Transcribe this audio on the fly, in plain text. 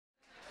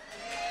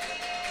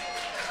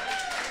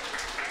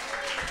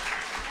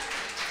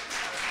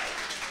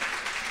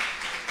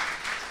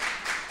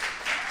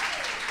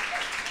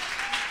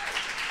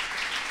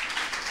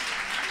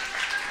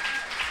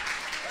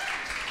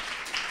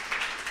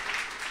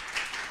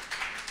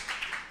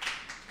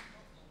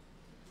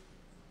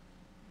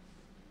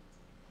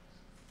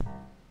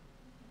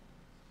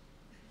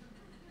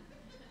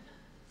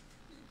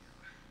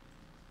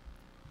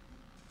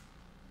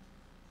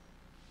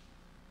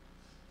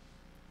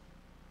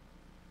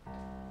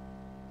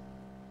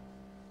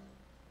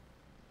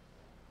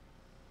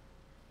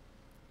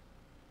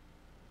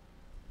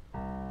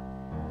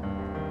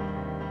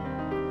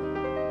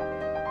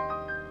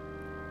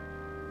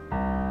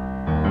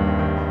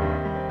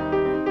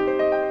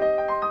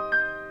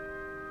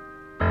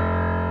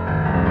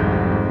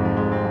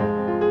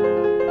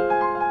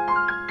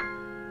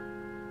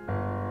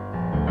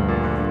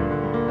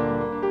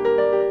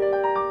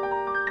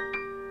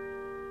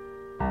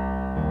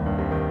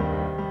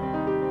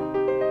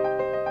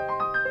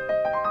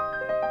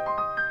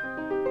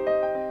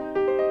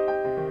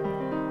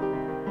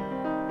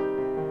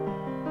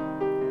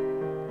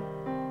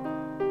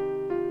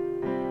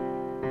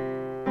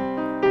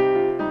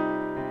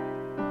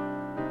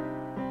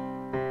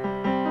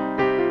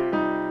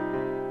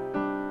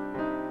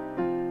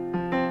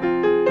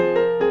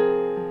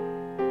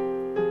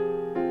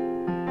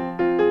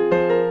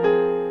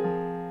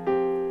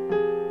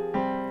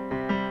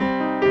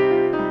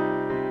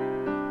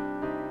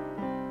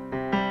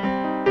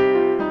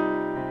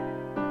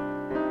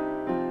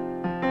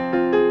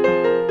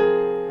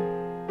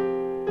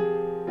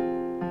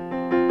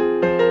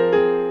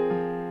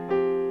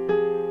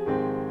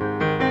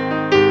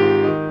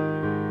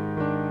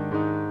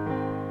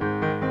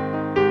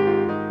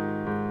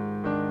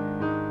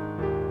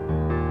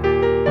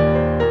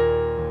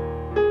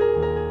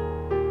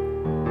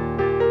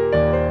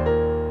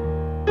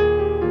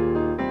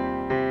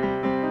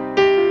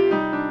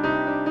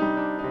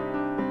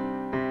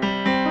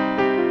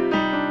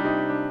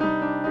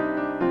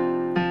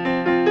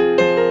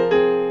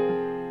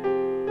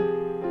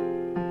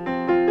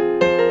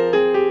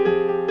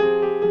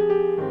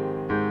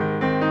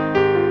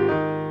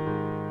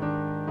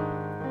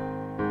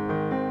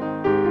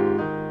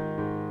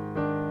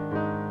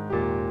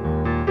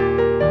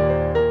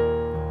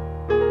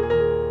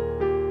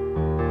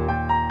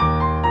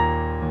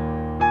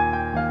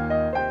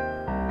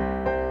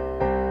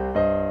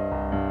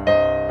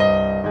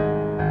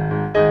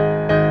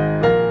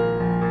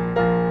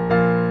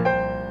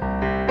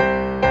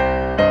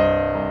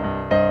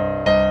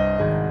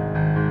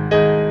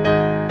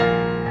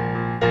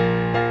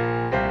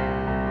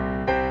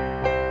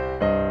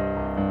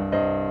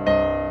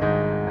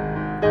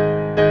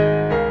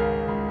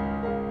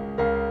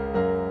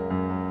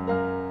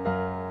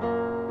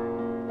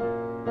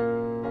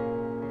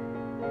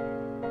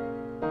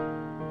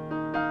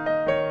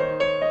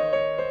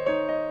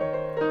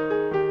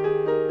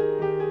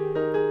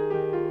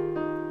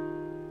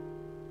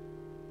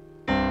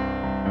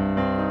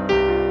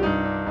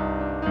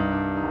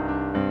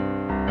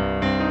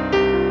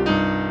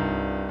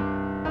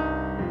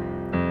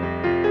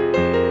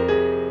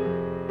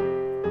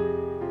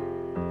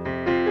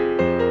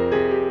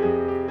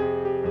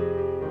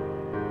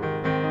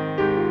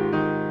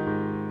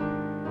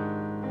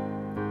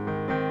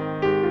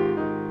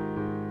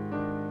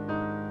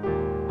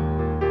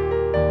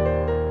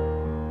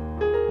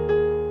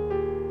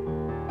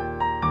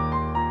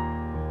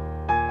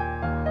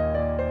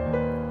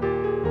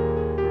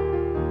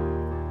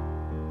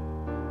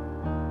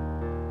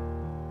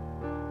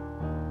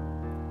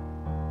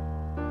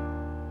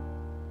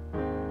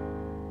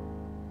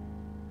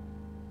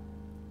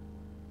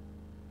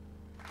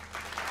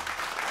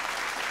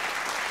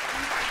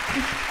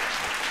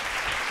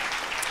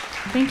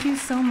Thank you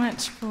so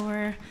much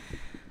for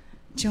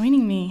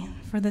joining me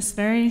for this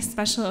very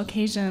special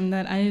occasion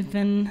that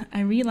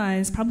I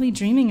realize, probably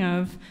dreaming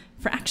of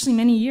for actually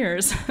many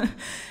years.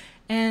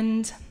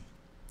 And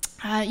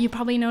you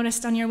probably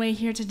noticed on your way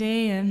here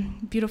today a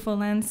beautiful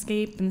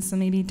landscape and some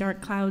maybe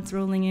dark clouds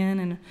rolling in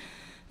and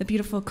the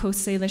beautiful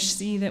Coast Salish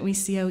Sea that we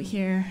see out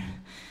here.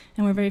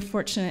 And we're very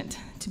fortunate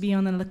to be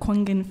on the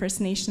Lekwungen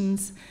First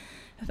Nations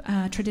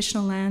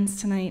traditional lands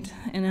tonight,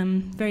 and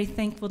I'm very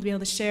thankful to be able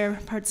to share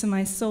parts of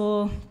my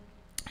soul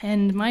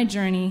and my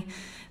journey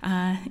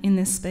in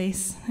this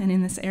space and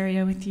in this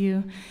area with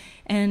you.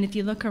 And if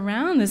you look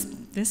around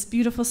this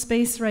beautiful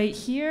space right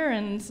here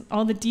and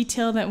all the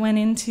detail that went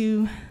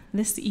into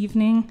this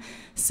evening,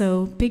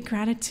 so big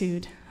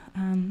gratitude.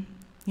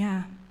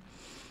 Yeah.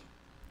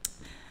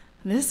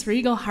 This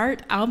Regal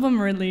Heart album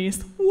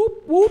release,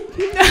 whoop whoop.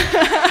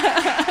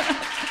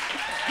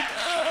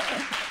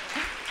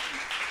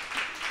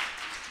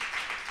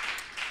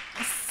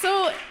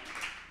 So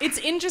it's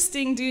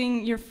interesting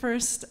doing your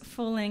first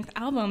full-length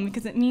album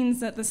because it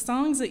means that the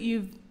songs that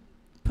you've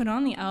put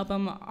on the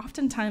album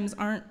oftentimes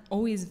aren't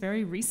always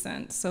very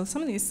recent. So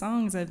some of these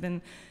songs I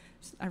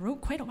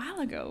wrote quite a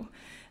while ago.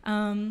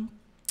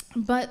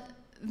 But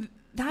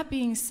that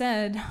being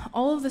said,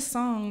 all of the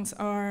songs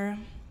are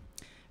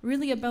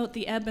really about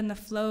the ebb and the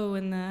flow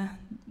and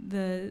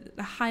the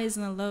highs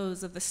and the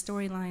lows of the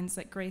storylines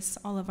that grace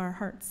all of our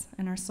hearts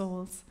and our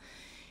souls,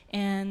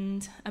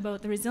 and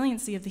about the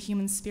resiliency of the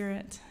human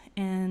spirit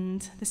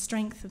and the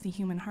strength of the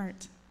human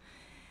heart.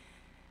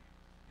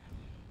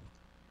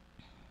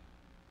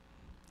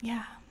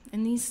 Yeah,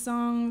 and these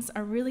songs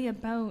are really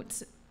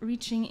about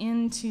reaching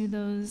into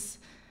those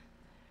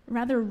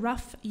rather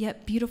rough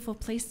yet beautiful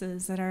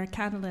places that are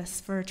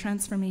catalysts for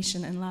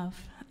transformation and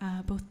love,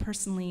 both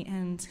personally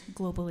and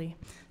globally.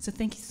 So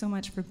thank you so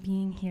much for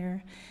being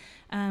here.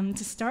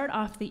 To start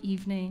off the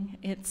evening,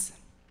 it's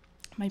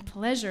my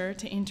pleasure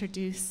to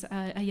introduce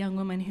a young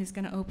woman who's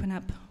going to open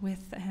up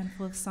with a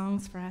handful of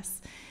songs for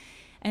us.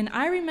 And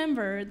I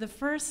remember the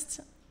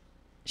first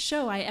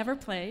show I ever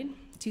played,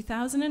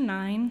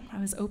 2009. I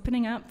was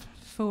opening up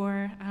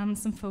for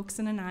some folks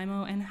in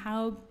Nanaimo, and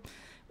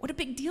what a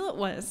big deal it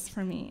was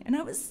for me. And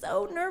I was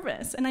so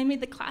nervous, and I made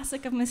the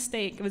classic of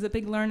mistake. It was a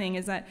big learning,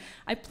 is that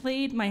I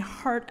played my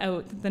heart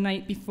out the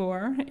night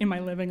before in my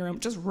living room,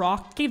 just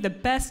rocked, gave the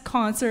best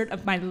concert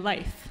of my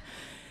life,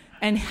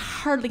 and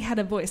hardly had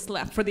a voice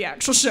left for the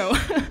actual show.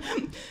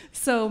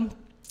 So,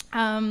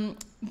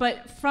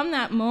 but from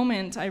that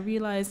moment, I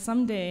realized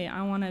someday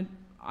I want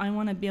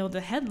to be able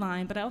to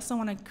headline, but I also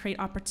want to create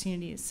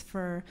opportunities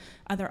for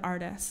other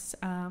artists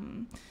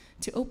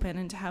to open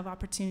and to have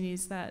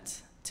opportunities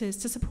to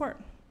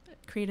support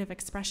creative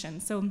expression.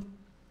 So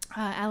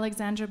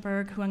Alexandra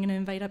Berg, who I'm going to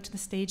invite up to the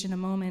stage in a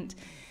moment,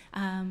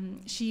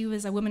 she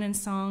was a Women in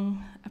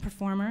Song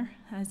performer,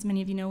 as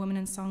many of you know, Women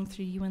in Song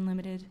through UN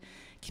Limited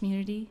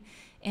community,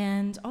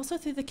 and also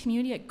through the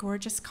community at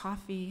Gorgeous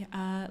Coffee.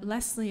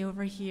 Leslie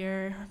over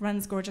here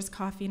runs Gorgeous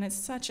Coffee, and it's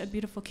such a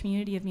beautiful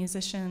community of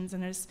musicians,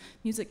 and there's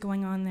music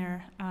going on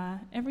there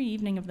every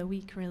evening of the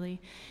week,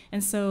 really.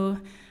 And so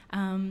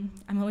I'm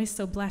always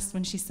so blessed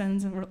when she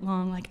sends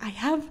along, like, I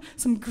have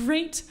some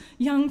great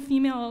young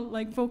female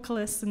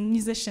vocalists and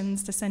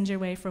musicians to send your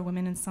way for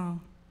Women in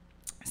Song.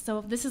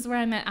 So this is where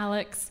I met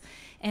Alex,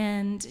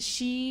 and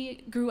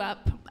she grew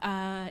up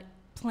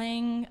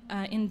playing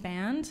in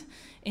band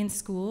in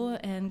school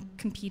and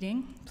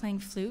competing, playing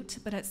flute,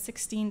 but at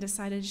 16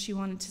 decided she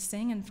wanted to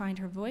sing and find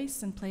her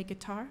voice and play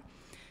guitar.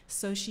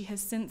 So she has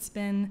since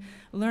been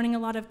learning a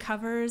lot of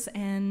covers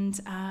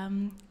and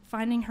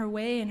finding her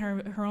way in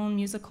her own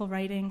musical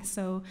writing.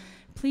 So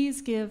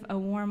please give a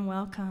warm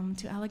welcome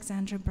to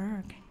Alexandra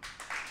Berg.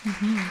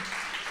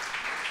 Mm-hmm.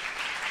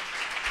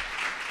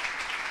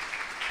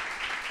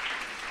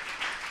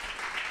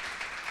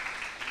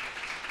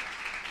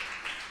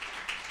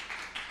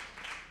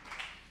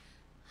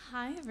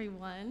 Hi,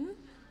 everyone.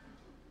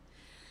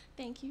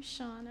 Thank you,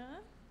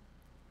 Shauna.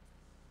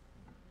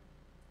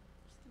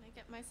 Just gonna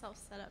get myself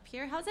set up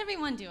here. How's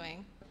everyone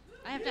doing?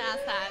 I have to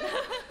ask that.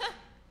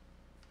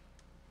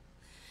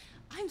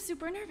 I'm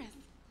super nervous.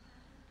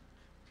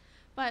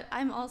 But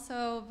I'm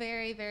also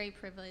very, very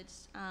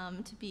privileged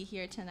to be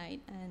here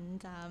tonight,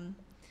 and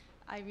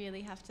I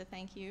really have to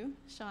thank you,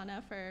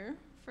 Shauna, for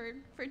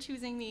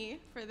choosing me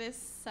for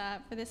this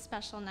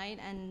special night,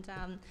 and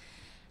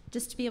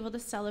just to be able to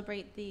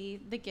celebrate the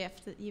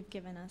gift that you've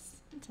given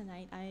us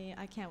tonight.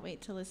 I can't wait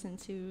to listen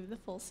to the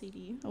full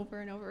CD over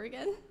and over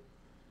again.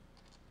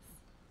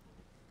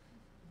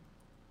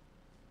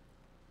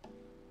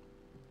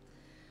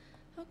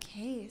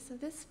 Okay, so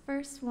this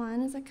first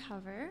one is a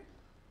cover.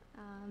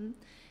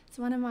 It's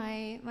one of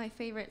my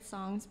favorite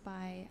songs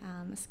by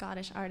a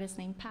Scottish artist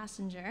named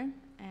Passenger,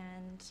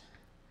 and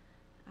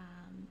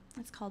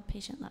it's called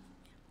Patient Love.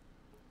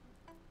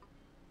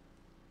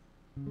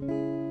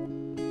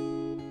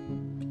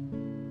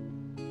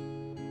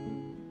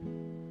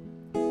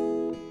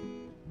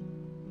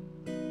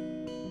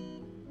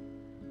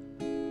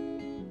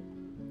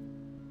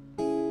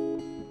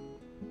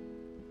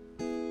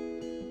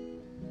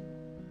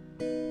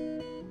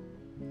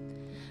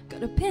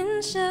 Got a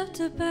pinch of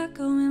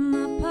tobacco in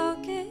my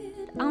pocket.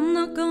 I'm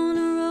not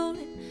gonna roll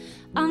it,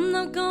 I'm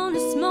not gonna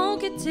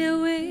smoke it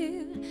till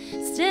we're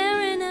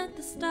staring at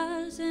the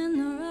stars and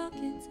the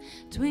rockets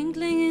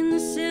twinkling in the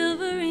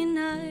silvery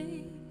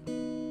night.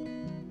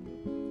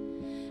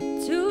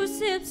 2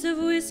 sips of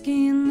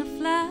whiskey in the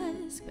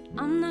flask, but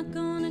I'm not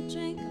gonna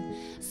drink them.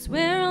 I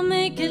swear I'll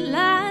make it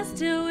last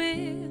till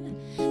we're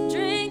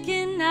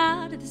drinking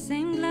out of the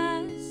same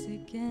glass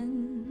again.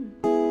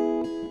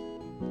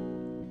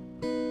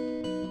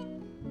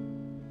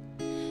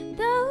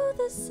 Though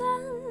the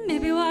sun may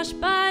be washed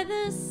by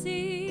the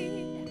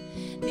sea,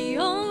 the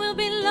old will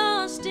be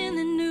lost in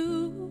the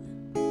new,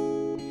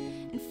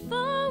 and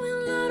 4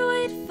 will not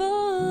wait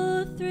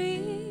for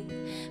 3,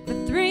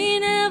 but 3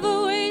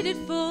 never waited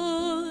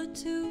for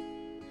 2.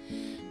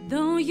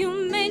 Though you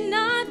may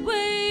not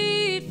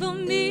wait for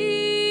me,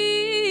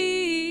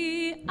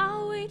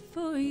 I'll wait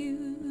for you.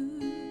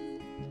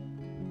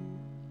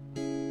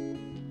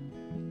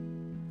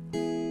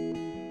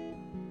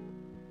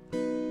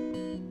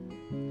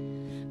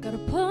 Got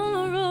a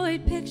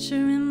Polaroid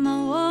picture in my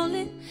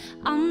wallet.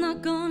 I'm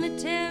not gonna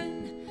tear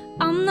it,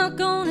 I'm not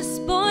gonna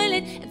spoil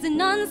it. It's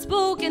an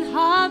unspoken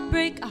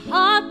heartbreak, a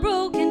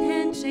heartbroken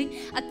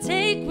handshake I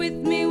take with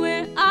me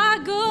where I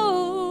go.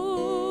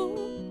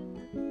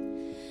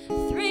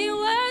 3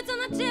 words on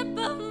the tip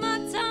of my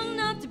tongue,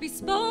 not to be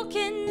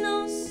spoken,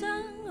 no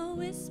sung or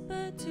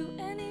whispered to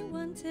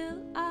anyone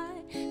till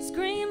I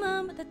scream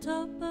 'em at the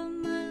top of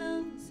my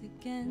lungs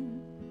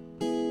again.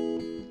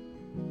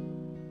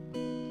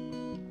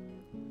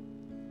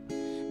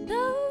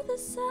 Though the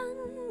sun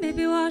may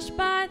be washed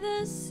by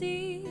the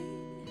sea,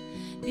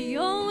 the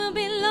old will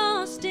be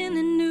lost in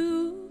the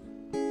new,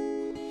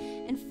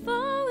 and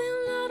 4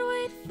 will not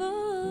wait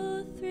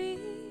for 3,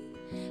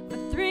 but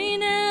 3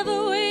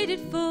 never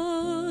waited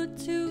for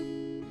 2.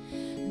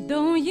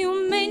 Though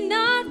you may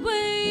not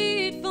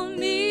wait for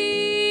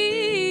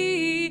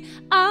me,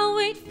 I'll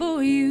wait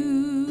for you.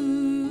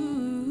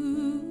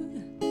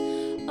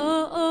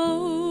 Oh,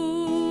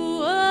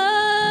 oh,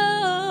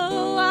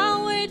 oh,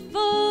 I'll wait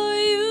for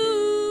you.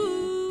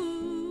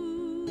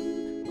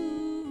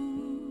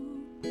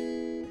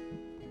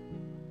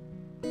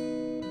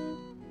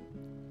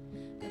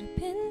 Got a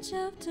pinch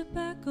of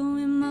tobacco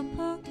in my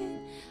pocket.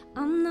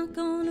 I'm not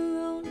gonna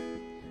roll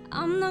it,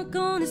 I'm not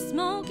gonna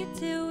smoke it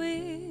till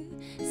we're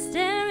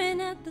staring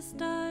at the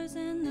stars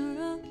and the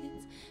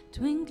rockets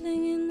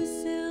twinkling in the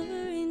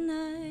silvery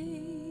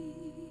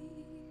night.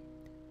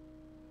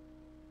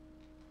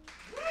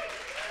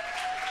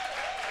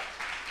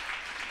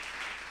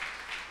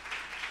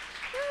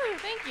 Woo,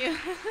 thank you.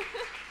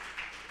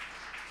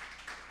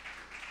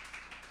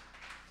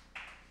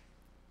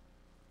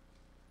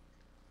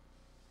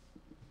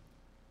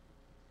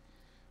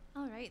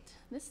 All right,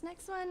 this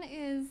next one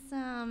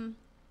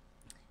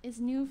is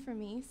new for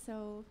me,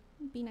 so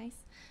be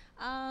nice.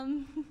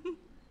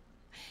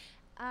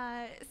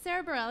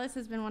 Sarah Bareilles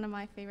has been one of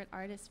my favorite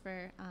artists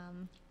for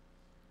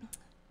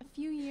a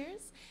few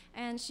years,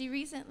 and she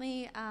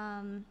recently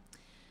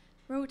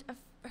wrote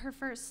her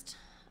first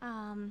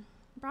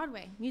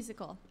Broadway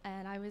musical,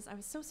 and I was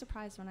so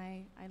surprised when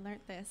I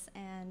learned this,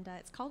 and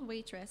it's called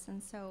Waitress,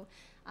 and so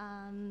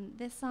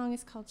this song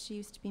is called She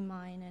Used to Be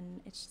Mine,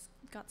 and it's just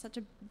got such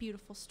a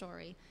beautiful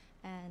story,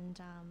 and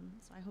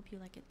so I hope you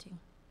like it too.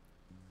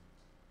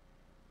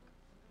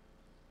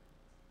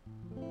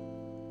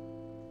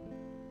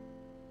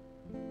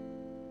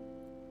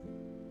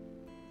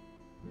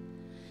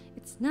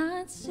 It's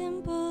not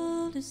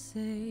simple to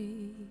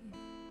say.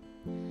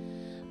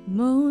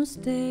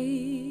 Most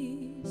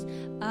days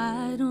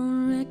I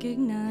don't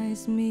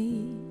recognize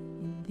me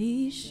in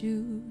these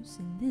shoes,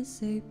 in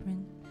this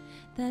apron.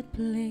 That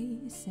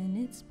place and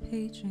its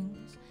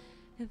patrons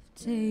have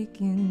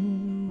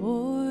taken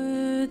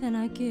more than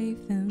I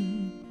gave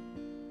them.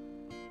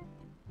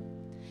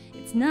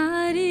 It's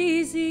not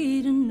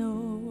easy to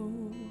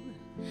know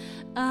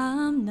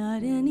I'm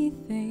not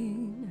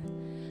anything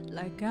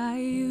like I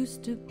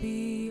used to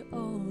be,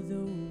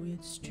 although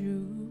it's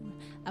true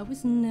I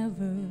was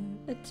never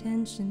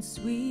attention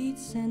sweet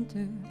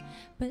center,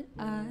 but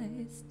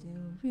I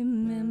still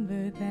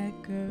remember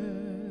that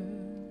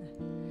girl.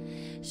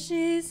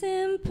 She's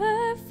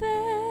imperfect,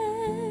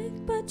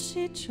 but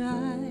she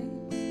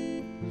tries.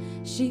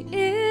 She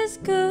is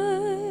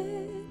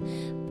good,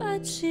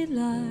 but she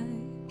lies.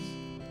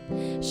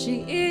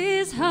 She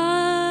is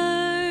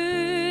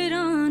hard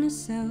on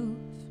herself.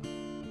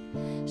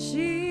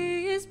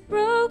 She is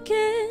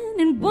broken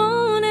and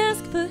won't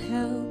ask for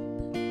help.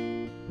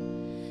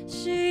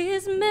 She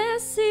is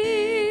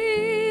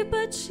messy,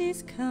 but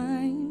she's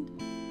kind.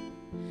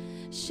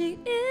 She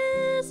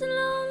is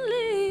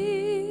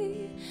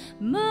lonely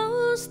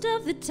most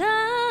of the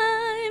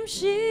time.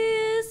 She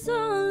is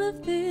all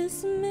of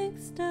this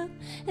mixed up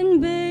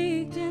and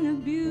baked in a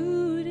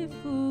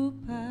beautiful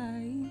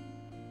pie.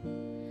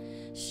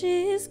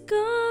 She's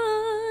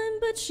gone,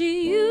 but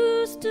she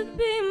used to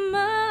be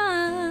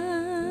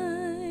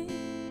mine.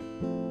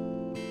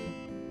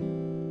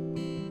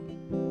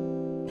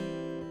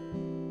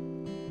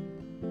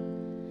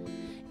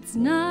 It's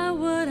not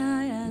what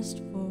I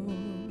asked for.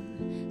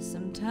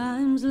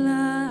 Sometimes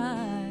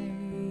life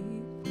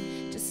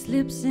just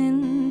slips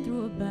in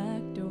through a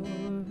back door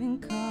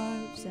and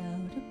carves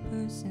out a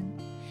person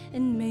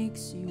and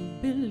makes you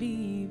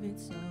believe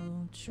it's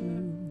all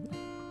true.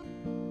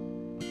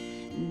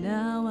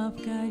 Now I've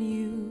got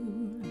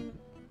you.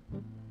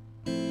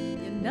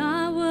 You're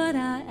not what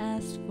I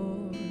asked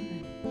for.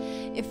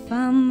 If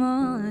I'm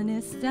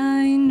honest,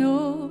 I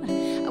know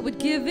I would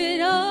give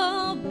it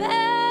all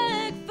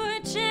back for a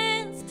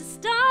chance to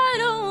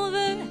start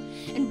over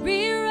and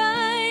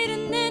rewrite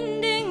an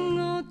ending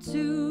or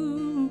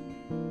two.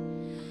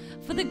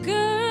 For the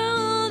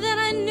girl that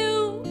I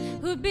knew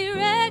who'd be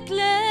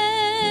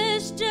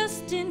reckless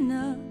just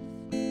enough,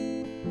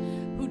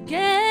 who'd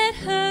get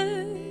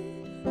hurt,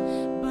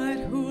 but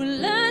who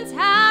learns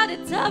how to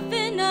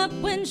toughen up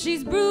when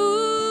she's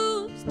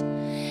bruised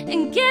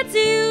and gets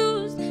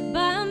used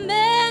by a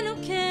man who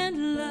can't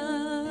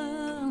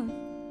love.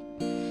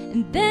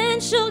 And then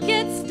she'll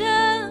get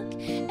stuck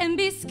and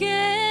be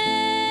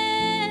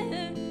scared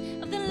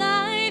of the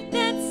life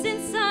that's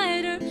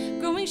inside her,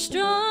 growing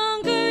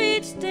stronger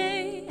each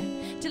day,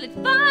 till it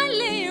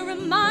finally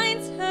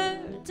reminds her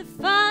to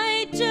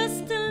fight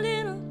just a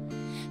little,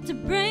 to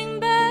bring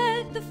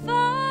back the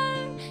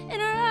fire in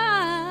her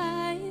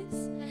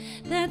eyes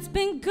that's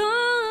been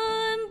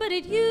gone, but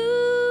it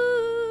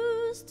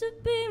used to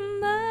be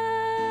mine.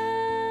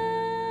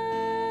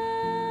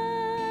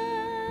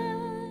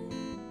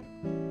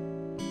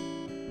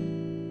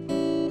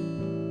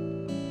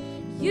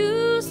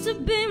 Used to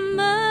be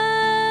mine.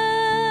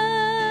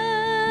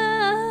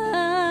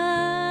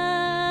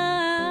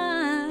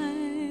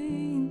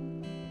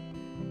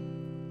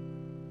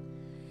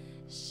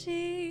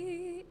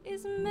 She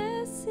is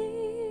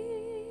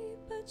messy,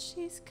 but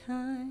she's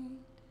kind.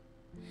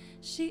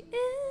 She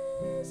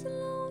is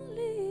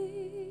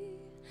lonely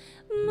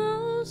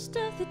most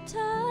of the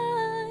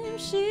time.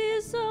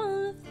 She's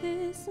all of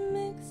this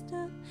mixed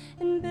up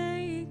and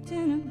baked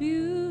in a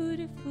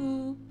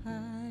beautiful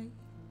pie.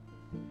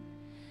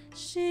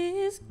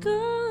 She's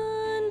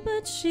gone,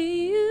 but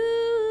she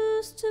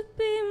used to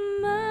be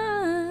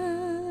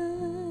mine.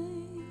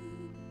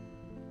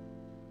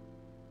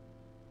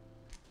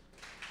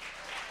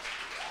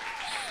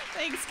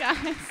 Thanks,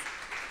 guys.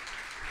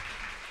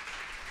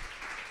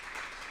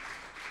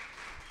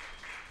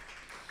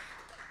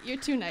 You're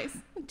too nice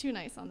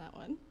on that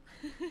one.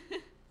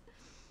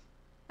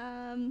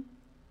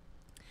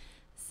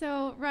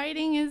 So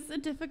writing is a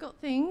difficult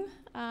thing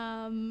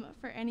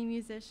for any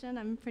musician.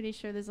 I'm pretty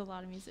sure there's a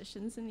lot of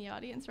musicians in the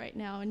audience right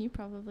now, and you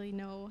probably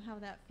know how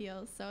that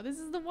feels. So this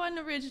is the one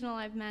original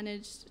I've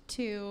managed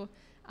to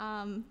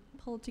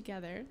pull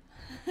together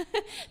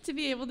to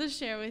be able to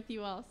share with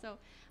you all. So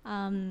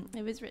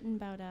it was written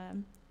about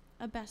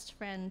a best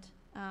friend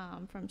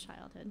from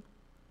childhood,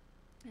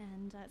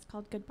 and it's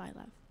called Goodbye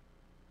Love.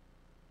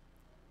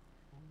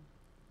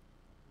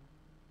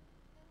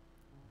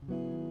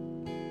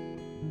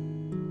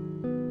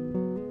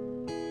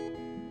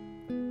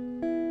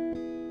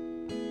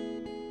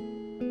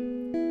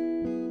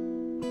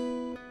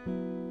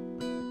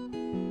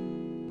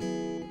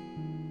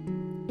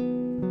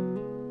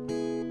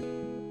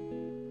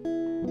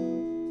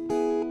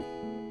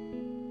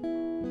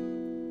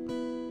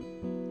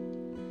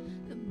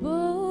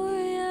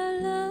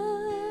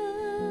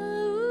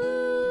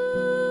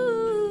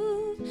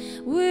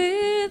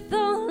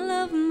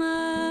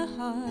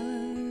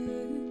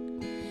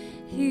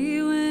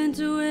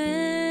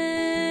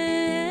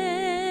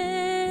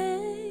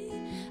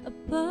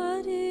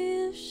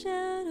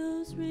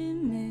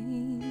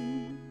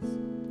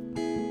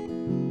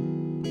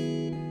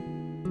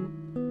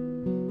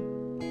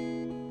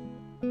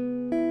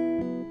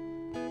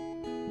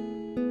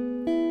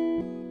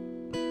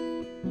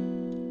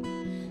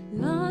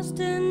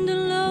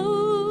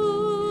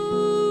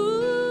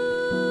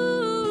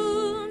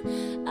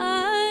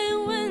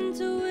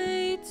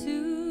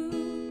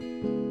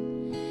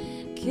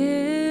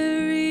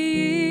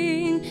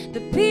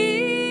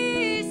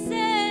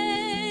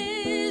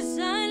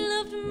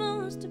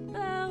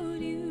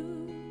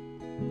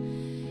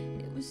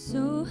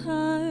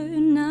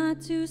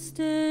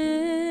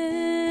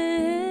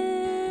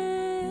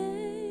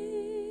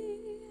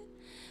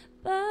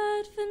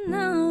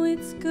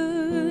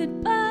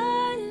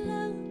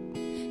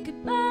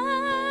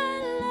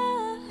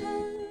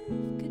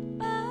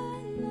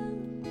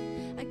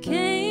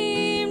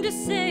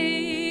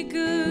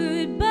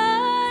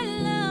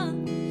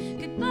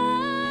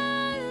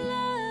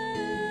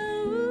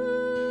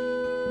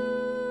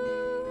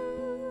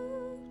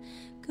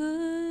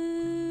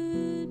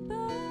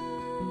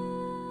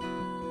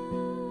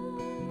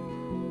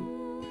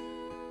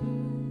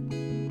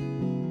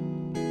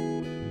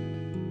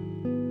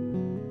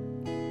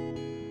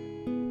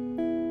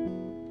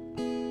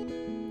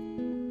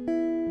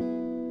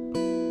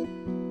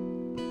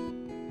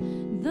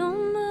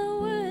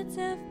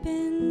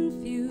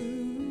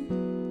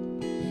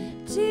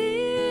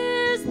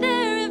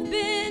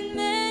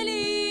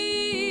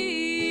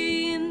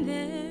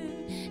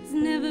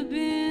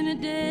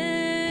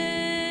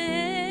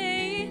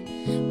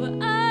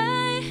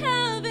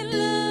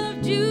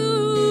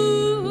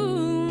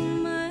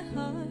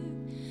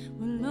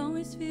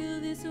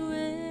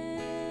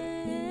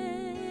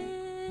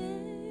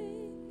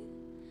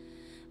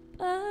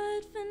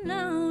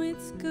 now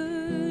it's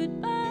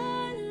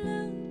goodbye,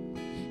 love.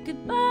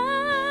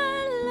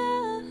 Goodbye,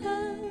 love.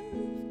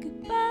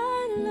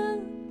 Goodbye,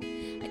 love.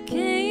 I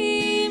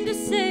came to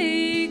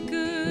say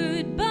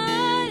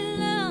goodbye,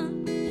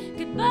 love.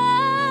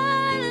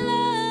 Goodbye,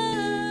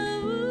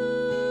 love.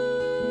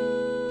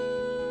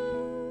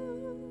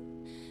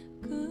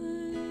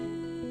 Goodbye.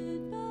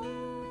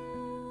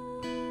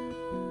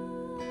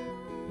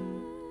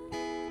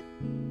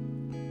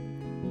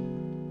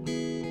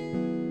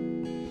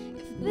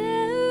 If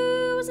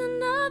there was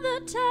another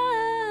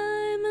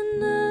time,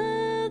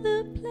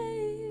 another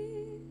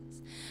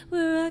place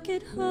where I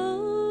could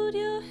hold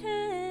your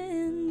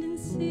hand and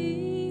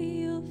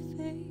see your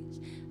face,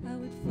 I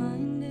would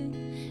find it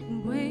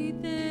and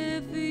wait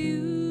there for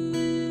you.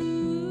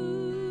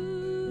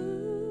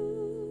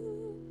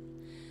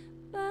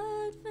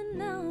 But for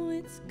now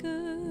it's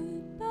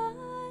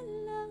goodbye,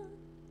 love.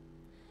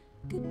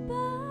 Goodbye,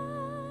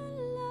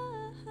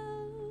 love.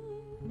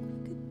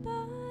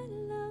 Goodbye,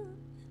 love.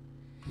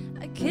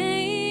 I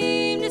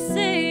came to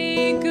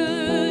say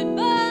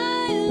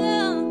goodbye,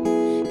 love.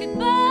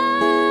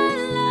 Goodbye,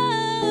 love.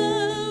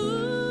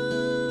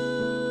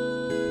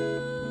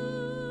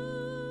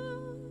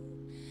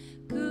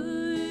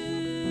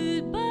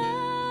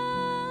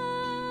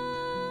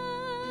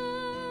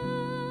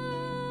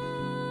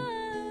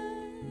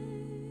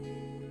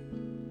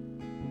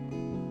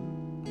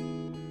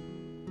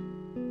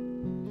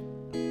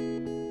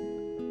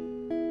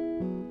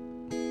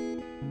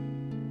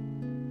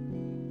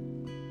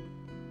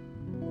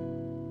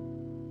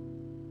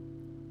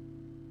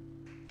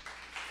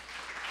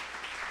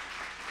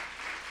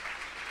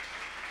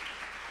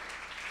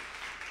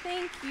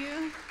 Thank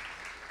you.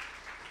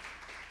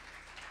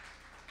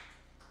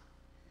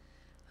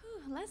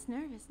 Whew, less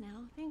nervous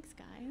now. Thanks,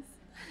 guys.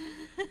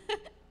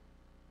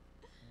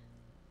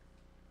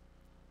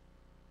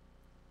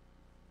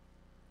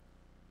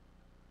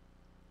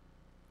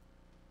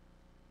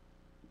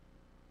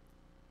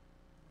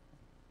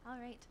 All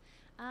right.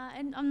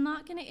 And I'm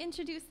not going to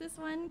introduce this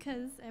one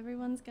because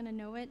everyone's going to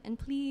know it. And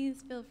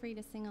please feel free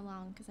to sing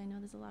along because I know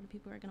there's a lot of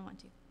people who are going to want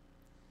to.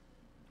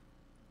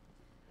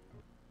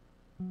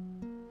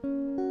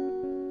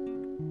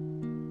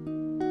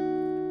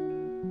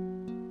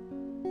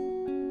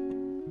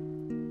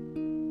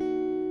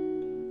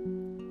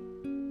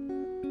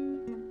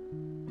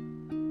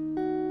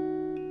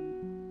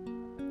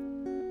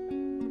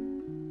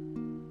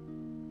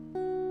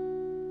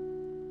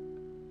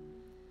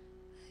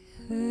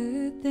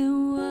 Heard there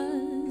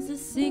was a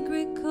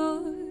secret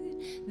chord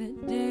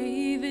that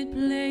David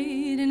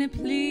played and it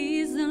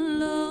pleased the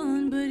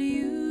Lord, but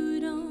you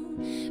don't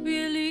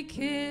really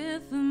care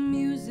for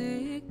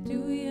music,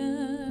 do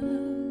ya?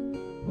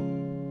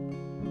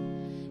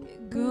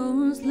 It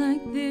goes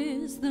like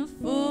this: the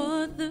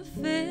fourth, the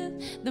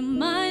fifth, the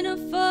minor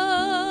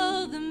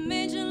fall, the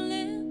major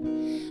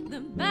lift, the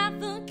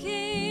baffled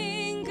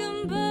king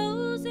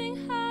composing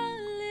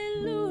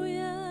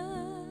hallelujah.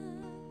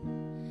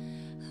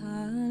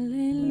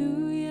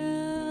 Hallelujah,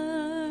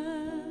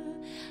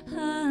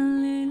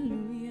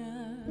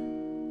 hallelujah,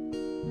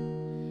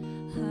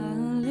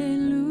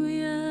 hallelujah,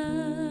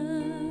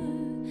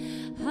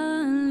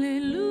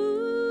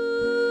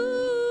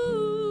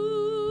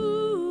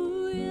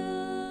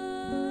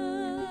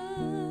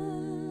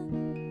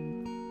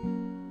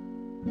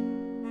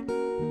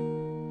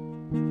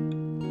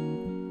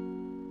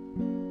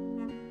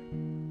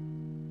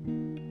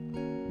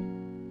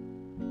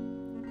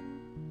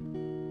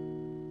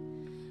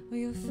 Well,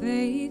 your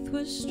faith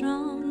was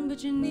strong,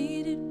 but you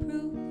needed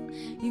proof.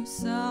 You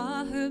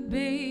saw her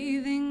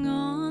bathing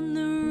on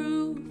the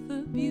roof,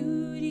 her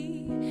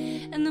beauty,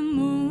 and the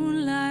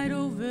moonlight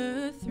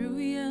overthrew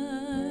you.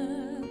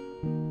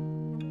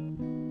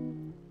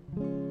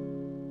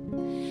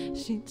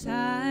 She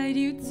tied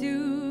you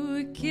to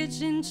a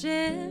kitchen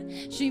chair,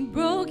 she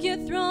broke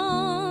your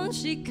throne,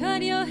 she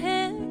cut your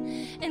hair,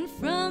 and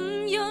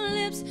from your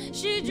lips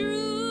she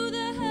drew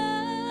the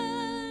hallelujah.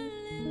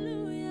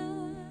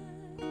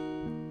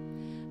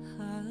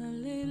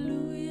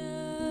 Hallelujah,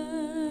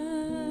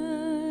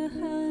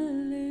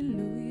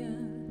 hallelujah,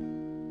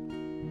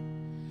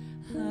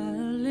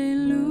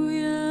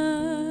 hallelujah,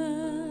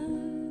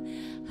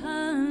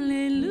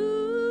 hallelujah.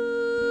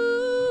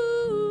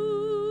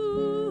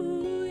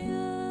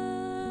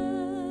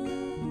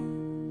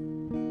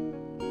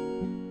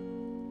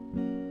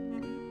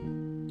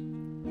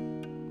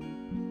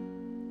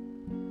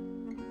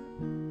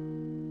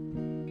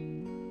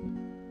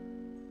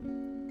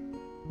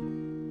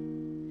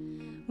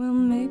 Well,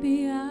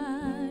 maybe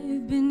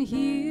I've been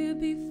here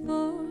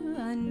before.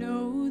 I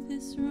know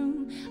this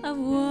room, I've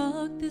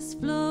walked this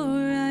floor.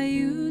 I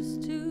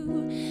used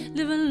to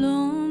live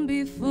alone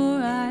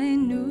before I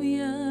knew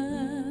ya.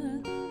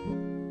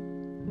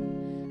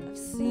 I've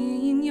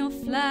seen your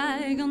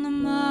flag on the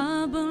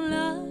marble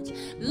arch.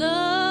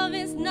 Love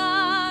is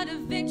not a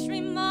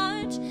victory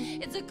march,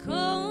 it's a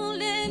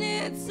cold and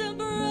it's a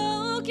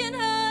broken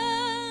heart.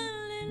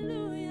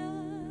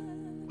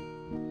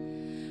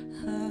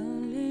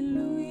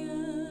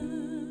 Hallelujah,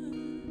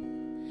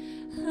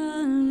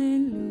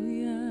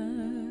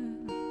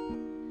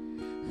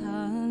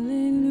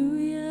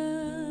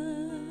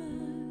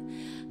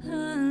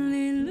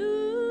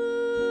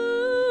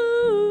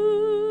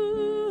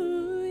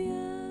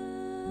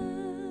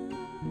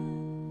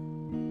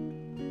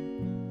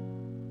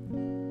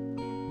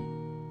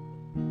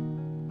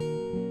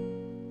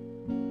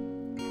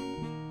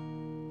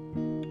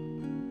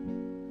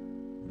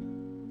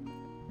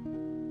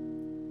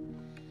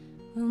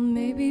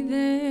 say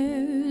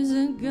there's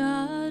a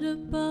God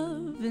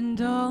above,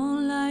 and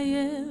all I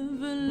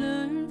ever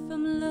learned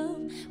from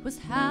love was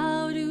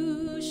how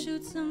to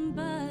shoot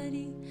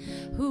somebody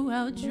who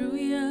outdrew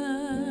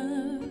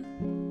you.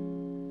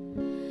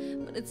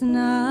 But it's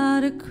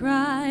not a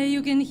cry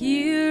you can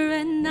hear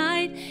at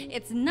night.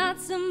 It's not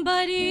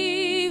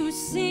somebody who's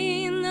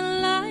seen the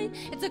light.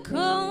 It's a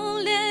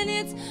cold and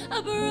it's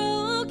a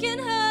broken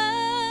heart.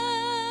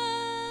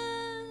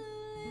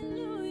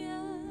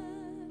 Hallelujah,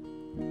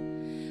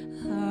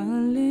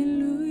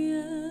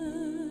 hallelujah,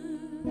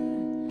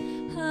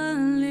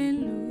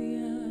 hallelujah,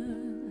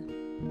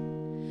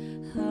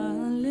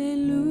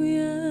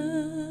 hallelujah,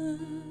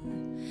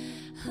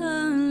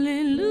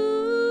 hallelujah.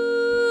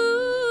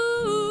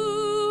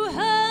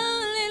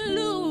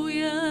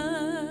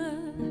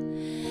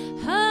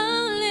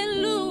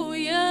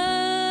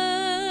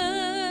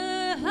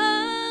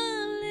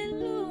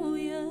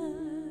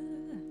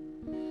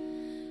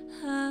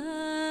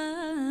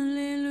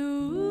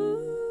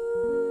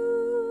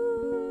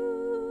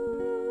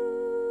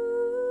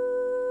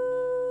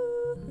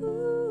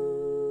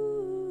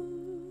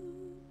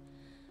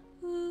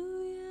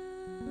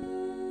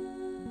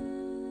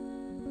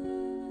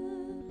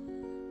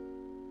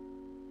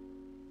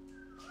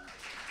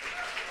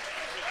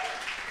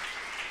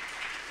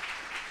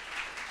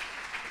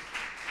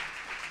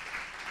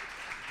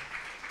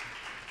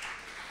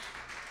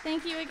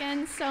 Thank you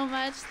again so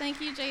much.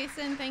 Thank you,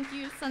 Jason. Thank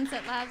you,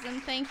 Sunset Labs,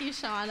 and thank you,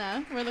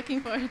 Shauna. We're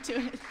looking forward to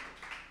it.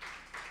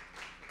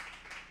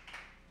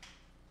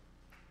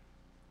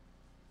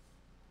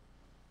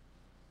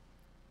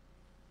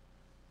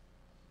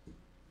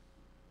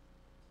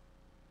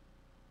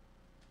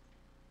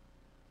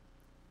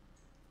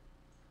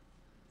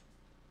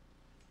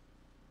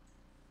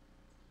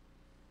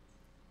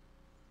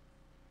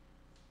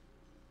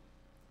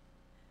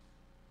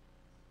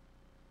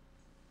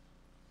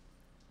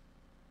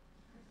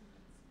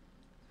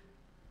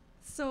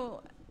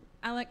 So,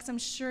 Alex, I'm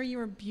sure you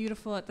were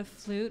beautiful at the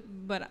flute,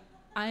 but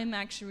I'm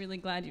actually really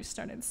glad you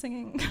started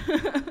singing.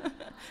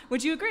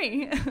 Would you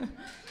agree?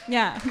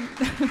 Yeah.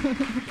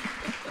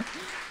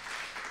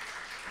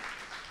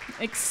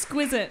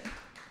 Exquisite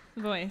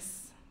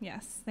voice.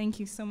 Yes, thank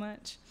you so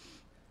much.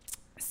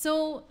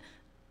 So,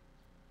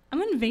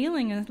 I'm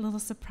unveiling a little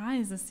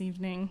surprise this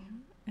evening,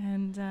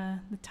 and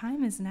the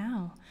time is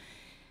now.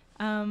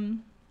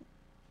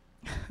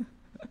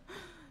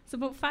 So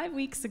about 5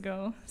 weeks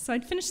ago, so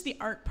I'd finished the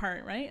art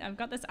part, right? I've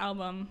got this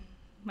album,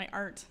 my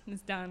art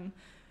is done.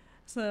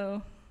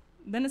 So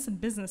then it's the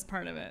business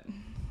part of it.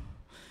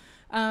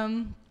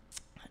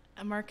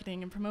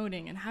 Marketing and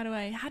promoting, and how do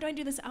I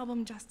do this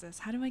album justice?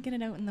 How do I get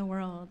it out in the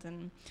world?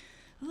 And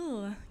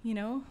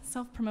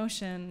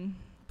self-promotion,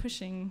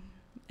 pushing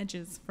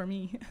edges for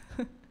me.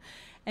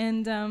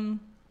 And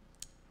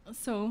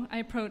so I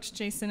approached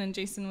Jason, and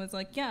Jason was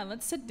like, yeah,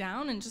 let's sit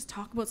down and just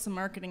talk about some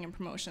marketing and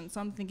promotion. So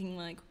I'm thinking,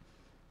 like,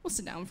 we'll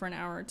sit down for an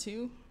hour or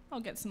two. I'll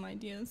get some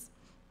ideas.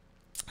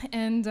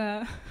 And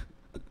 5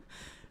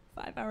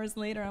 hours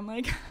later, I'm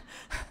like,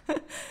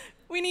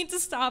 we need to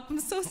stop. I'm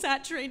so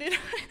saturated.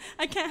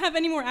 I can't have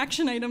any more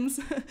action items.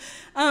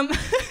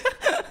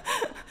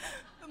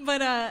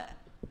 But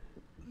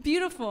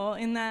beautiful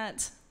in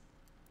that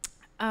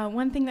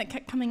one thing that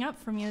kept coming up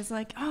for me is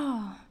like,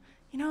 oh,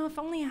 if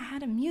only I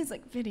had a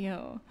music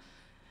video.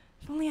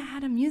 If only I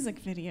had a music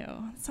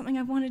video. It's something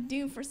I've wanted to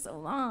do for so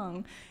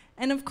long.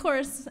 And of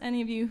course,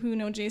 any of you who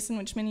know Jason,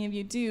 which many of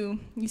you do,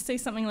 you say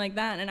something like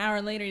that, and an hour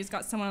later he's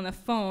got someone on the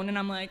phone, and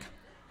I'm like,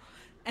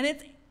 and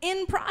it's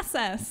in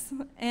process.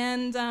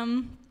 And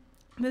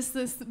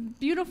this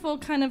beautiful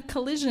kind of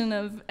collision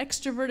of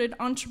extroverted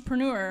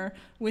entrepreneur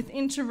with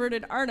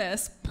introverted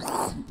artist,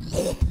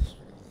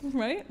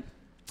 right?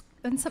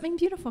 And something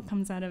beautiful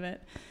comes out of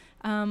it,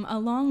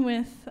 along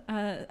with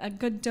a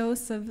good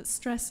dose of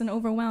stress and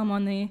overwhelm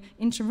on the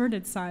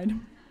introverted side.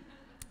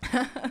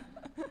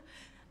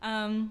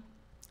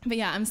 But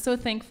yeah, I'm so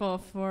thankful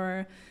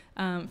for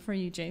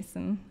you,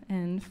 Jason,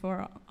 and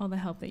for all the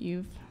help that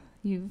you've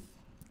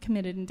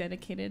committed and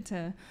dedicated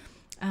to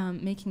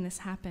making this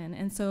happen.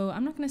 And so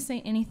I'm not going to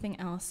say anything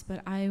else,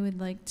 but I would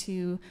like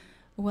to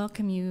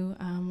welcome you.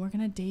 We're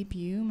going to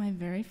debut my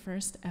very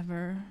first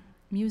ever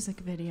music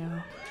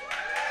video.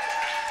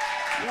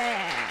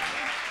 Yeah.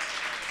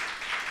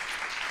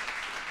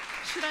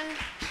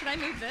 Should I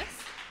move this?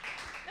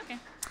 Okay.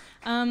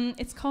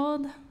 It's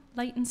called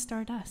Light and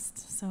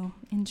Stardust, so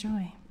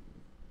enjoy.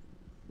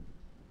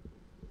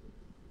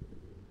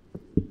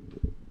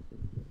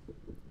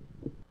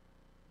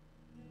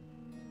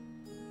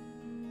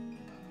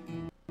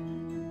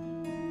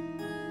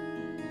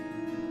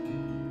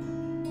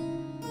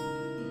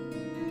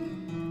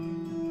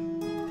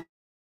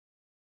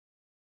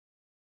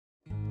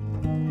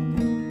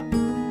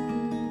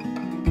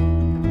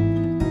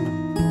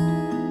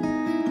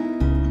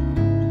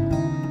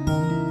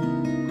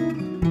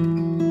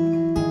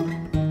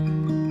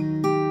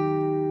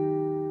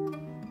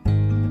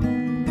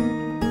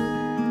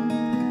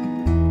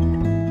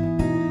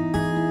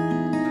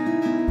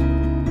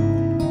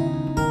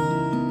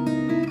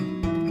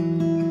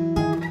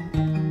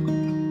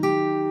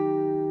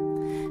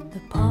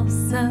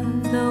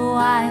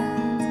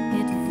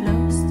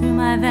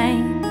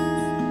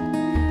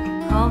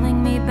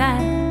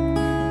 back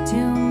to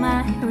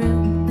my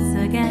roots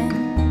again.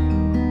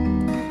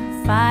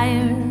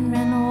 Fire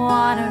and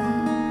water,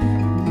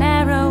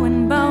 marrow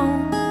and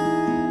bone,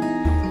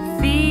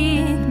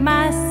 feed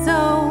my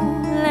soul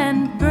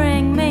and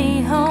bring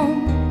me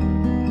home.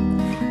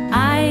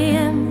 I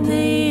am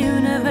the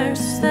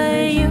universe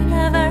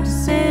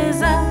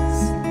is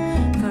us,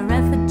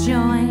 forever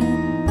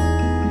joined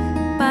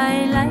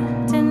by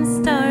light and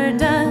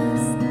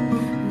stardust.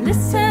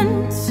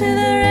 Listen to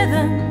the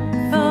rhythm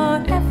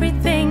for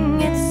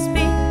everything it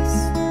speaks.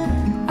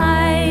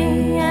 I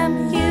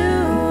am you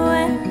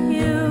and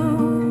you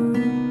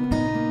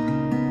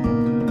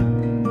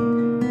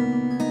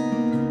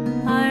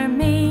are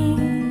me.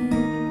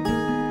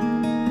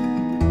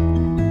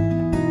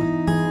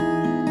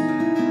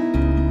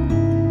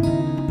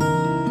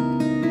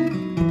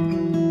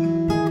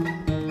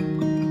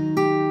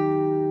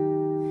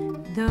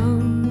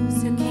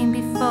 Those who came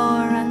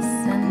before us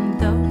and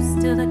those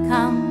still to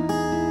come,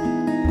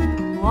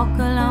 walk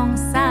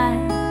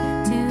alongside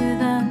to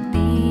the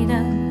beat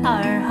of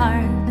our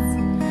hearts,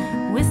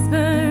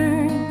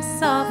 whispering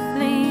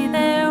softly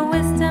their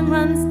wisdom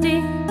runs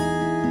deep,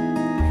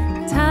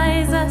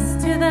 ties us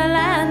to the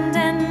land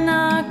and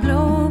our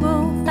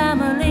global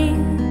family.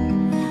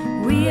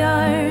 We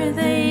are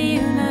the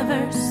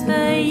universe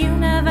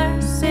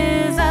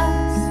is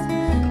us,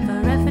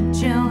 forever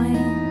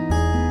joined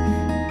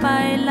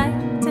by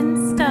light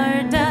and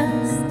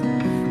stardust.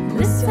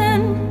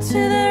 Listen to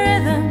the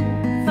rhythm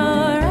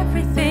for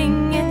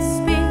everything it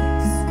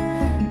speaks.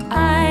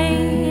 I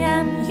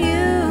am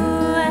you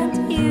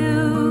and you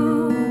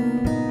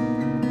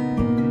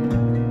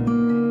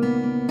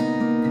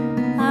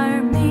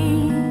are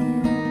me.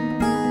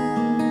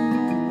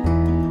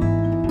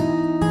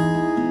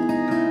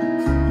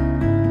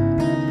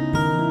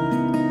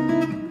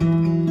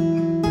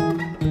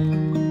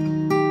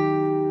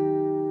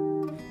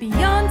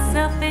 Beyond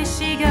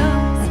selfish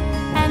egos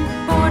and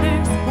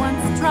borders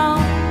once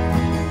drawn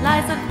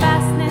lies a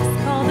vastness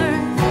called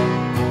Earth,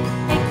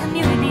 a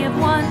community of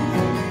one.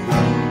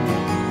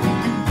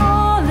 And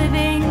all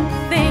living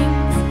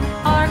things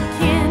are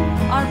kin,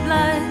 our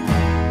blood.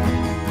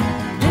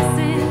 This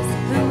is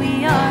who we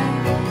are,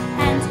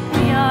 and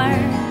we are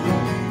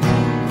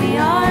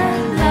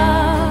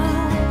love.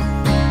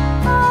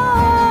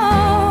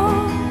 Oh,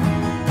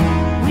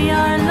 we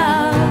are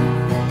love.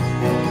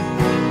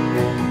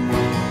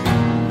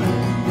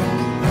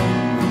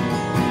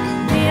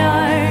 We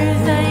are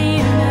the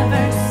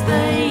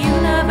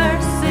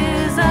universe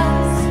is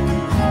us,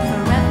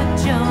 forever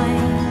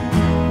joined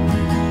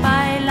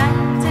by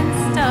light and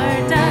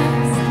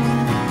stardust.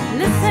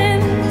 Listen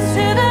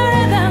to the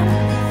rhythm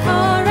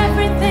for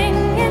everything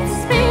it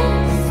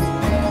speaks.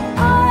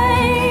 I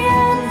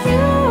am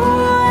you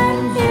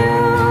and you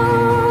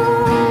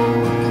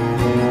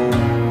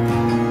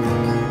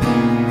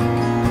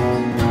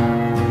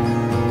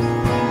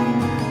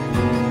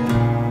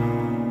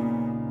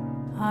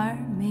are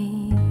me.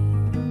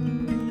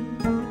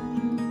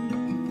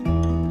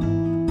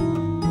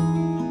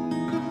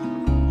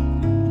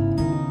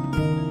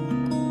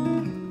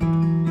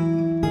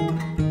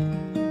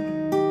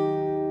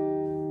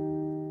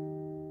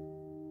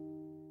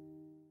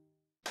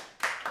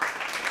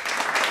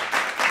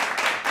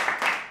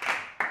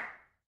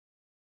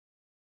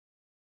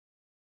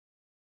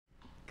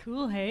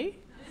 Cool, hey?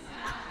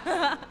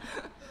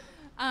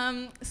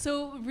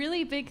 So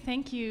really big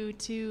thank you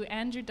to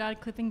Andrew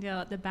Dodd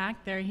Clippingdale at the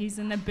back there. He's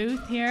in the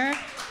booth here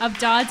of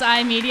Dodd's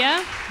Eye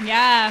Media.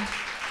 Yeah,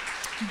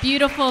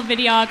 beautiful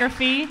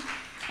videography.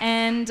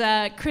 And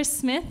Chris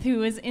Smith,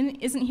 who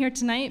isn't here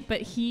tonight,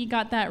 but he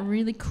got that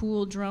really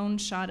cool drone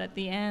shot at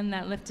the end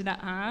that lifted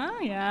up.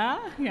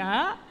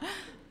 Yeah.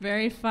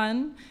 Very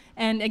fun.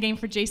 And again,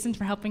 for Jason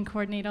for helping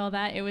coordinate all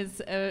that. It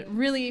was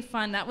really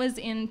fun. That was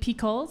in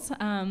Peekols,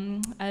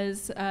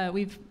 as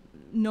we've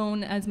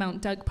known as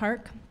Mount Doug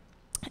Park.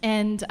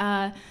 And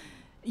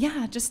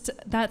yeah, just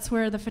that's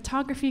where the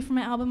photography for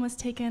my album was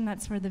taken.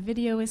 That's where the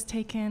video was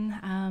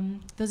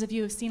taken. Those of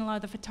you who have seen a lot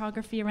of the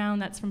photography around,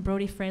 that's from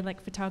Brody Freilich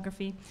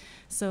Photography.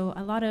 So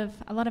a lot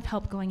of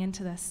help going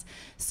into this.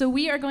 So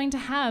we are going to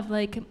have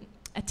like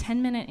a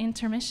 10-minute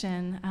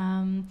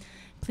intermission.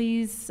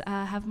 Please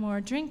have more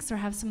drinks or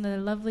have some of the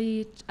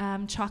lovely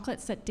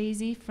chocolates that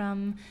Daisy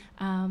from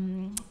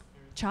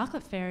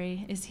Chocolate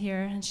Fairy is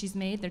here and she's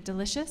made. They're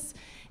delicious.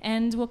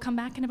 And we'll come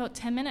back in about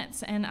 10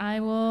 minutes and I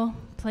will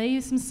play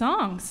you some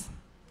songs.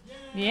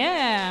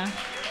 Yeah.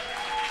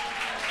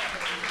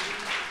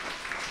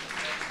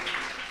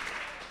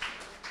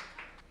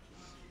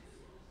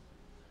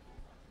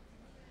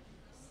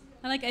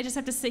 I just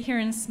have to sit here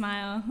and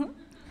smile.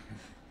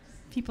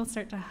 People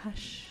start to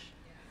hush.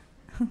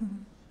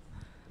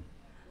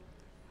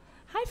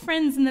 Hi,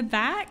 friends in the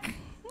back.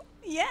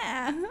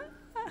 Yeah.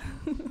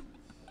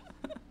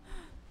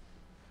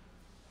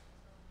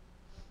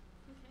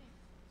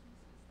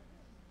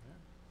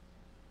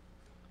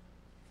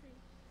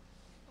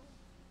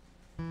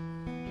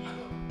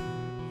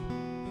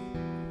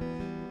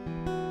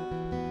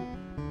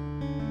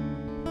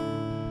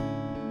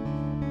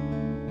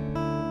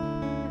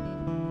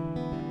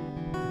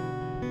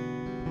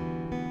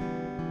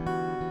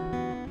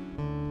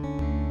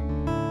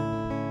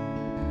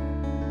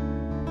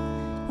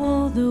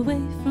 the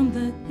way from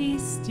the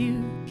east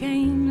you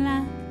came,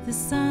 like the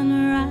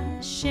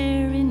sunrise,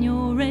 sharing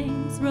your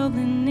rays,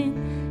 rolling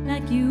in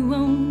like you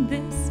own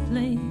this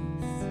place.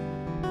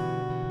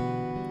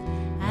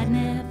 I'd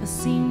never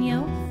seen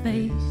your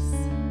face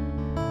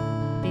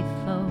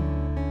before.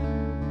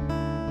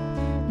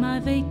 My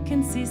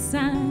vacancy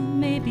sign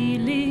may be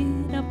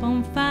lit up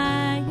on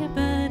fire,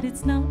 but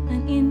it's not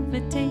an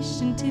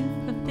invitation to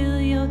fulfill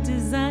your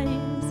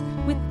desires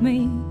with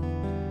me.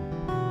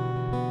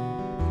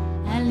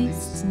 At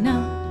least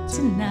not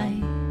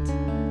tonight.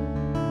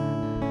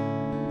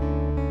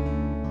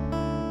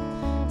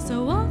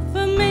 So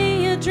offer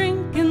me a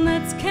drink and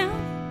let's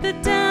count the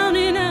down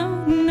and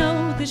out.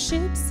 Know the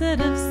ships that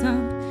have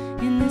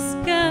sunk in this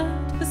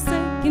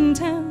God-forsaken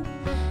town.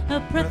 A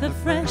breath of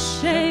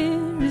fresh air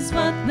is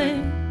what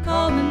they're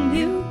calling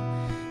you,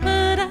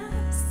 but I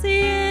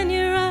see in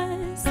your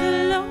eyes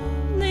the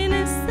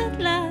loneliness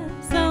that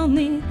lies on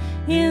the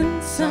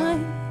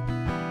inside.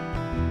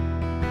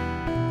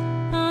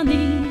 On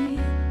the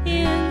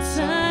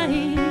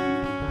inside.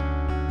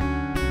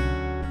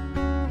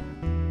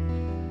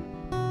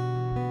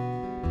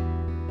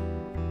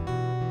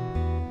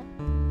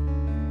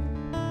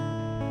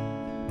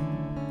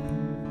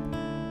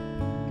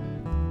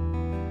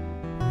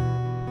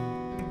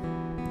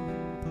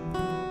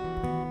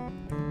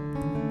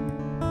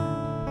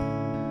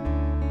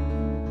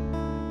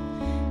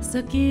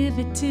 So give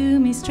it to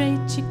me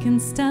straight, you can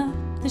stop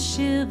the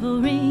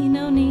chivalry.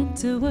 No need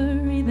to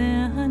worry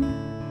there, honey,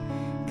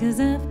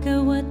 'cause I've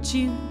got what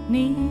you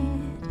need.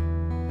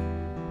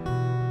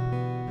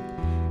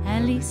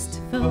 At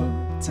least for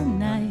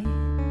tonight.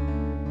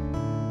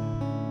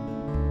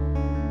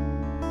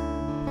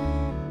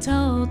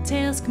 Tall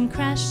tales come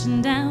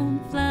crashing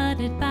down,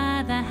 flooded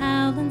by the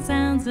howling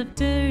sounds of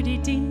dirty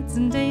deeds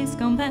and days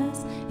gone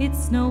past.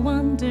 It's no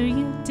wonder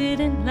you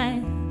didn't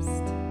last.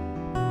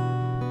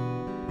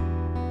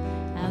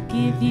 I'll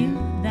give you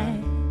that.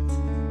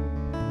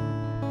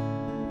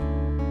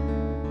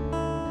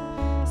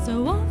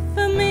 So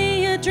offer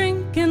me a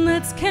drink and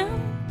let's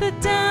count the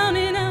down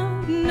and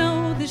out.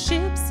 Know the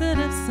ships that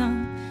have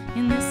sunk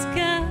in this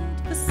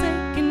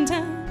God-forsaken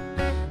town.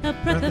 A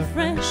breath of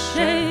fresh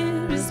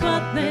air is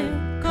what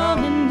they're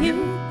calling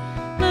you,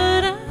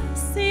 but I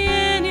see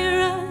in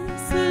your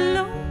eyes the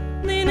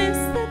loneliness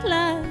that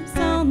lies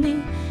on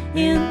the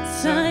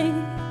inside.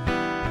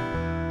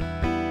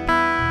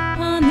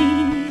 On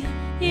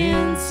the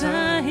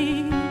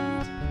inside.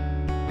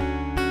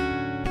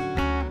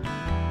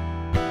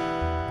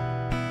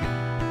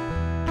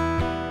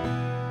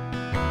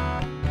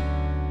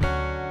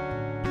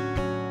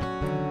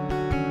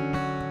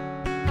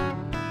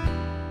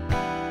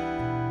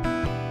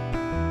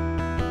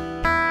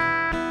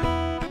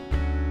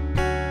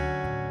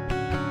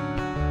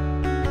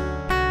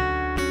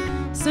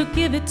 So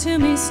give it to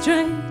me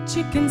straight,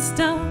 you can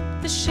stop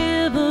the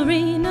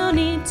chivalry. No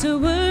need to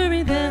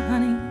worry there,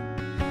 honey,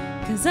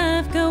 'cause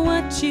I've got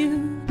what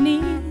you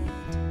need.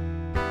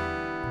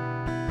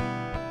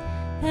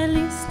 At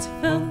least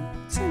for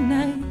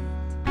tonight.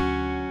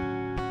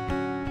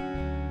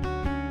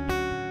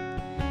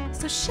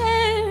 So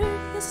share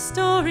your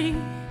story,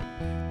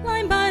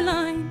 line by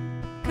line,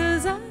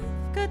 'cause I've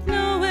got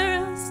nowhere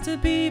else to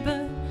be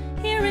but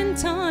here in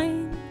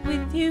time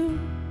with you.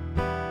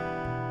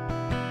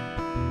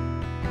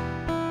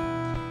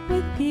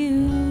 With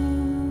you.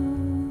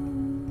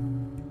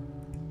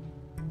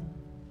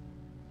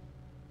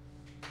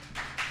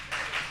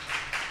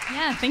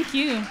 Yeah, thank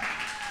you.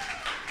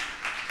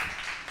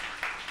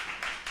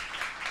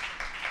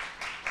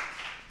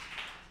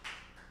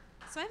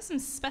 So I have some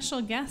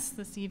special guests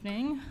this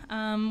evening.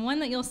 One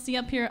that you'll see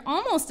up here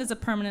almost as a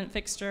permanent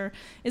fixture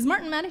is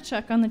Martin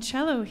Matychuk on the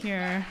cello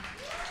here.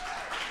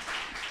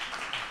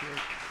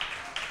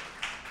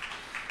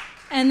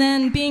 And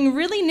then being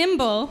really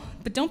nimble,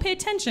 but don't pay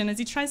attention as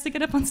he tries to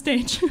get up on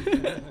stage,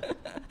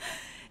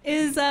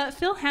 is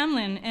Phil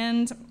Hamelin.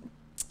 And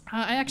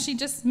I actually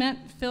just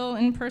met Phil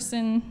in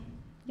person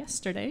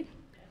yesterday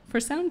for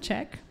sound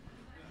check.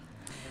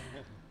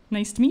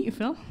 Nice to meet you,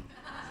 Phil.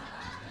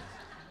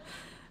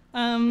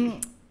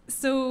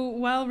 So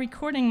while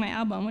recording my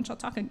album, which I'll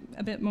talk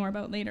a bit more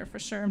about later for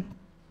sure,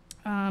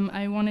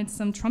 I wanted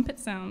some trumpet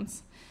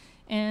sounds.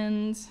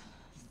 And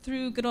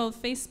through good old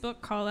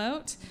Facebook call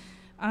out,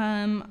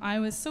 I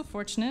was so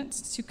fortunate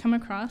to come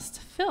across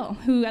Phil,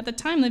 who at the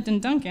time lived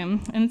in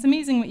Duncan. And it's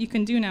amazing what you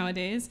can do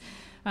nowadays.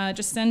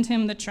 Just send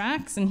him the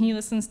tracks and he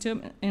listens to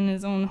them in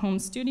his own home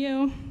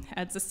studio,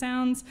 adds the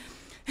sounds.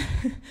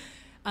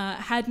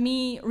 Had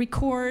me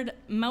record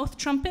mouth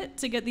trumpet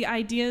to get the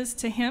ideas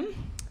to him.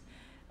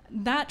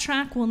 That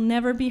track will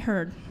never be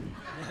heard.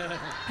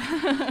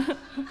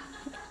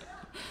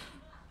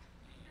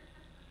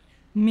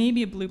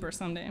 Maybe a blooper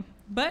someday.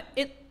 But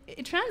it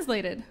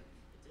translated.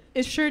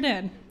 It sure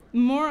did.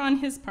 More on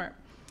his part.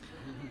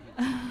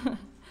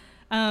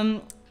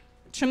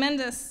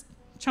 Tremendous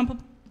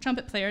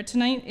trumpet player.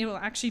 Tonight it will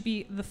actually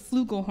be the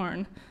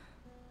flugelhorn.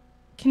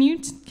 Can you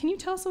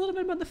tell us a little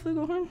bit about the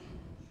flugelhorn? Sure.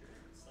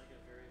 It's like a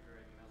very,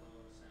 very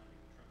mellow sounding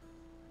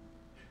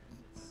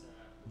trumpet.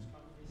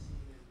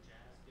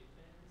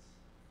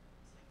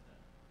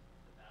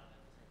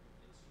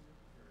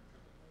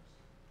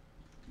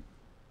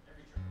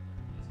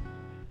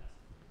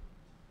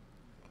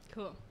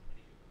 Cool.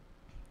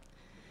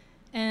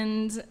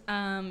 And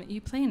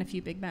you play in a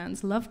few big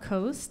bands, Love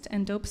Coast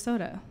and Dope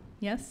Soda.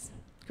 Yes?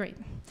 Great.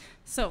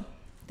 So,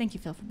 thank you,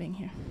 Phil, for being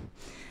here.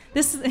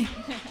 This is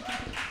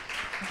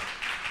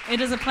it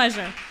is a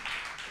pleasure.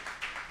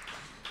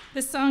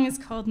 This song is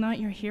called Not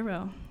Your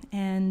Hero,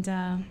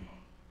 and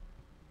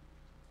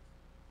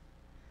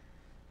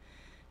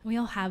we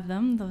all have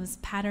them, those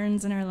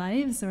patterns in our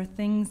lives or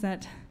things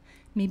that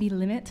maybe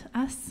limit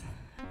us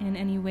in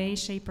any way,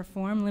 shape, or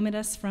form, limit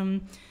us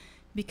from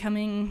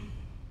becoming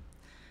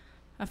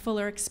a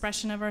fuller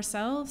expression of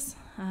ourselves.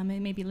 It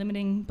may be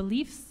limiting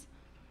beliefs,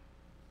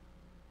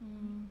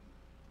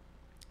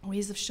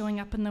 ways of showing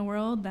up in the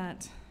world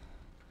that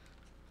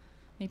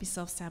maybe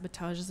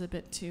self-sabotage is a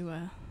bit too,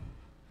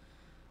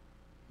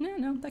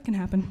 no, that can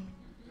happen.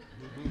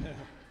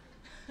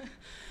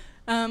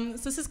 So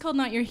this is called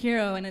Not Your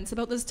Hero, and it's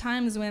about those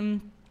times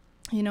when,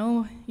 you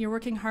know, you're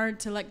working hard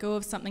to let go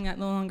of something that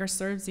no longer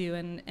serves you,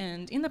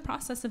 and in the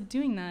process of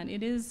doing that,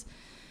 it is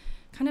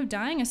kind of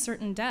dying a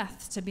certain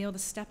death to be able to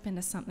step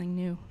into something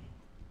new.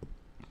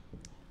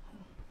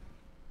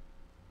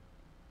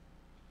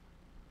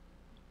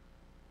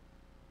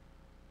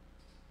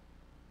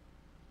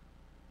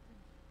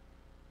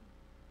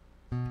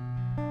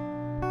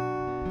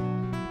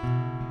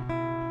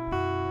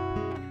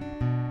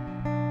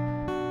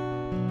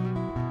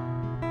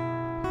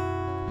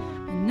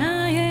 And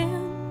I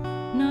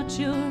am not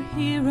your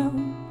hero.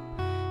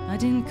 I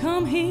didn't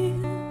come here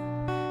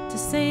to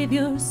save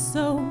your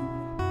soul.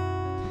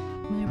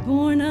 We're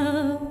born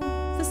of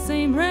the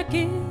same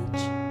wreckage,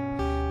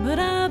 but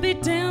I'll be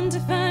damned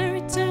if I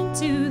return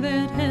to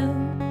that hell.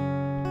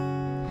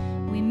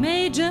 We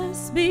may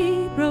just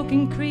be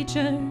broken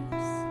creatures,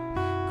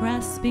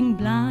 grasping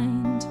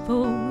blind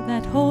for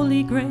that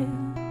holy grail.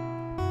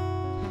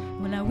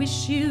 Well, I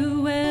wish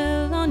you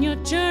well on your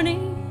journey,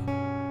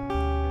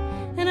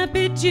 and I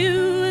bid you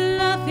a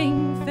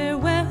loving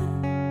farewell.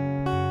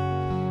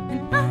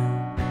 And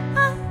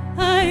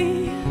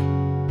I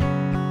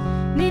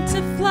need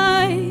to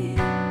fly,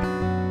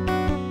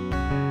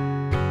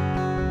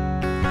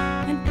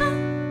 and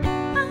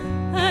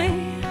I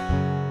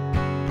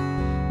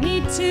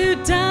need to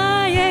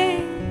die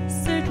a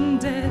certain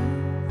death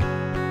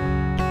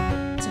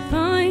to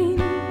find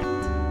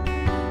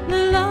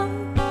the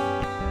love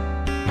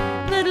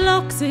that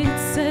locks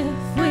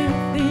itself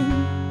within.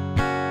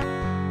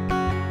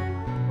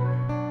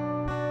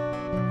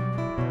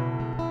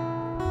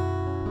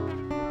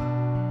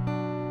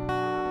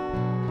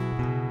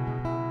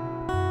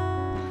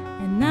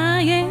 And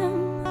I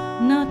am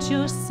not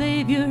your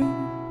savior.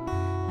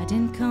 I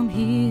didn't come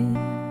here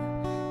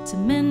to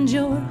mend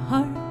your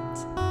heart.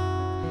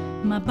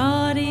 My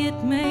body,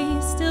 it may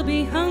still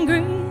be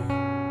hungry,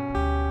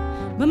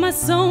 but my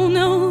soul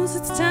knows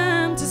it's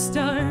time to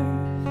starve.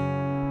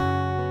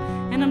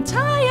 And I'm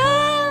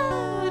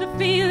tired of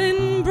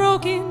feeling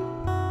broken,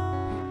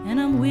 and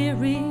I'm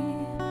weary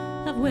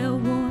of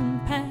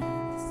well-worn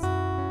paths.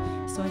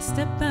 So I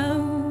step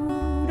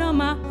out on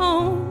my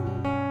own,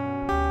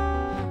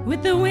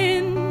 with the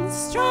wind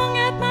strong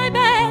at my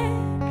back.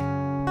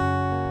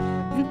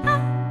 And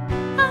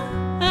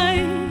I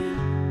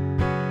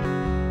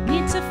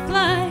need to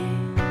fly,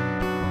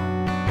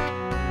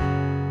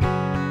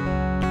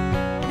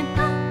 and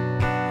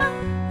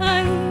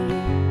I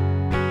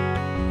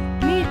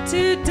need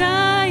to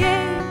die a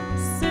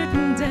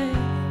certain day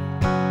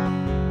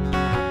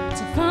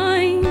to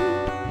find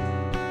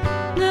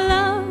the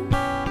love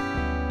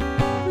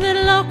that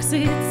locks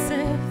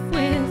itself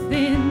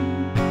within.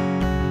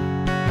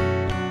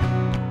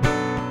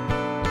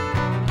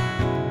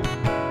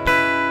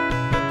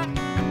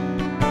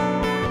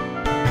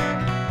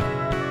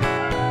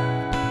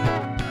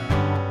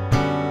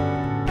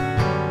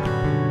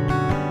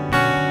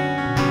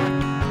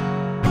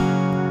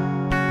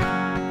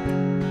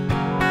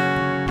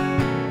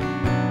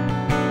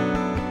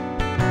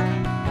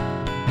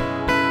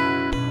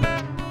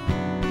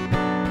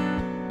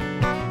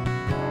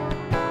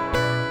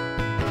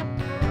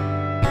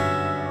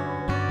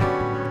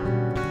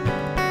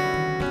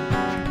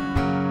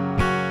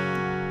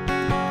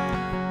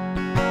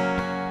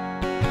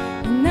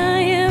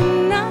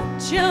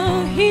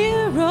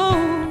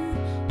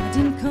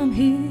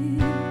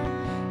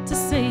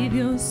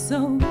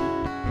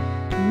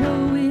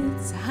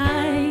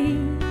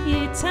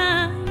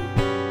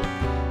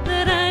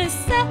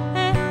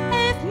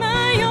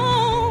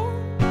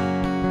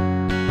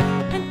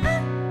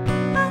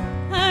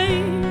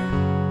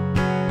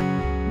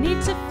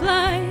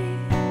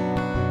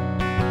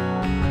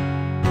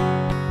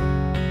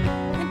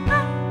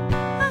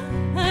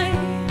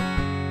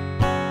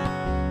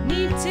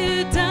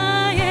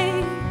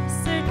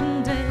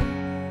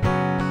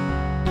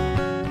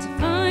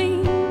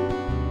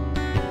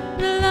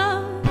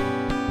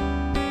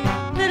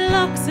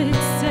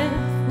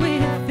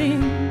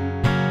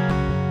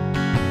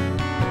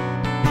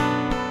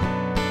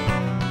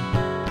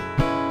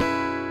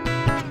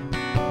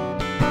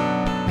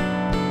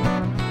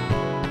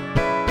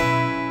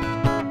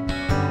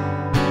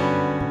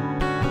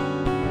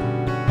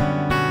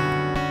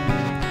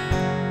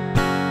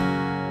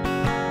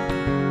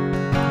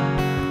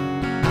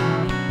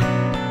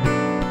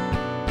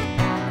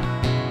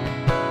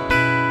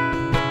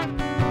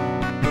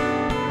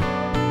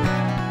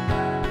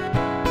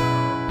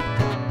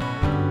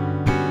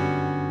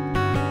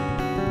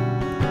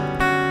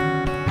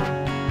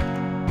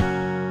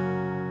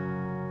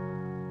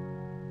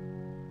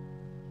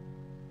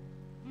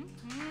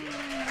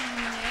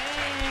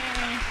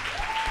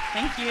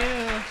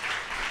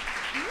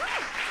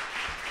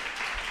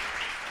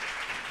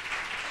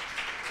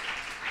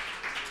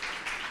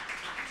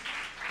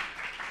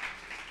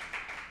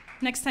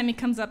 Next time he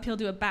comes up, he'll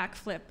do a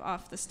backflip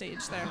off the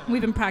stage there.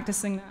 We've been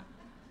practicing that.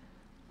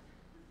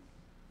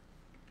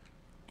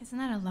 Isn't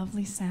that a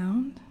lovely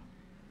sound?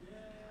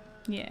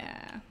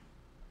 Yeah.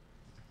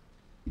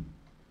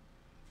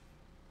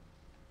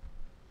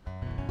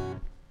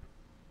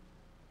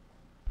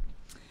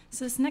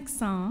 So this next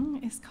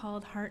song is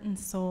called Heart and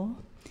Soul.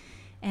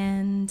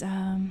 And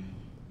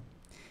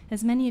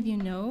as many of you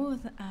know,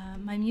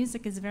 my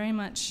music is very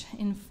much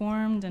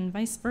informed and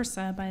vice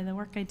versa by the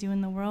work I do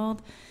in the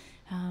world,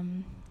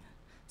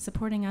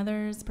 supporting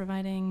others,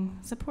 providing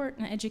support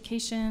and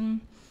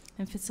education,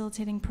 and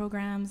facilitating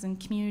programs and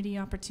community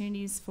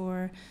opportunities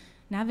for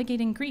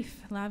navigating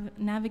grief,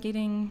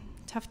 navigating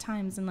tough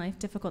times in life,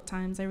 difficult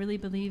times. I really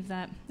believe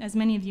that, as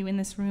many of you in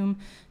this room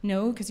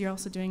know, because you're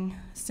also doing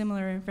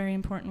similar, very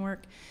important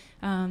work,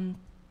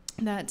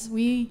 that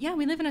we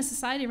live in a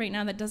society right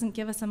now that doesn't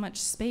give us a much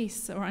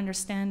space or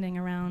understanding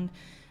around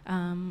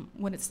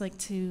what it's like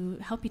to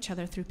help each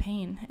other through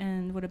pain,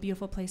 and what a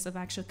beautiful place of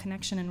actual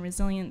connection and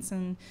resilience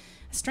and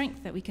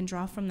strength that we can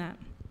draw from that.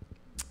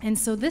 And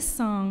so this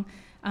song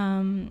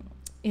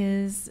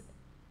is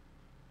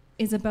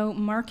about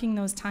marking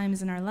those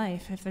times in our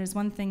life. If there's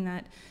one thing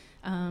that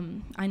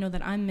I know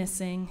that I'm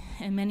missing,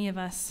 and many of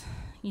us,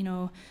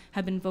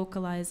 have been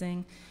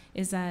vocalizing,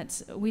 is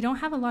that we don't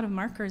have a lot of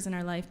markers in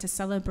our life to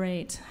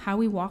celebrate how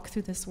we walk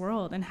through this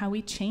world and how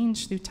we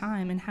change through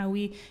time and how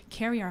we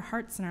carry our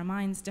hearts and our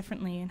minds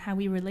differently and how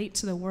we relate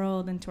to the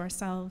world and to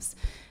ourselves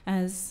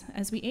as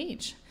we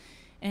age.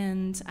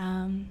 And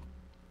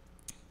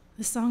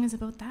the song is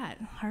about that,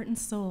 heart and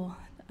soul.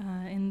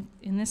 In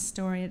this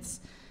story, it's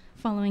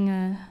following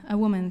a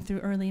woman through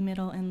early,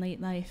 middle, and late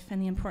life,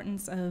 and the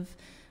importance of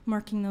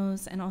marking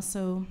those, and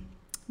also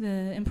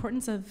the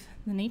importance of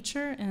the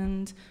nature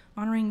and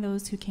honoring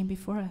those who came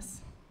before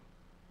us.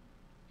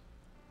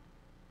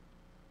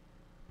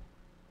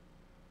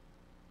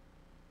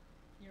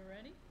 You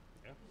ready?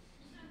 Yeah.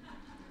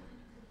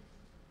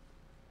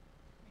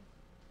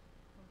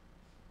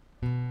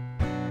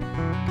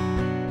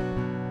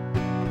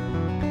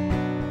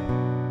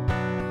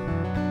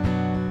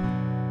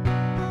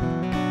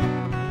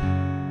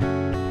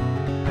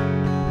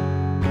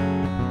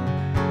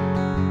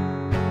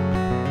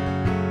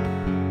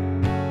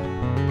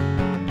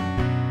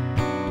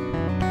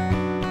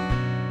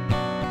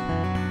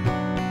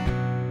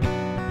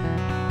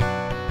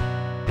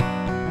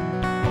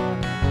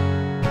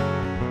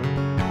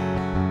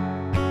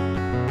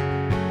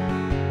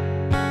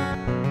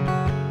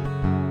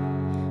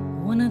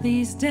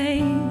 These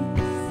days,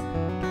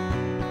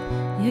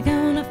 you're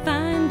gonna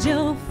find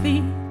your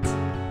feet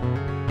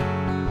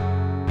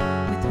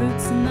with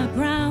roots in the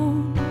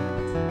ground.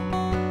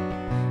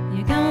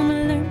 You're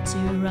gonna learn to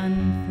run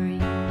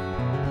free,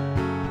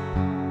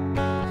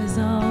 'cause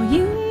all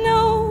you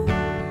know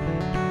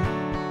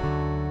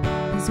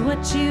is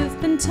what you've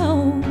been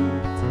told,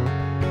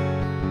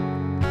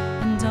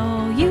 and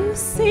all you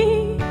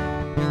see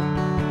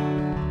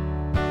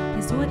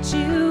is what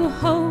you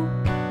hope.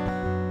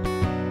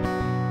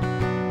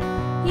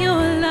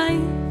 Your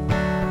life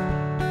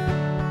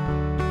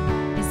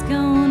is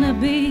gonna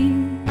be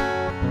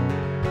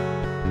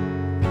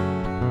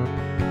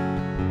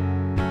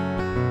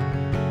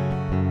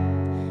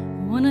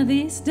one of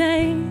these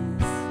days.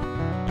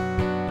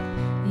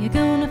 You're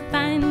gonna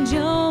find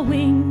your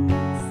wings.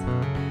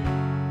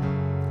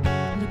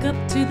 Look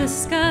up to the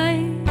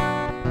sky.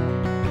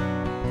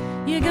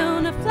 You're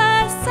gonna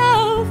fly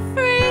so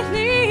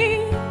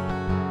freely,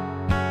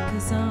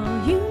 'cause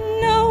all you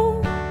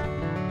know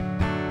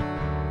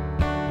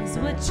is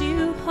what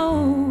you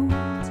hold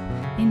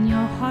in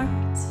your heart,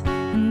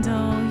 and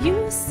all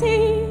you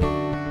see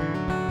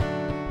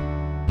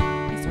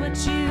is what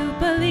you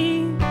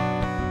believe.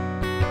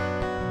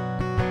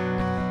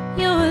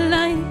 Your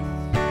life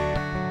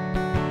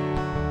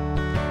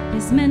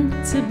is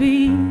meant to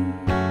be.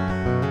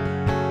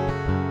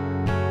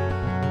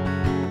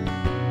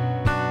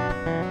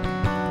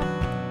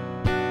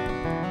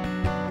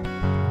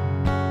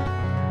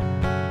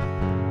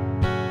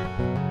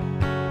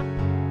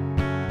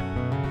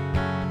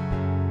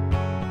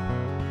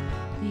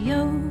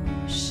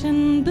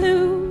 Ocean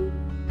blue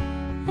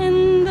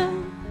and the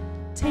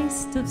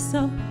taste of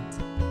salt,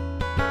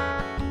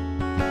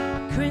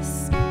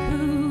 crisp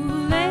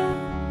Kool-Aid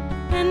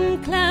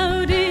and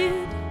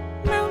clouded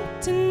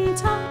mountain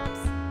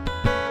tops.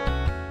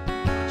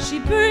 She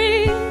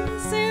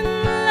breathes in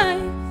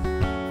life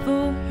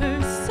for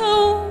her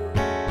soul.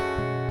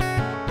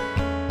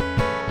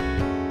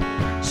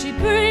 She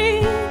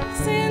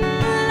breathes in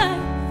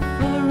life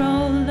for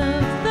all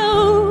of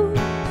those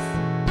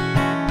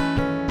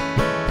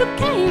who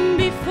came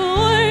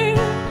before,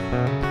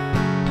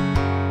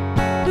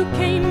 who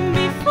came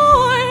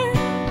before,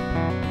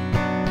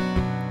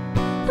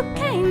 who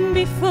came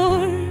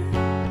before.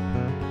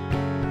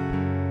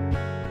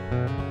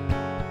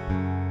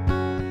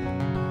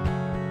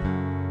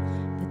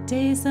 The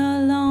days are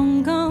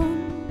long gone,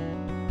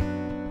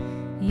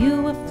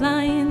 you were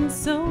flying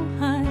so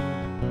high.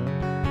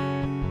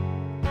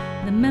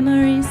 The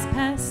memories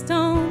passed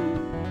on,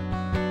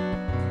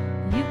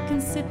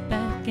 sit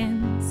back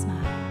and smile.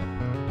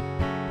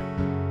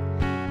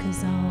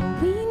 'Cause all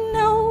we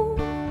know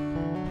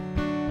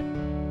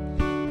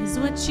is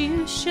what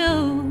you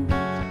showed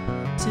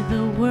to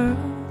the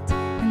world,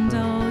 and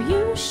all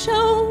you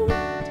showed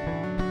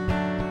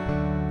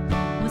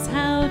was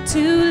how to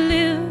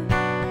live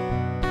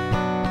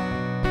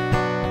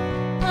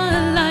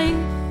a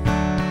life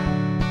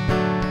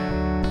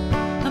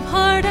of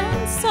heart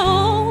and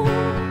soul,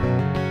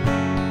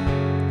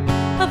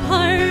 of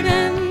heart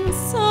and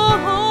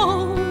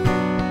soul,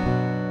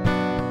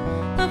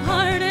 of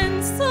heart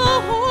and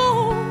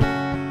soul,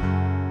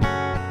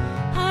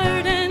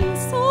 heart and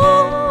soul.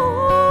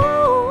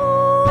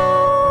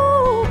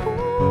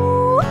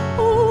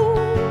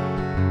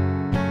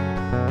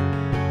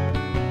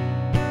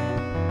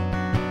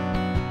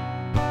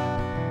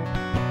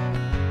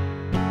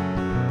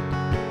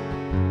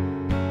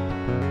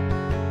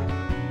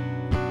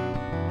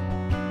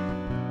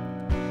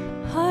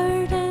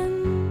 Heart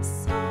and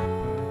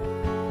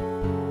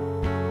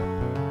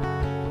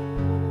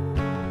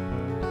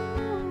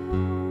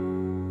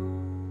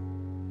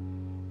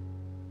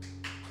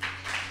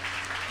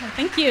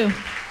Thank you.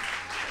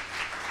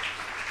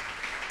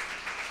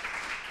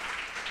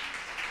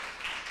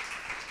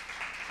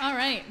 All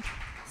right,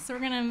 so we're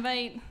going to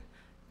invite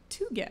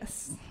two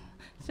guests,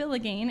 Phil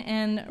again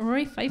and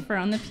Rorie Pfeiffer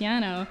on the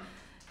piano.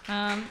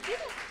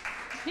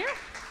 Here.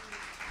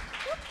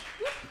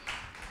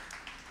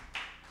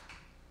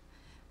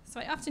 So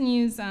I often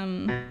use,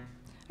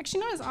 actually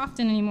not as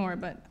often anymore,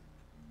 but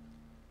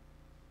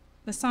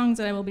the songs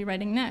that I will be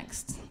writing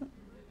next,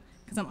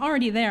 because I'm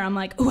already there, I'm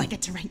like, oh, I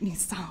get to write new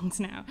songs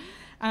now.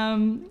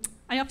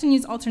 I often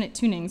use alternate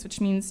tunings,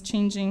 which means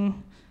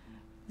changing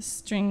the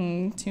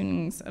string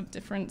tunings of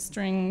different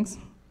strings.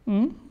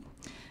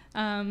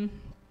 I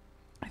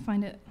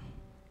find it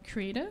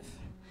creative,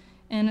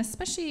 and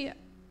especially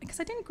because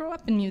I didn't grow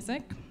up in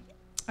music.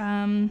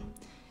 I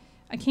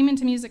came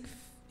into music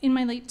in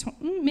my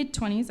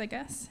mid-20s, I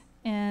guess,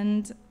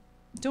 and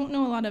don't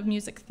know a lot of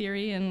music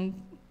theory, and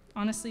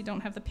honestly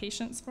don't have the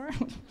patience for it.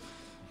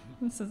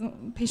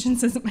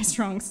 Patience isn't my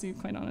strong suit,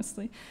 quite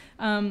honestly.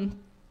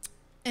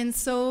 And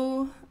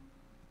so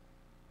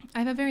I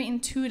have a very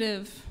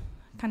intuitive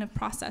kind of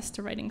process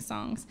to writing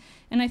songs,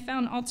 and I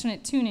found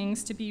alternate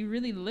tunings to be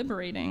really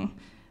liberating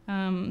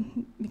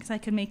because I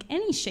could make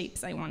any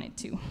shapes I wanted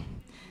to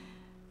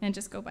and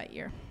just go by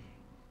ear.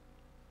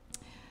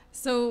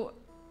 So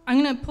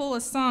I'm going to pull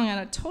a song out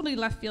of totally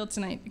left field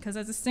tonight because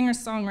as a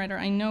singer-songwriter,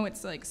 I know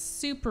it's like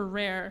super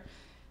rare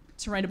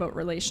to write about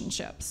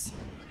relationships,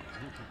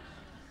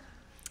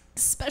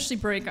 especially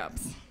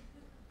breakups.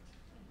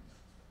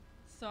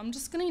 So I'm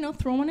just going to,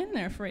 throw one in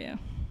there for you.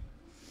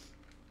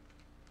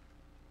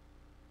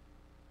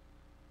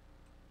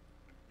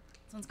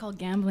 This one's called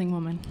Gambling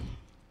Woman.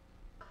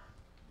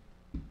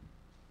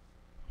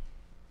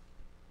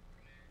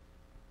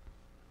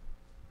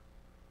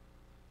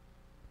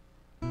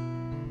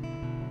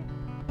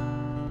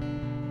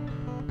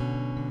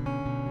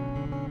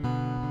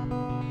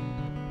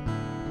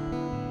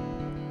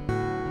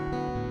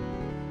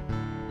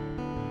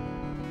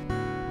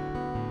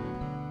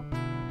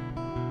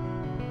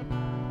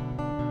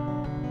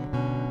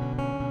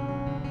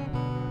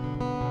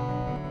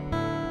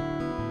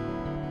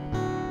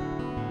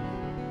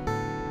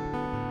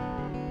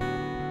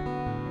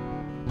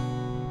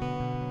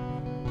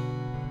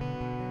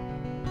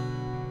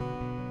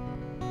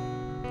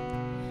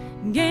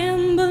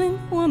 Gambling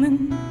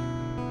woman,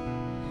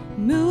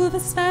 move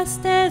as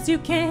fast as you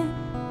can,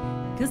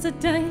 'cause the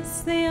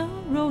dice they are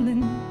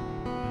rolling,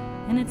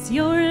 and it's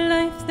your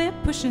life they're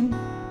pushing.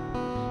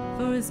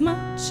 For as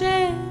much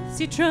as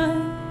you try,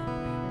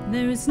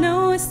 there is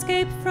no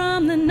escape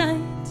from the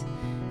night.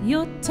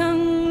 Your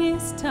tongue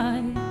is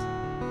tied,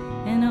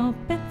 and all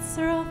bets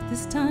are off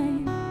this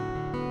time.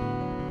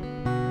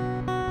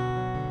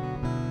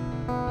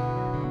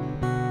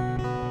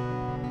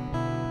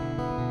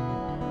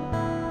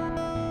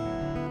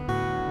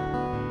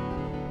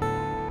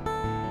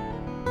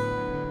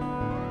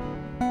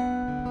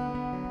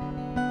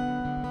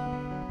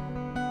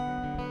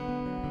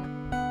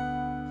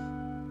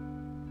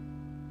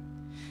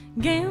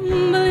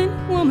 Gambling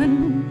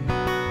woman,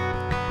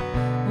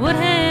 what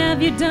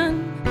have you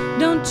done?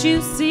 Don't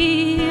you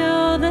see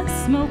all the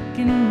smoke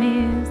and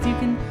mirrors? You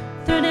can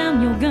throw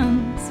down your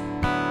guns,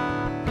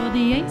 for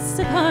the ace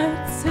of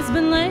hearts has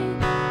been laid.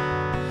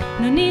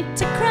 No need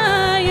to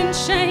cry in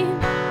shame,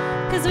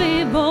 'cause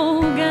we've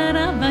all got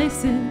our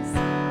vices,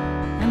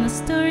 and the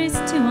story's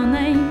to our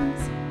names.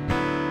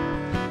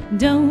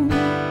 Don't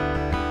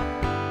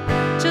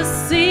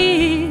just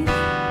see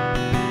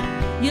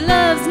your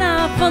love's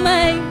not for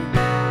me.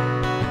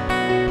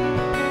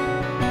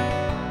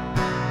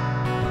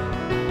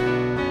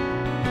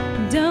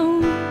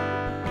 Don't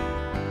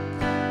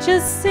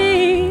just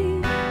see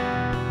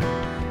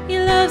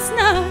your love's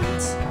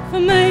not for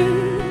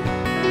me.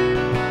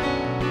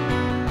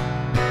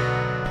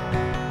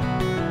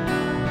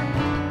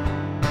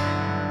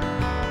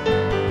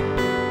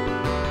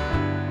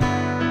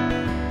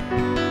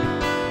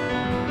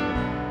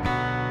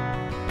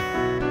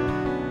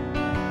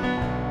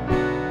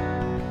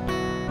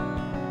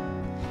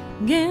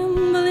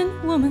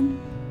 woman,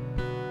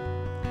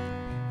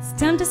 it's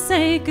time to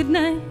say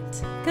goodnight,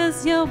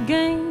 'cause your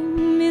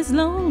game is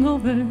long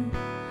over.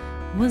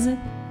 Was it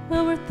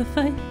well worth the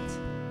fight?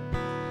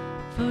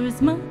 For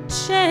as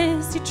much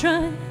as you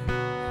try,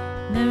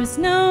 there is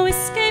no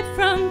escape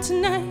from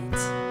tonight.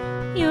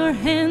 Your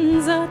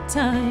hands are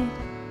tied,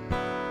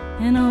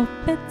 and all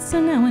bets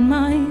are now in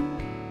mine.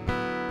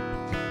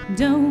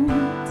 Don't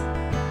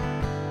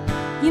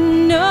you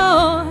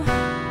know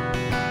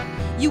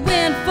you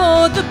went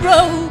for the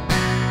broke?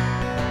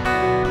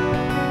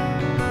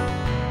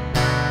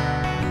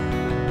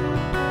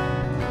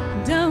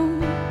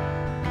 Don't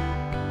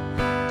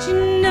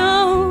you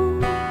know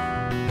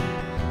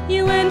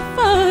you went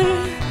for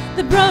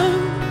the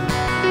broke?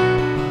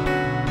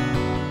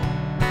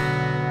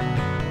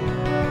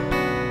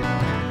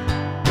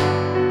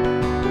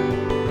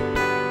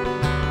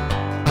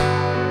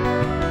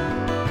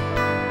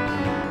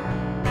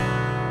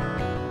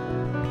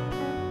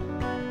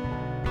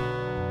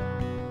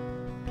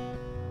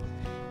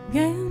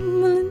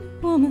 Gambling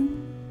woman,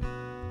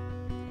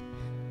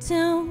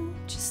 don't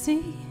you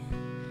see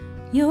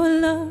your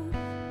love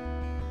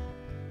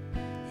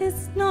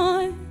is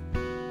not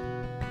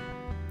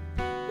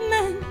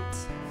meant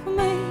for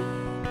me?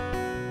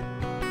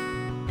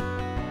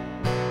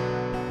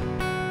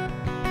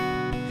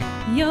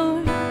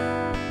 Your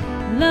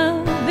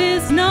love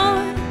is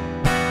not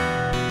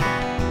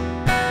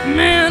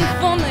meant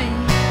for me.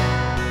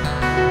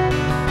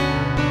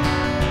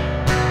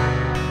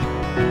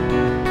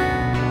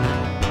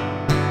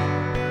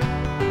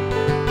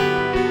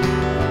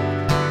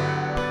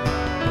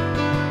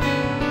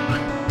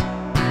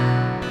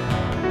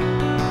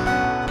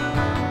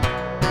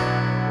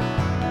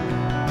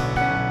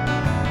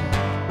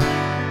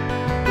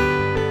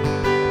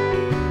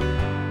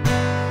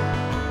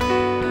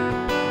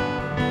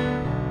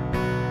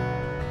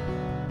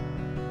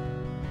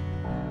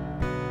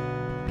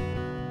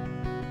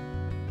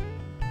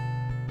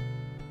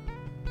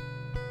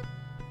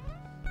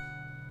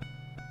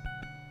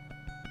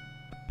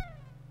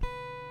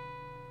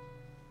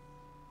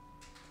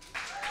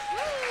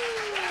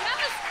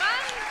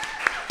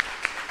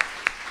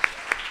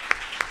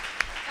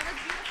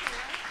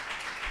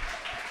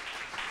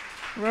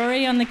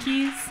 Rorie on the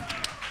keys.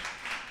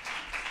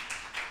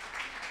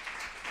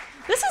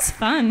 This is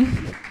fun.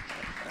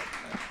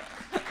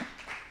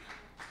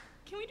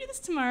 Can we do this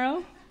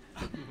tomorrow?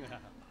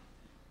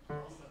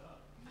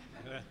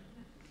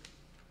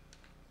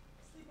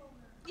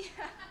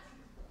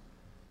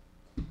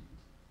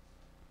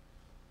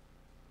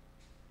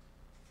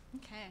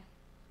 Okay.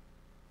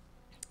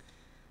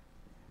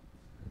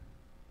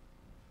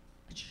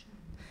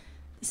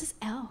 This is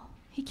L.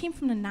 He came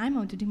from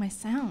Nanaimo to do my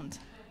sound.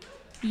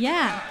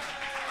 Yeah.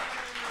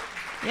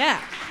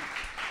 Yeah.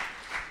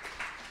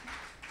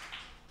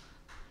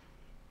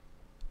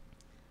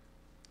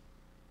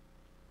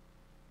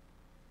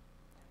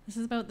 This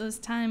is about those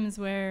times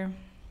where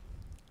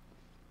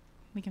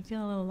we can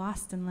feel a little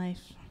lost in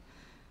life.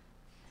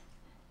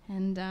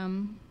 And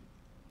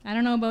I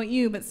don't know about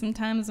you, but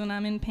sometimes when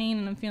I'm in pain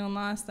and I'm feeling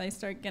lost, I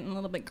start getting a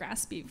little bit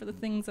graspy for the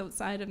things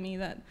outside of me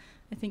that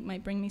I think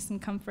might bring me some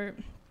comfort,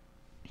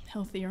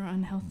 healthy or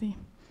unhealthy.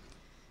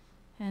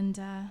 And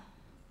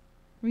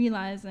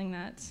realizing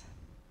that,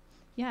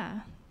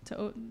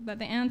 that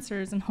the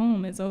answers and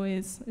home is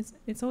always,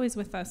 it's always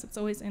with us. It's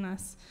always in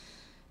us.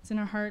 It's in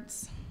our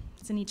hearts.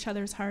 It's in each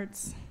other's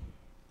hearts.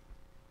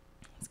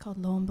 It's called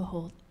Lo and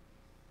Behold.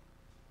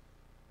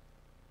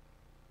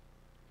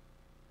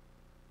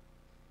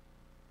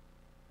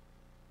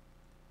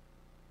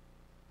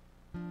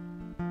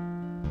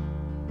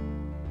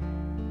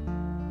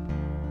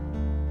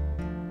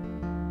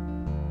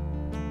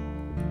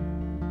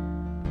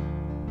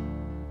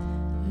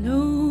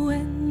 Lo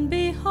and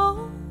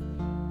behold,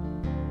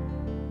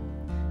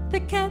 the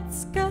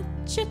cat's got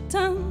your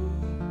tongue.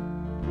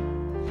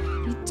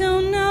 You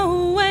don't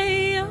know where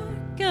you're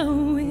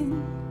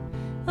going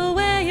or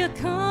where you're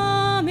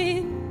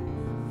coming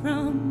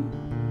from.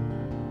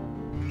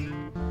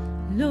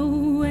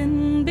 Lo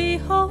and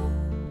behold,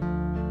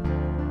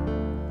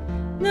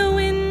 the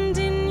wind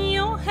in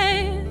your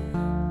hair.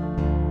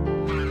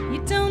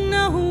 You don't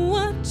know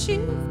what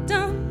you've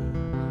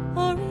done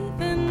or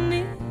even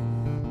if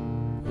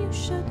you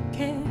should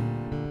care.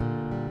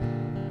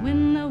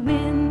 When the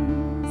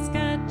wind's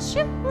got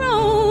you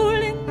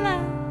rolling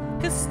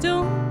like a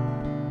stone,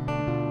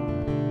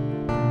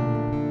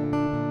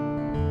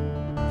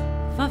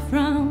 far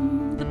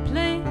from the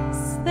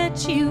place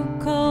that you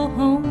call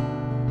home.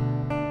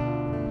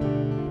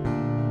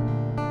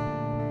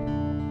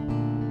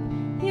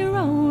 You're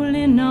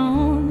rolling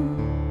on.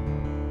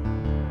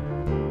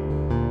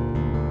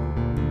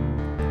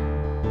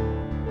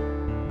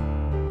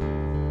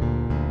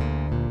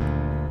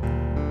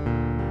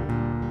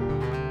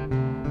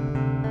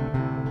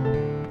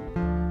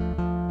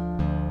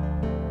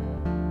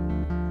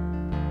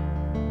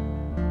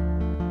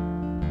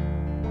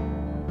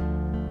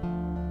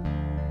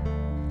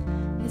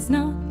 It's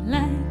not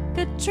like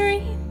a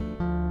dream.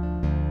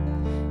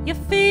 Your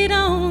feet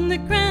on the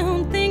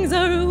ground, things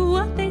are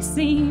what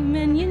seem,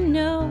 and you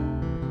know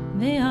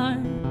they are,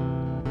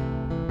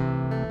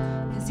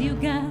 'cause you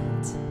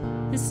got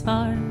this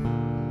far.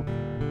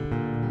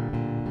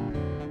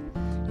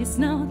 It's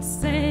not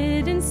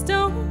set in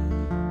stone.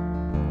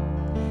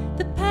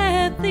 The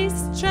path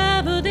least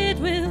traveled, it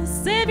will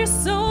save your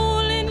soul,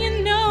 and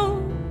you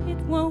know it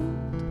won't,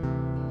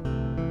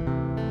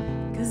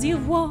 'cause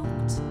you've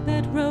walked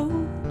that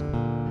road.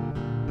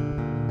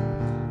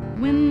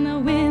 When the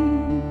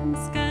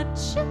wind's got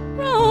you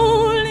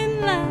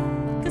rolling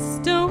like a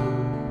stone,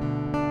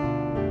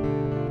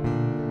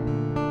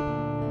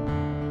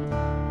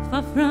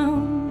 far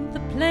from the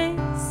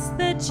place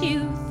that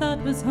you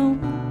thought was home.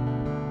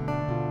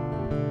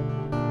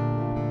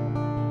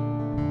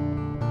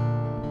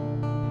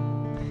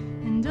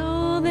 And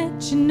all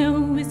that you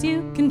know is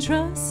you can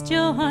trust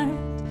your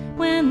heart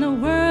when the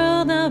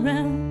world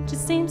around you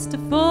seems to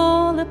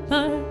fall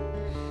apart.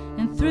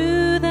 And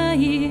through the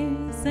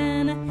years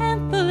and a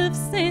handful of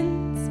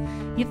sins,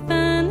 you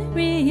finally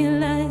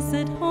realize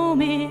that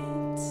home it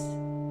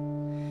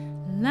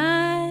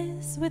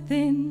lies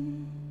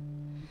within.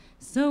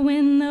 So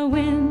when the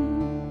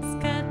wind's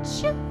got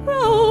you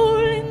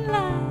rolling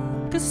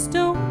like a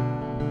stone,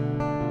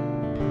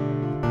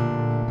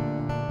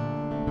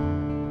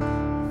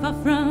 far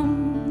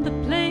from the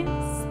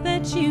place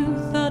that you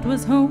thought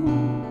was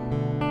home,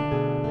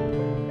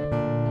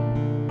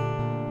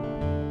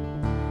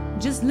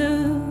 just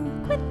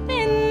look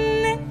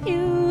within and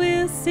you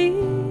will see.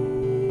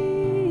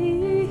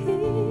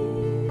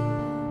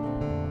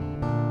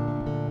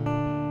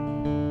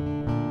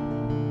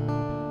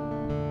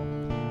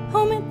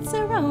 Home, it's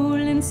a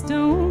rolling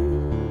stone.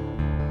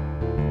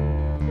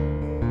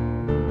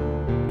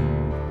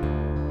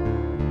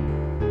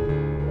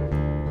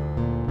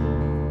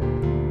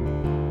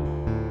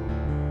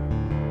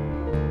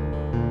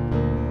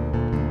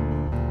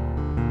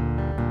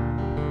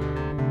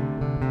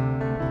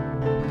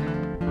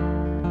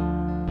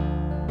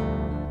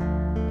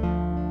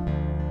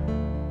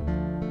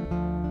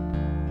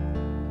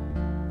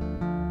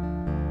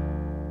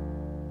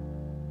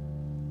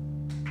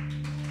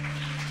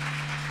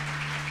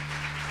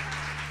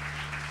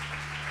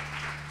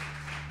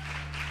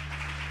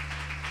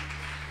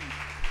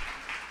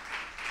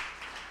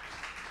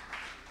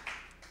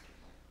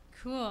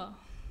 Cool.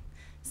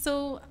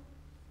 So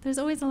there's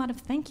always a lot of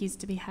thank yous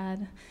to be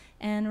had.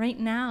 And right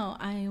now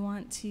I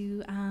want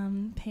to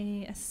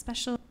pay a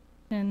special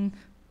attention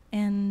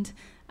and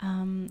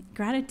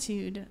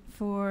gratitude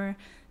for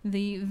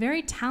the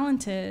very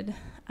talented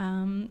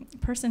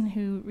person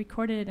who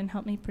recorded and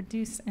helped me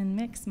produce and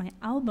mix my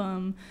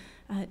album,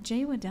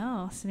 Jay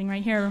Waddell, sitting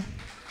right here.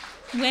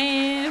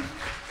 Wave.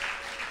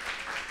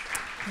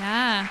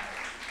 Yeah.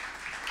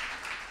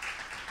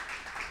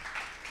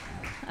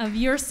 Of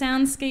Your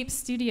Soundscape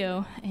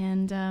Studio,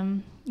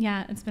 and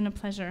yeah, it's been a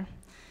pleasure.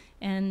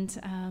 And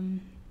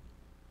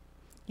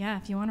yeah,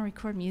 if you want to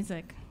record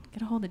music,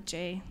 get a hold of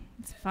Jay.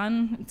 It's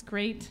fun, it's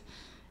great,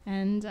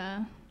 and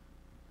they're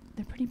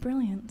pretty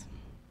brilliant.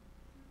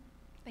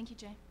 Thank you,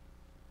 Jay.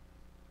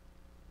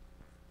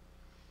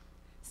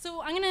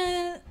 So I'm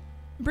gonna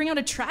bring out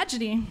a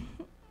tragedy.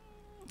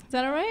 Is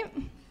that all right?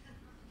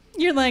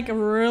 You're like,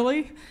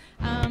 really?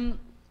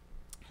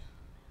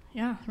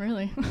 Yeah,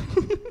 really.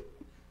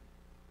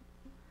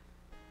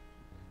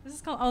 This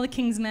is called All the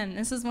King's Men.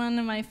 This is one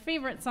of my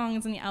favorite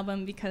songs in the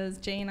album because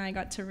Jay and I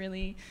got to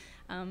really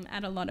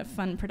add a lot of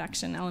fun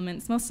production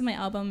elements. Most of my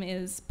album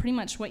is pretty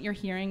much what you're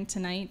hearing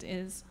tonight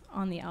is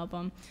on the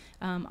album.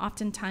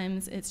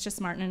 Oftentimes it's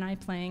just Martin and I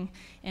playing,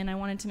 and I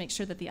wanted to make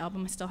sure that the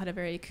album still had a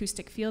very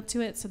acoustic feel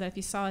to it so that if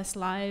you saw us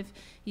live,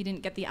 you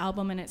didn't get the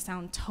album and it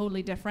sounded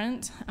totally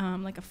different,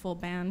 like a full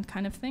band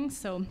kind of thing.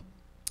 So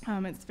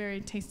it's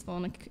very tasteful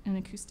and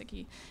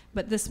acoustic-y.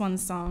 But this one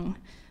song,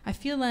 I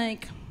feel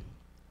like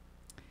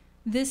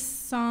this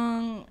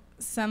song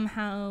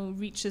somehow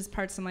reaches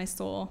parts of my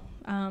soul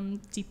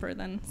deeper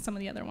than some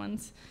of the other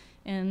ones.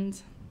 And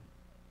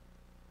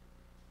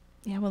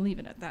yeah, we'll leave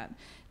it at that.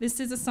 This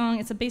is a song,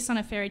 it's based on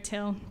a fairy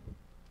tale.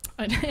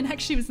 It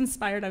actually was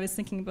inspired, I was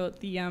thinking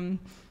about the,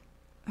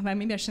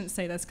 maybe I shouldn't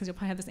say this because you'll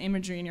probably have this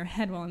imagery in your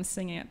head while I'm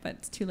singing it, but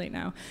it's too late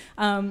now.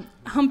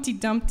 Humpty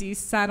Dumpty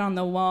sat on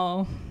the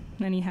wall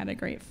and he had a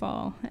great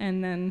fall.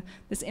 And then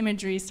this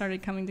imagery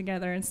started coming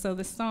together, and so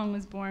this song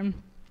was born.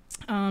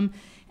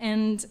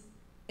 And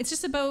it's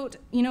just about,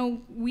 you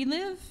know, we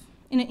live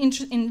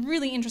in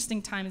really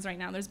interesting times right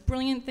now. There's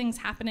brilliant things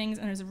happening,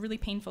 and there's really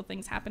painful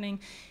things happening,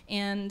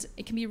 and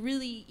it can be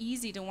really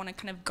easy to want to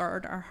kind of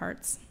guard our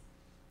hearts,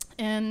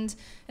 and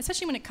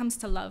especially when it comes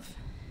to love.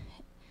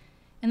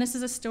 And this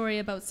is a story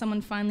about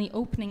someone finally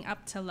opening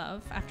up to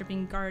love after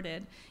being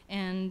guarded,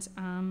 and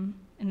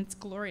it's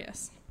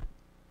glorious.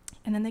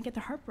 And then they get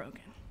their heart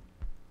broken.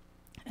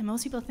 And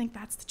most people think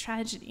that's the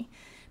tragedy.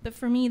 But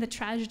for me, the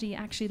tragedy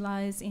actually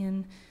lies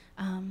in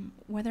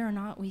whether or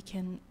not we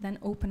can then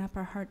open up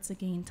our hearts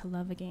again to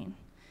love again.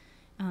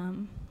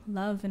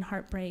 Love and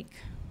heartbreak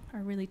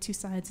are really two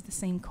sides of the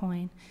same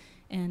coin,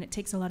 and it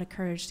takes a lot of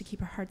courage to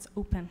keep our hearts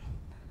open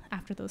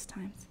after those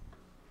times.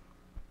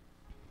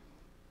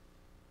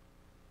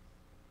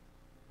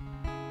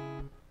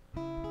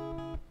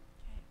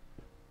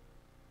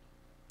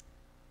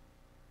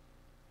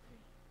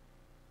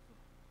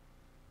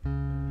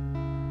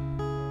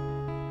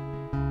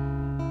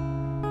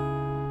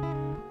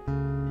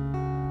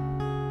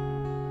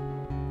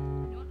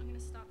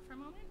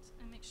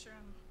 sure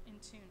I'm in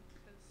tune,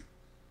 because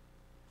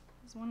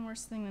there's one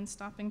worse thing than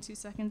stopping 2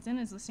 seconds in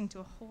is listening to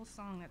a whole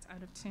song that's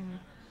out of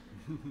tune.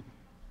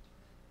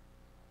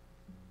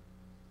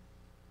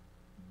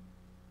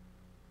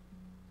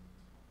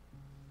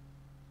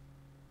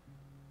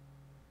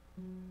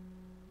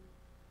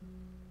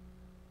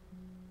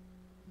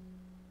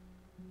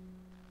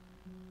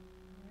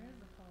 Where's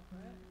the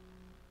culprit?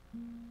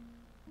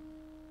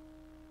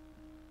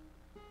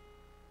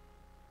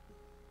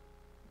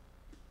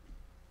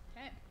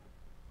 Okay.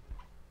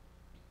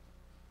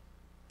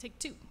 Take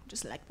 2,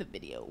 just like the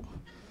video.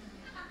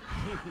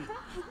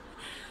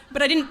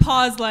 But I didn't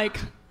pause like,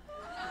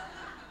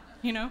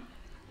 you know?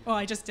 Oh,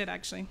 I just did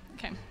actually.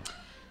 Okay.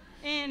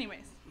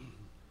 Anyways,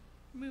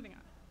 moving on.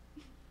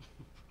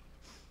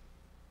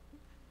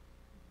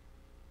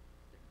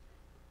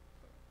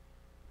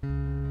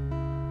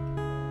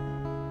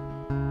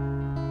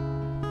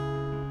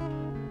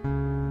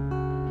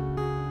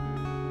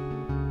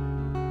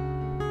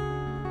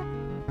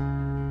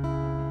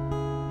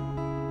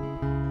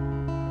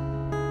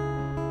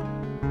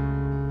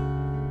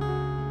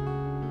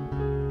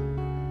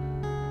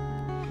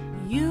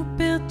 You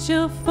built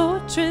your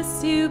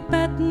fortress, you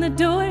battened the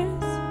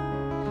doors.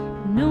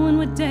 No one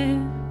would dare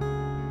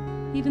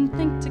even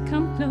think to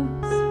come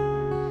close.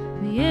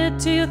 The heir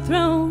to your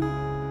throne,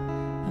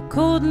 a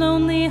cold,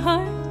 lonely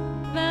heart,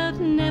 vowed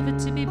never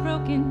to be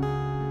broken,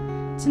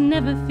 to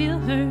never feel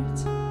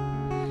hurt.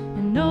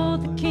 And all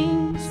the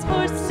king's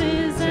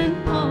horses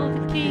and all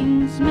the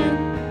king's men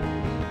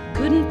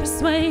couldn't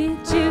persuade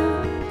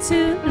you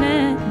to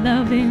let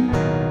love in.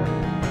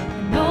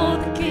 And all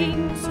the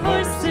king's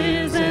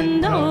horses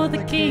and all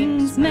the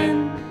king's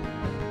men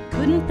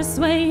couldn't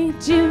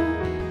persuade you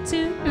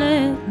to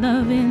let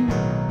love in.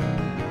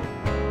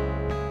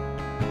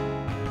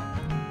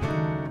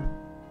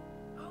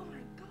 Oh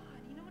my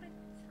God, you know what I've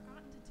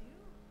forgotten to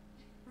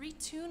do?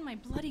 Retune my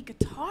bloody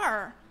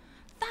guitar.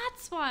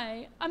 That's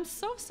why. I'm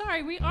so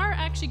sorry. We are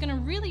actually gonna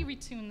really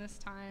retune this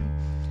time.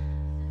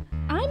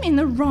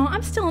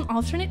 I'm still in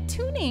alternate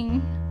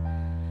tuning.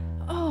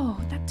 Oh,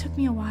 that took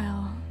me a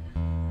while.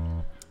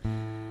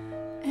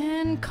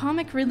 And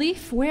Comic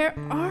Relief, where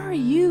are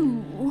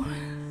you?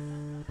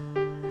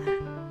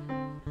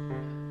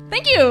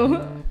 Thank you.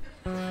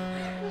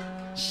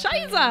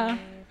 Scheiße.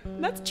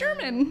 That's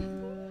German.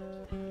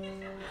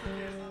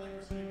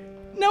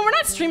 No, we're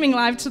not streaming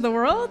live to the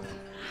world.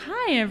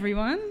 Hi,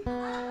 everyone.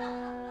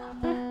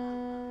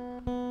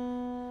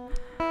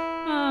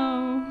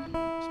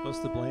 Oh.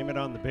 Supposed to blame it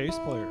on the bass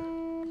player.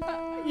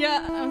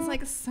 Yeah, I was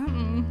like,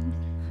 something.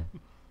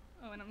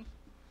 Oh, and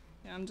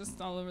I'm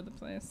just all over the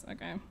place.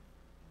 Okay.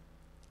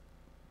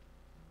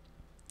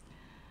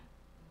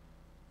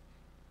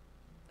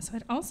 So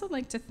I'd also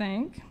like to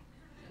thank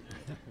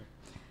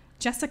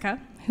Jessica,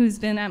 who's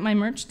been at my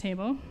merch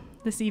table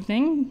this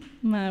evening,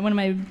 one of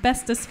my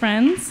bestest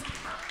friends.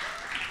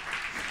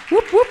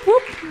 Whoop, whoop,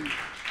 whoop.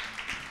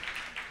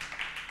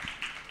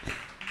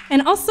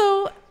 And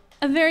also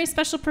a very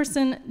special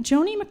person,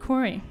 Joni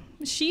McCrory.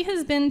 She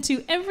has been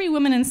to every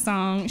Women in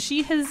Song.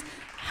 She is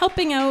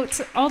helping out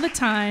all the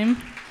time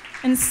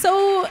and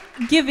so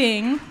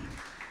giving.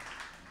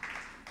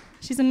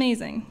 She's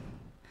amazing.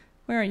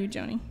 Where are you,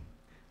 Joni?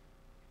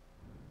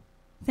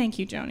 Thank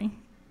you, Joni.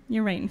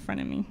 You're right in front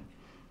of me.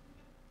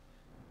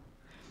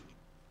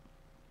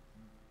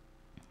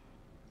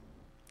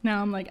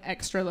 Now I'm like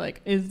extra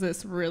like, is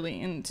this really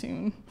in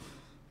tune?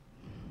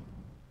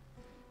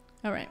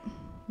 All right,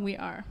 we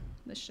are.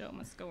 The show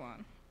must go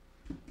on.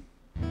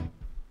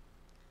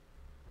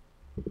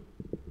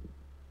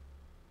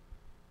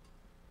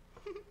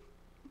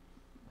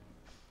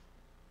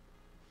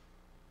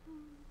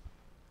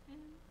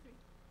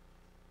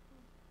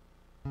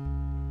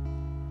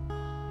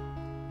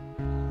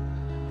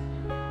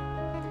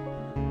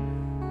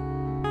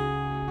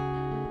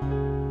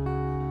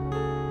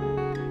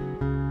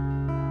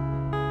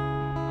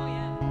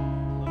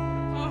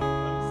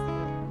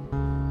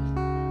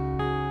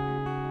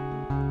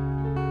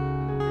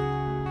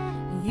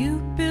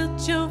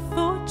 Your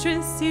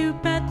fortress, you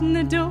battened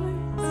the doors.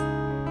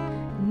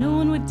 No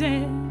one would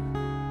dare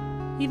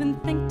even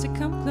think to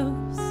come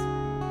close.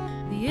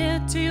 The heir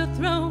to your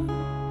throne,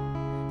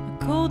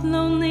 a cold,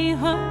 lonely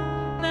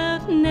heart,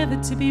 vowed never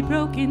to be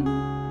broken,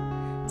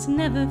 to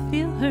never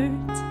feel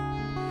hurt.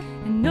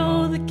 And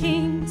all the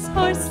king's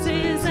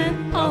horses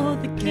and all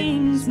the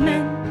king's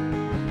men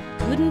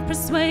couldn't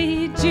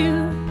persuade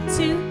you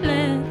to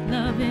let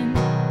love in.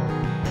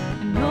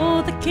 And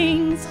all the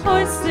king's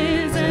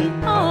horses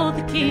and all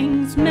the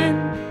king's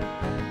men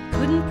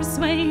couldn't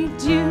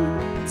persuade you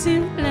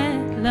to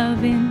let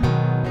love in.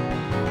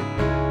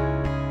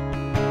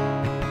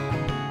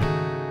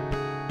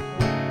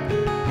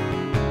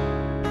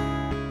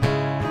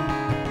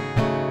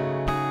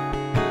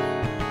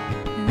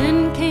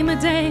 Then came a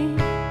day,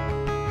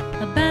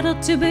 a battle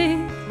too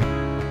big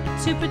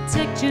to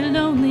protect your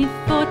lonely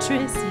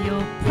fortress,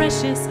 your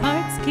precious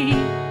heart's key.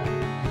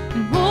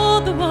 And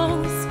all the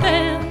walls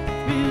fell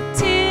through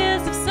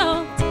tears of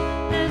salt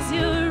as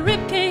your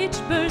ribcage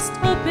burst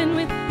open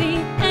with the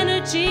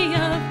energy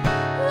of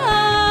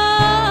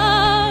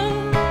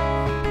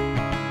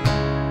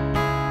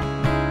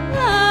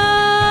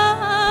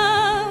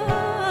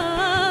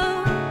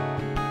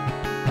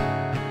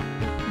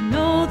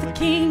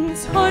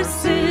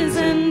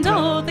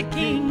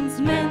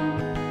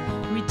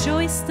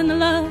rejoiced in the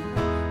love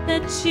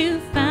that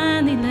you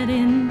finally let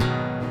in.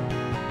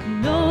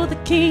 And all the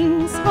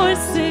king's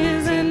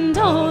horses and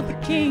all the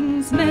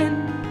king's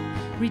men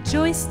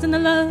rejoiced in the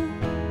love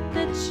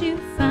that you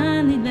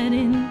finally let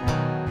in.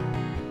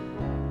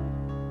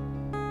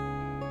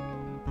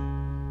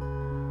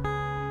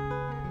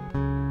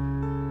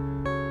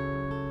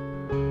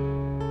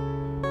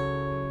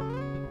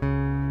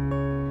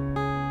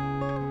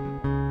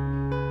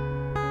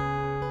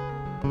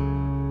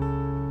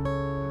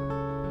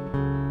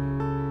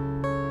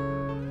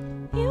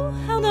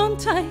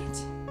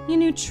 Tight, you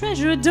knew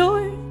treasure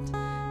adored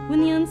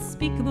when the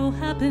unspeakable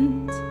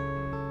happened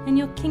and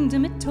your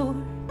kingdom it tore,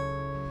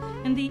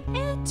 and the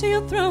heir to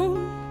your throne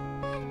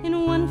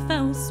in one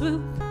foul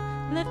swoop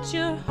left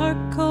your heart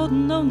cold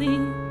and lonely,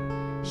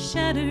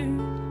 shattered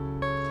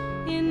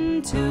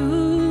in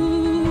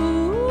two.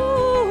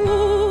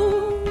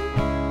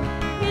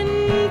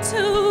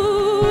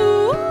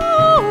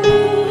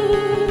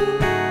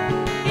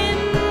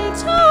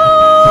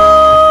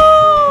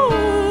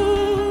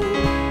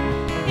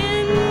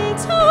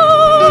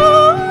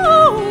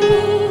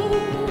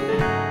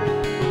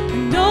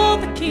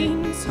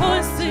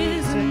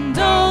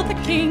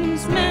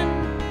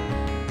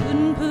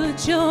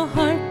 Your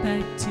heart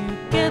back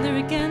together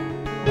again.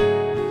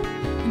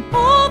 And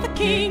all the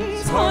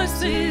king's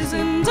horses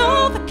and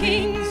all the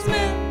king's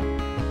men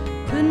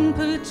couldn't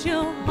put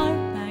your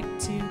heart back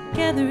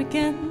together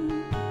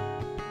again.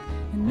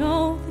 And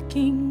all the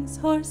king's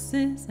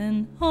horses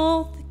and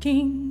all the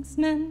king's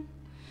men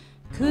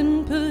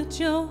couldn't put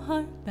your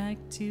heart back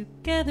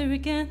together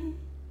again.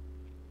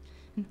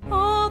 And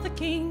all the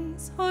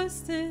king's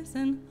horses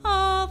and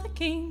all the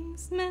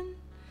king's men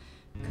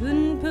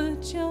couldn't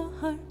put your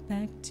heart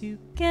back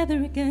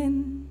together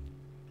again.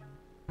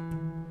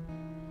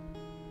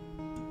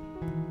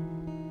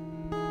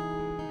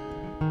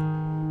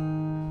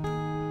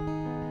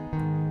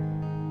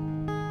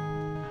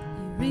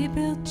 You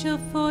rebuilt your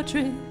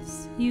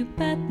fortress, you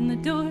battened the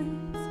doors,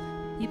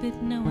 you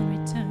bid no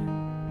one return,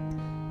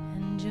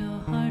 and your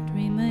heart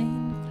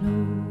remained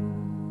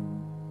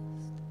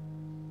closed.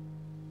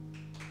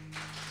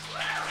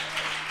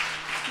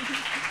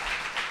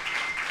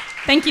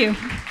 Thank you.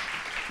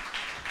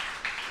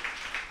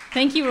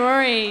 Thank you,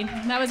 Rorie.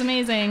 That was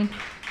amazing.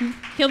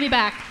 He'll be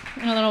back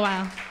in a little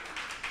while.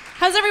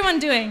 How's everyone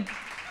doing?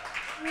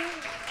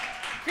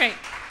 Great.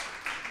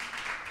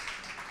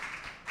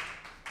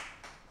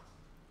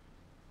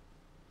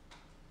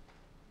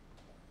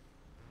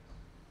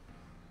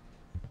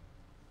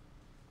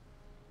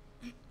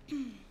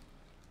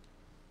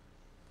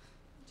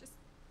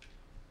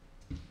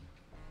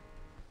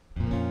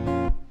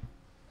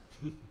 You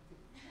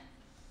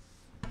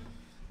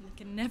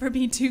can never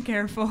be too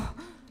careful.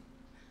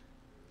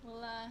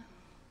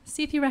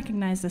 See if you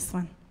recognize this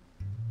one.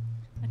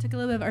 I took a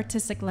little bit of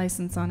artistic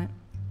license on it.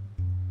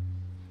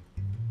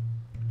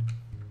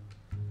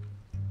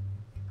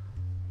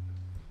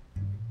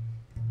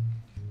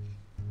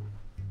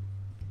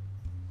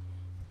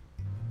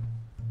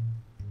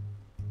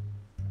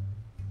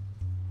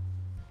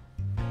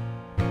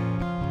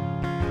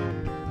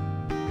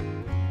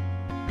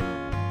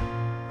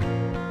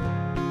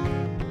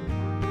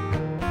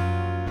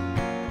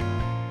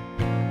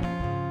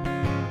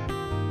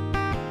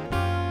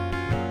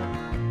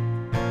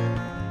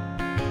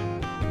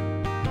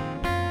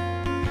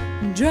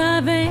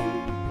 Driving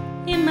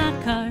in my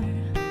car,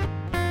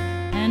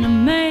 and a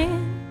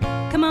man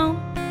come on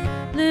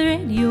the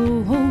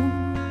radio.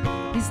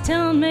 He's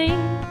telling me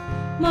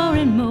more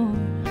and more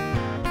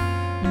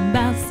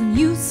about some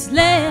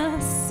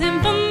useless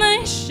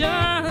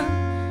information,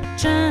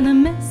 trying to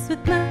mess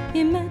with my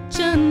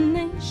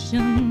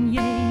imagination.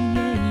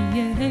 Yeah,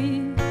 yeah,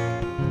 yeah.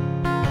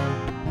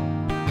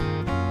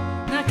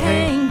 I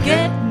can't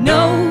get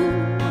no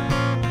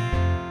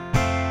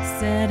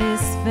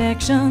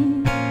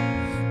satisfaction.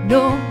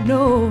 No,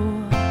 no,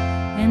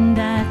 and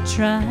I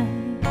try.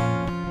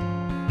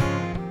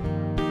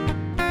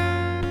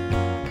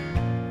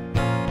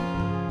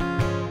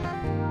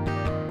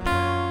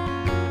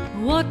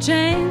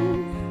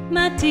 Watching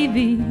my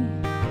TV,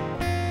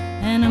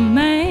 and a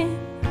man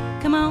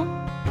come on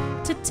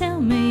to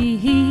tell me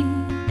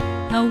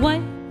how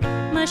white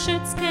my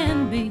shirts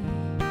can be.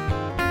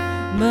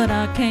 But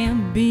I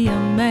can't be a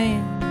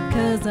man,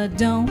 'cause I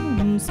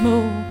don't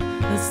smoke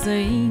the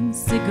same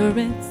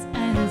cigarettes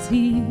as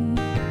he.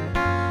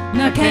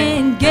 And I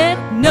can't get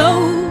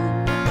no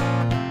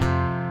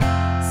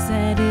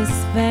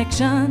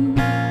satisfaction.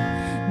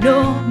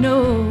 No,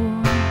 no,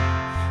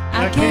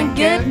 I can't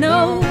get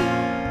no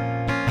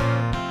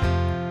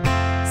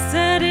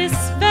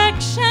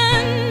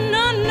satisfaction.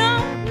 No,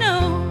 no, no,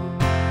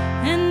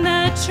 and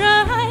I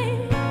try.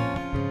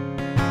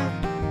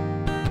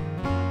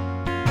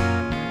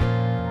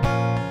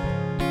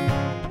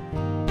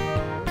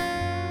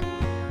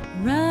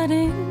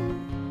 Riding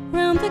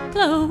round the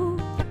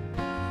globe,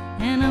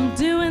 and I'm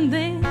doing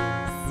this,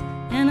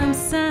 and I'm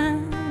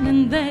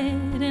signing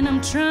that, and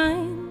I'm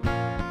trying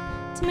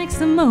to make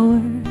some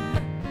more.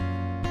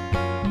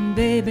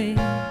 Baby,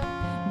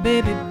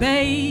 baby,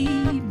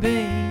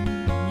 baby,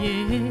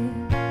 yeah.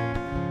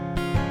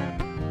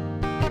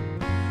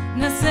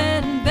 And I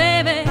said,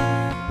 baby,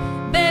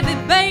 baby,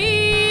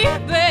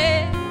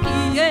 baby,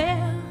 yeah.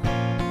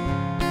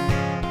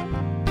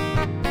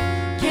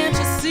 Can't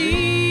you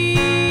see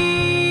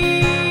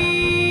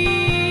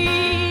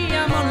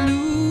I'm gonna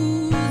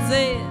lose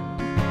it?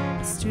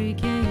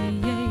 Streak, yeah,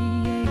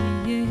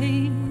 yeah, yeah,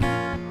 yeah.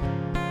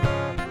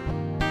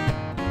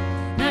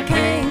 And I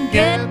can't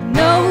get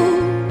no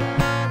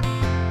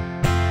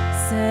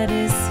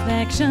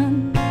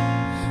satisfaction,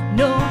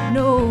 no,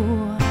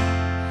 no.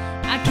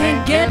 I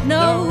can't get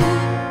no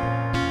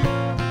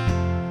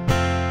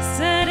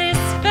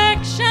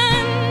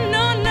satisfaction,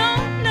 no, no,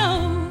 no.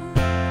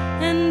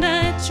 And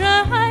I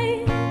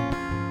try,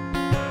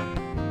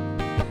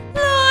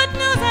 Lord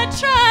knows I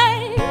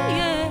try,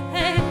 yeah.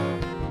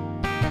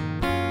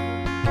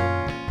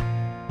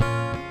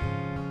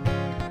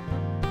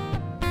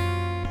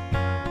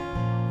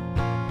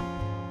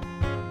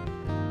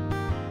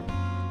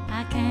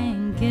 I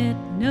can't get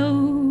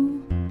no.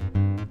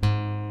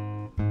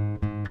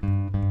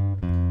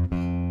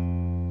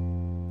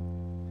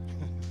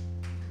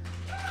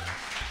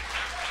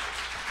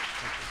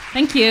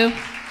 Thank you.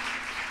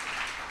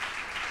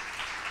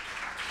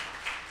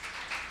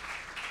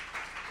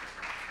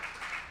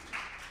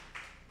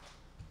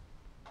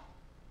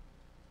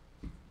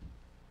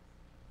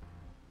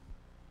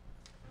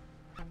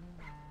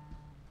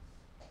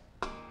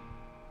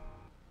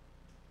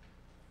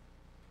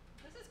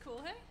 This is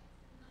cool, hey?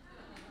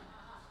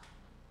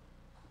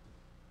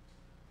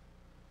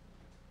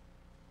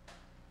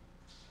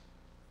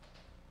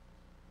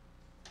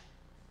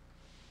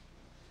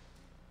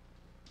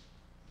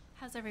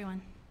 How's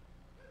everyone?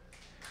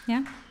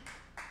 Yeah?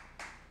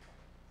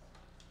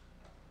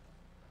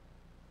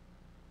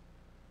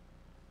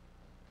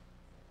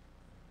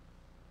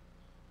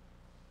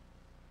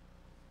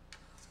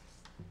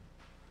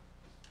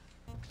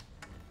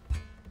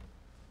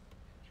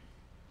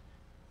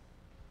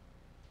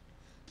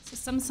 So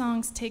some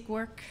songs take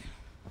work.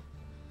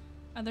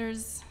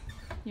 Others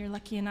you're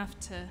lucky enough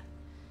to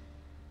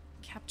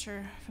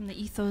capture from the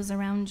ethos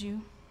around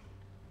you.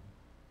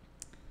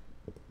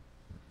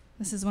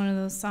 This is one of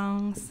those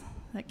songs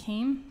that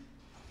came.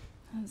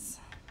 It was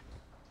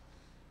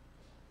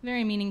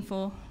very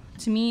meaningful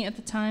to me at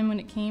the time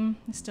when it came.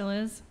 It still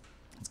is.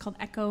 It's called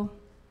Echo.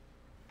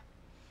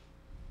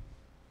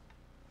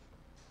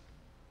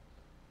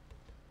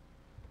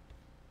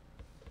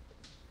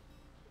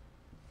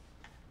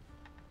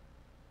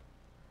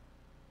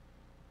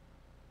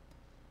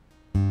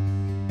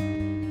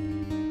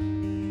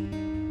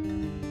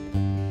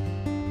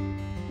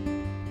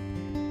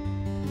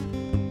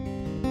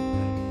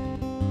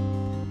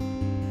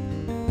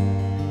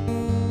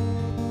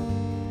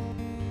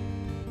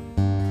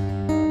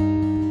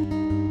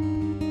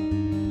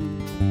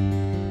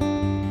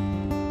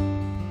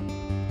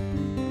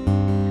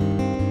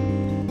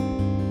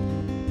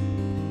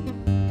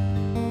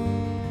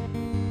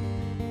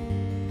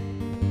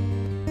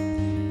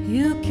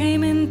 You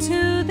came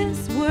into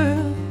this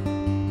world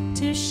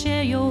to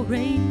share your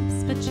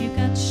race, but you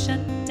got shut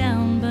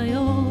down by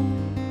all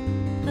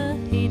the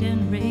hate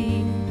and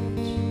rage.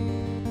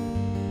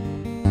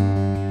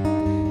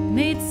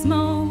 Made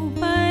small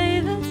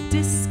by the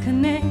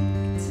disconnect,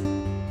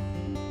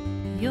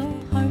 your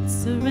heart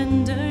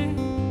surrendered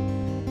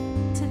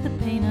to the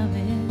pain of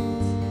it.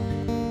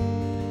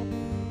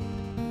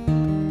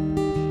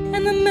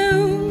 And the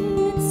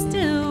moon, it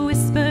still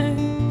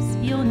whispers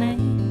your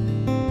name.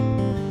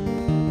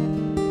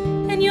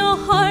 Your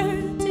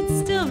heart, it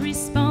still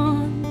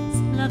responds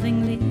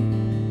lovingly.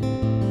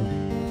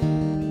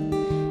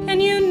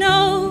 And you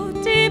know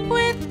deep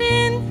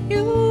within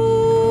you,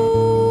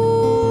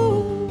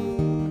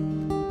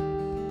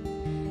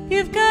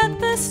 you've got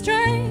the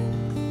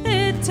strength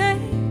it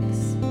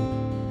takes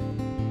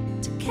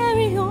to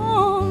carry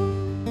on.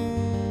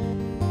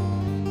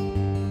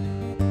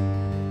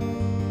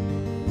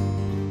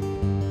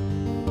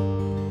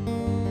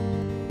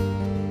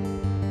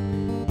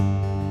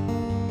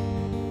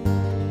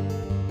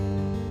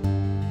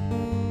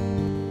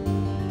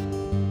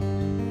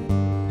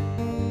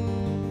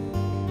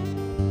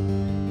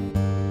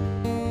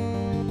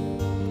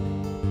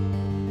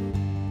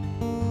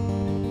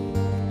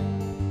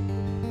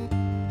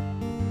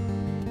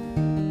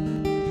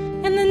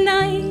 And the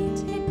night,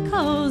 it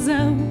calls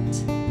out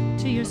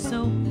to your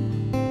soul,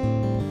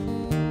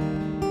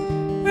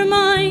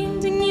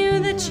 reminding you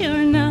that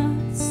you're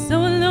not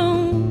so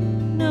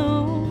alone,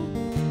 no.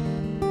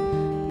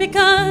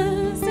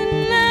 Because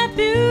in that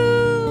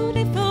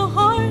beautiful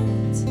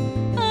heart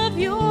of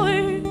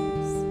yours,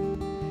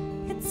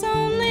 it's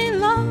only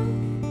love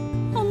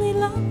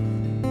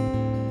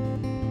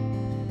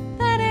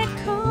that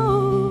echoes.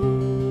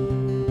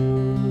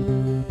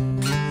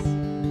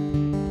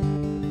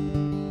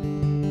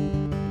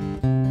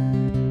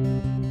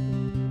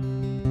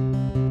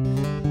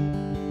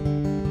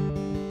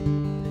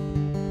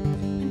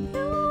 And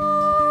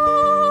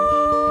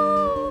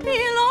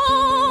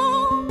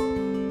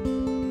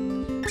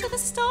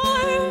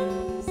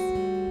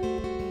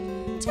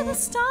to the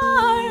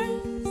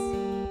stars.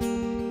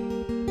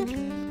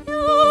 You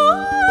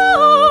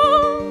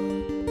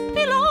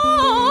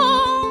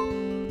belong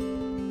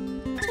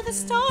to the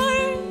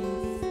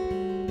stars,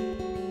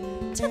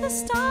 to the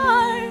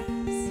stars.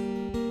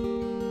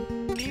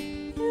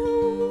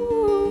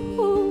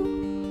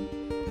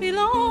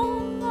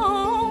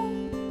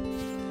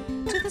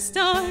 To the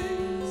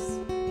stars,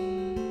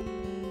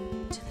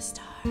 to the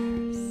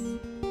stars.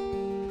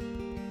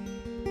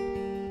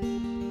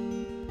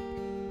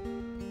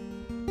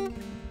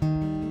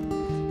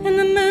 And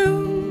the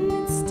moon,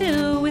 it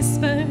still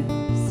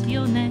whispers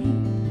your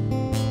name,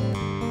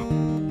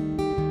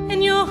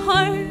 and your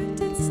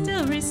heart, it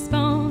still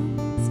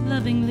responds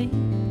lovingly.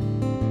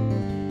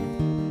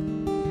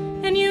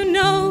 And you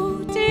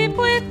know deep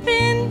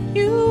within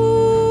you,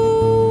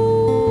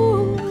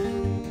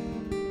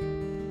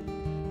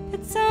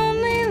 it's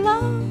only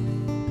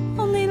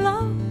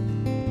love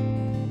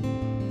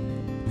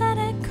that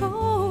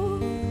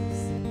echoes.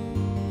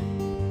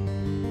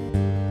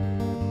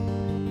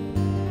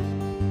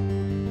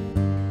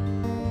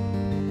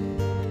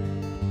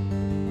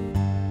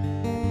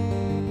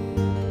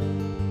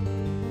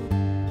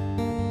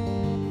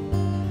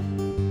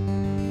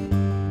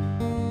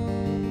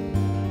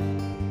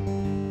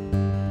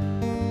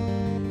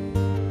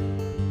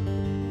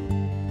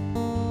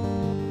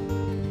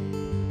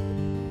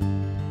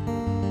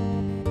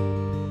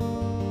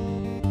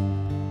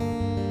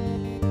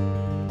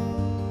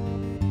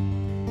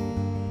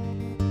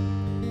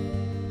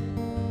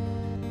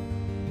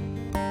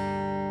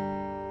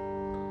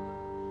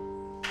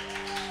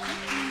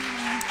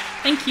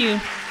 Thank you.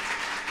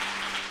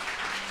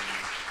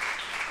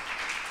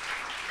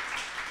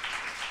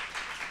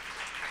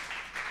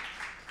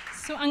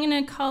 So I'm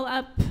going to call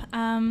up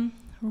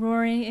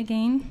Rorie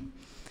again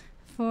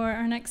for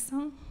our next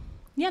song.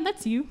 Yeah,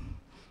 that's you.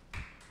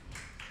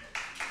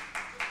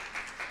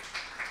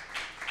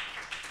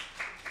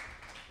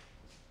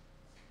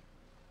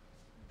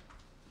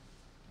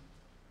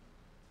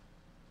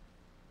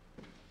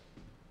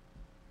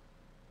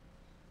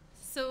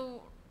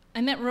 So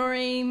I met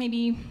Rorie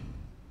maybe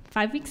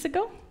 5 weeks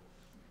ago.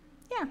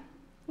 Yeah,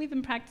 we've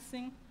been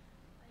practicing.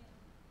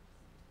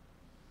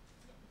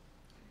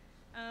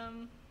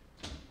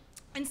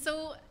 And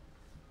so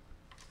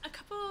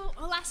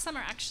last summer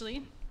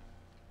actually,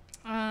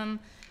 I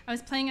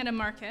was playing at a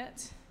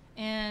market,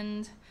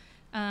 and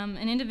an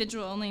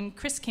individual named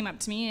Chris came up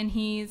to me, and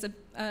he's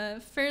a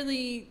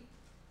fairly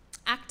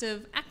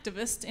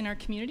activist in our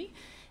community,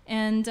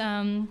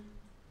 and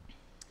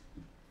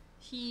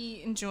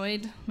he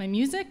enjoyed my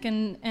music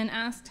and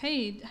asked,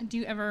 hey, do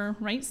you ever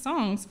write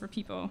songs for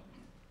people?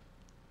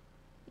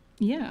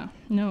 Yeah,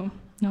 no,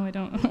 I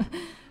don't,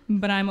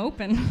 but I'm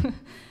open.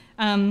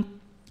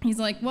 He's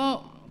like,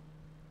 well,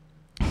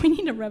 we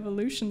need a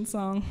revolution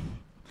song.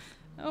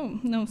 Oh,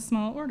 no,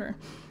 small order.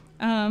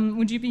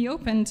 Would you be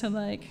open to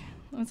I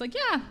was like,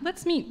 yeah,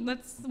 let's meet.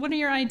 What are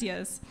your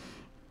ideas?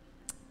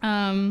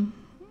 His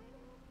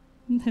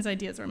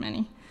ideas were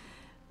many.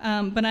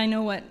 But I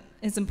know what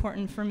is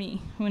important for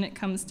me when it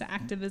comes to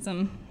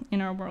activism in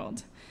our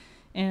world.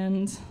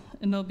 And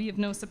it'll be of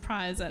no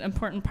surprise that an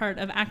important part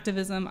of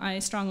activism, I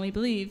strongly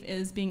believe,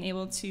 is being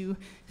able to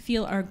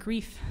feel our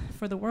grief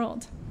for the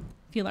world,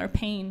 feel our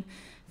pain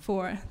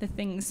for the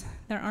things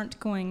that aren't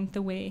going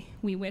the way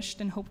we wished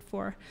and hoped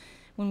for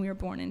when we were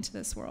born into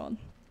this world.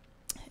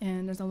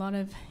 And there's a lot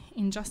of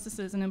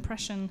injustices and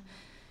oppression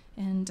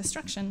and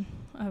destruction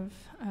of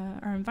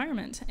our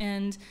environment.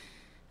 And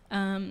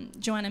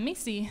Joanna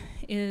Macy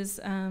is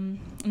an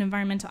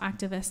environmental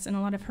activist, and a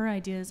lot of her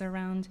ideas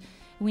around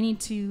we need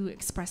to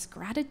express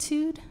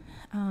gratitude,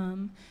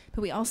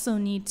 but we also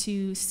need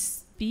to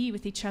be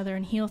with each other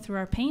and heal through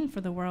our pain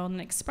for the world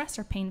and express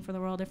our pain for the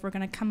world if we're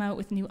going to come out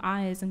with new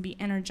eyes and be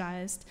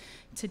energized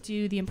to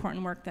do the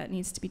important work that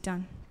needs to be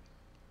done.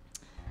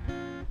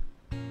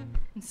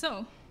 And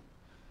so,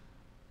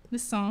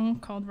 this song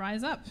called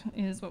Rise Up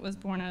is what was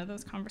born out of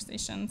those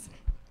conversations.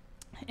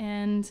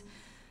 And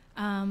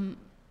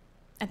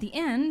at the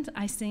end,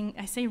 I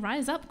say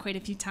rise up quite a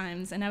few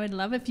times, and I would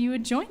love if you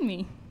would join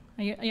me.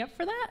 Are you up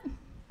for that?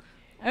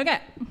 Okay.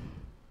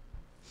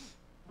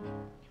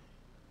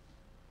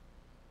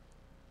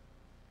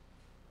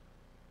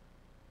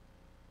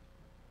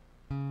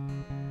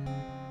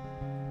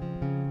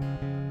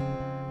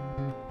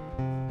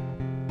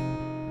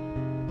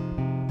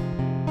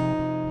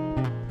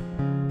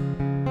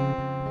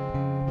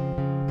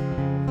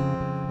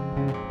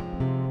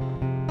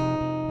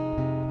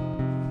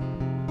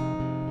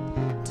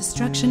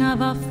 Destruction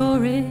of our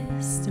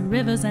forests,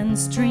 rivers and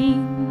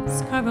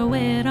streams carve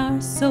away at our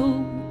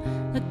soul,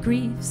 a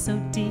grief so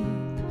deep.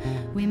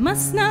 We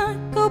must not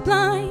go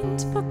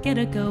blind, forget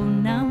or go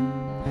numb,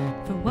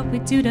 for what we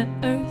do to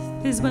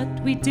earth is what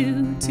we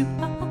do to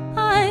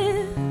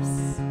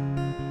us.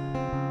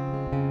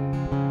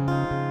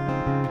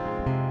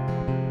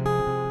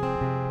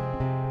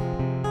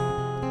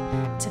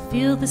 To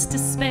feel this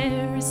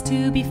despair is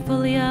to be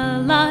fully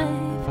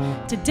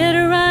alive, to dare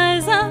to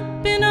rise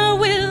up in our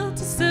will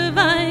to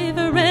survive.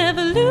 A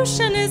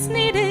revolution is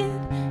needed,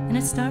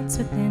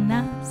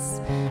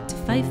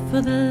 fight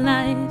for the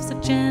lives of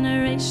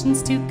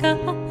generations to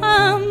come.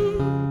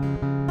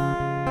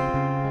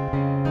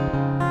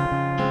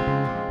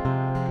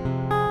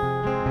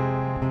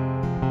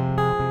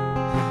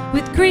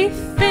 With grief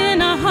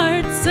in our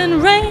hearts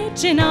and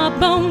rage in our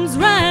bones,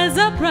 rise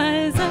up,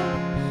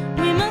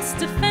 we must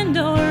defend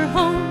our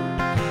home.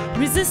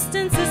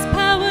 Resistance is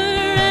power,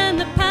 and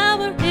the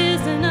power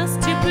is in us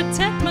to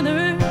protect Mother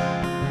Earth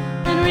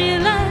and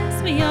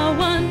realize we are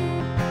one.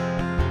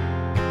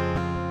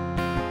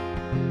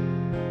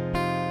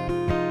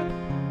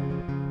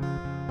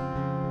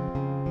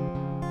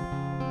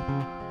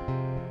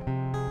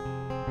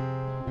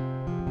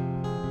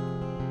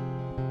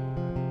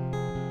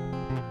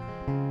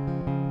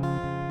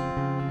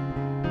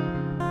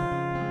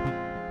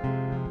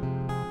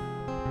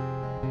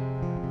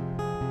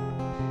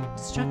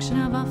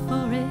 Destruction of our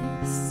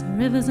forests, our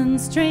rivers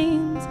and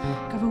streams,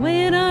 carve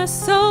away at our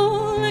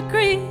soul a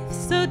grief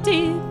so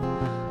deep.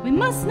 We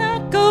must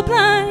not go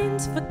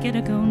blind, forget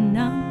or go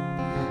numb.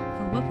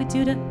 For what we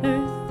do to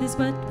earth is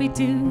what we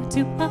do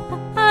to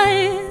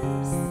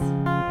us.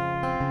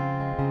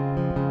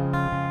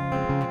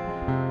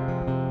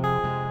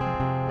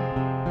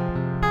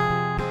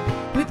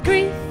 With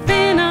grief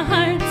in our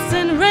hearts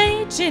and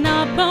rage in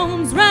our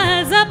bones,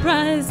 rise up,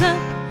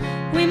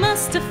 we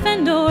must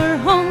defend our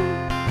home.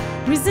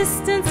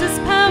 Resistance is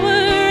power,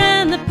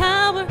 and the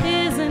power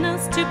is in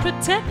us to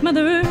protect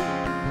Mother Earth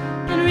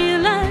and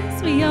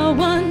realize we are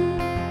one.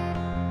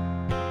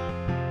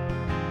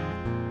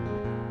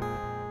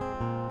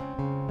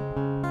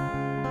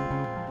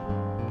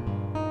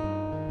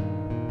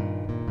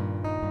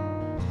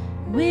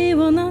 We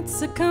will not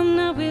succumb,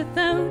 not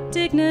without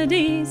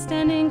dignity,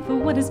 standing for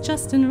what is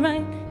just and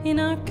right in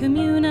our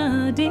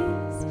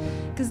communities.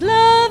 'Cause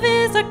love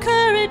is our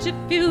courage, it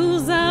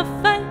fuels our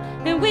fight,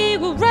 and we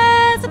will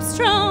rise up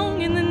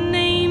strong in the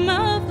name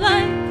of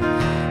life.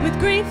 With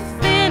grief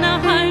in our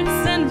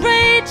hearts and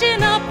rage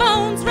in our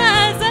bones,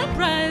 rise up,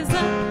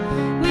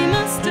 we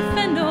must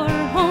defend our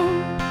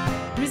home.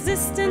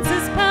 Resistance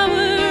is power,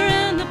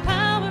 and the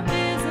power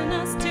is in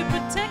us to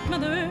protect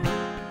Mother Earth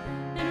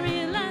and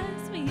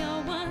realize we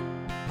are one.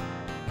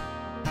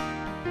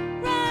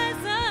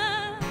 Rise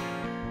up,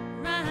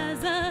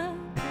 rise up.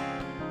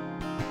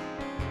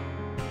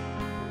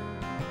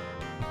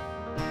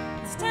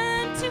 It's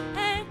time to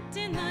act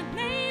in the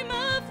name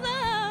of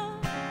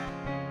love.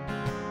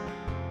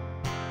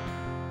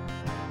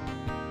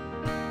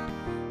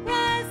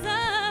 Rise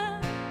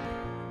up,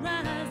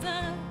 rise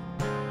up.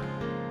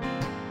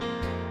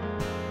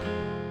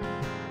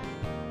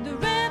 The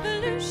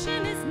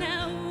revolution is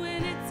now,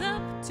 and it's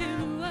up to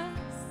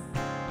us.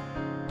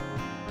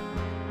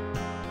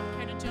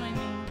 Care to join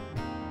me?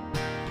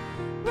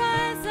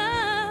 Rise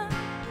up,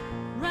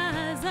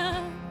 rise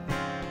up.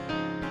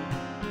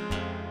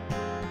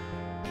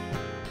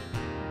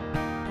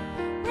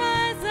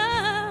 Rise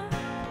up,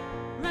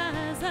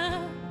 rise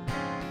up.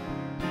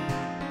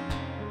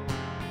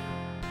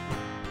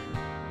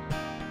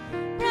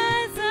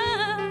 Rise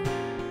up,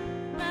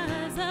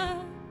 rise up.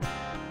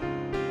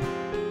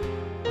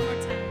 One more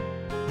time.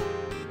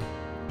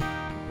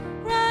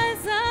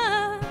 Rise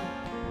up,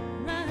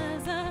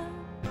 rise up.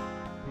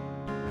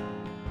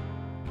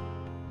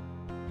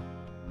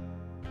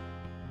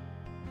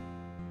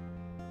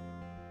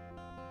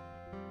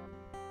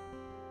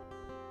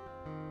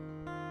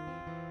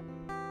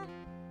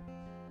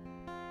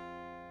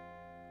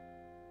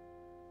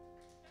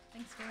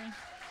 Thanks, Rorie.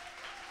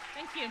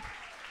 Thank you.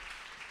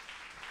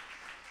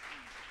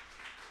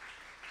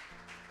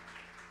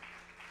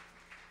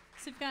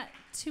 So we've got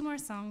 2 more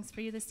songs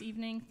for you this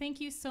evening. Thank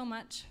you so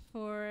much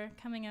for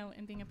coming out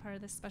and being a part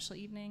of this special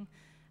evening.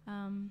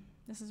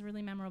 This is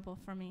really memorable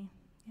for me.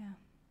 Yeah.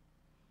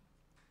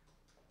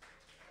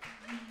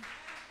 And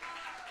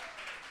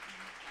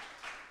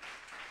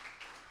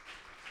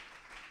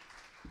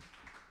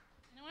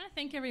I want to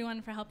thank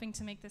everyone for helping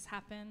to make this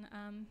happen.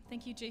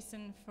 Thank you,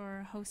 Jason,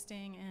 for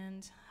hosting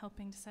and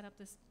helping to set up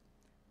this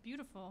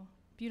beautiful,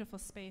 beautiful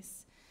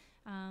space.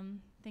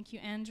 Thank you,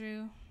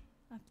 Andrew,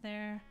 up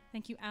there.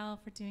 Thank you, Al,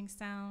 for doing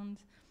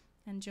sound,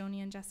 and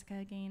Joni and Jessica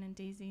again, and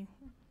Daisy,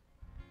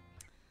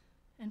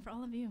 and for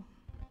all of you.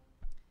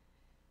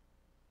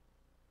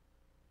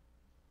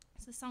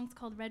 So the song's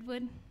called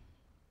Redwood.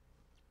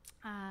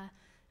 I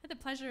had the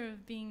pleasure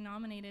of being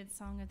nominated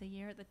Song of the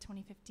Year at the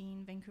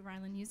 2015 Vancouver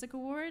Island Music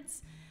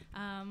Awards.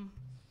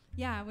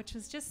 Which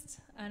was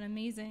just an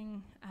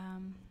amazing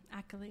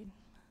accolade,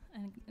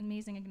 an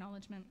amazing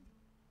acknowledgement.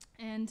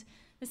 And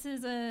this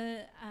is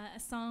a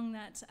song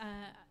that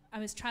I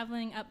was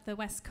traveling up the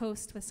West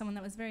Coast with someone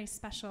that was very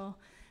special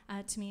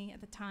to me at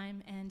the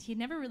time, and he'd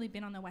never really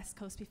been on the West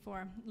Coast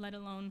before, let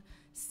alone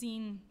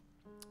seen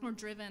or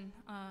driven.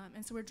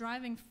 And so we're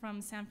driving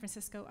from San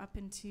Francisco up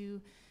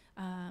into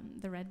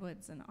the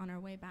Redwoods and on our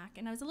way back.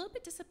 And I was a little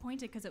bit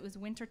disappointed because it was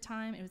winter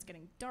time, it was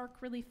getting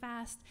dark really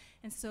fast,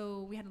 and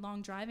so we had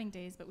long driving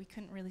days, but we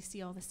couldn't really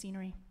see all the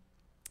scenery.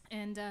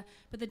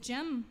 But the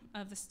gem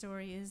of the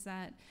story is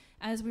that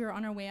as we were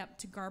on our way up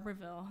to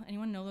Garberville,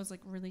 anyone know those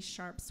like really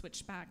sharp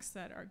switchbacks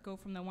that go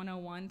from the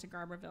 101 to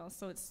Garberville?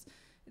 So it's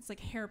like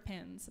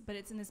hairpins, but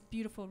it's in this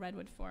beautiful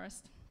redwood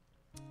forest.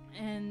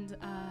 And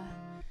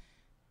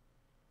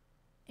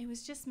it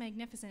was just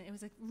magnificent. It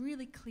was a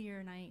really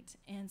clear night.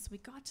 And so we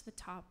got to the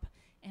top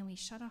and we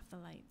shut off the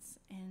lights.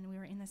 And we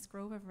were in this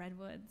grove of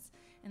redwoods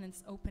and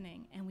this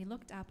opening. And we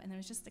looked up and there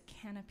was just a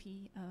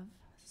canopy of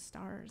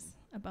stars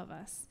above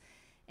us.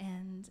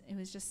 And it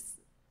was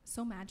just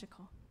so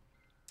magical.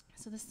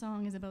 So this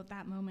song is about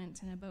that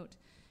moment and about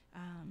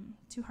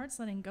two hearts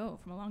letting go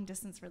from a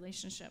long-distance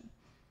relationship.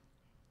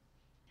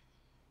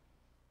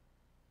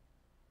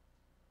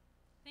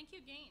 Thank you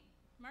again.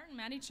 Martin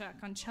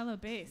Matychuk on cello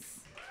bass.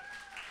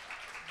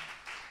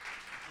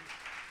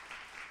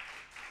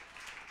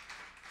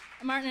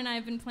 Martin and I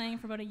have been playing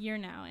for about a year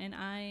now, and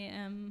I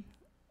am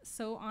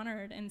so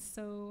honored and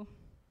so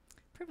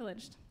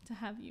privileged to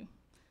have you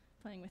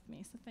playing with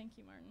me. So thank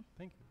you, Martin.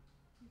 Thank you.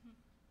 Mm-hmm.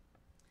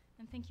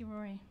 And thank you,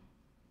 Rorie.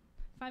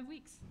 5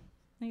 weeks.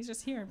 And he's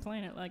just here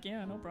playing it like,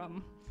 yeah, no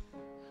problem.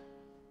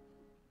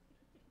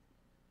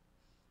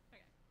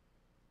 Okay.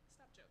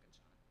 Stop joking,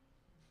 Shauna.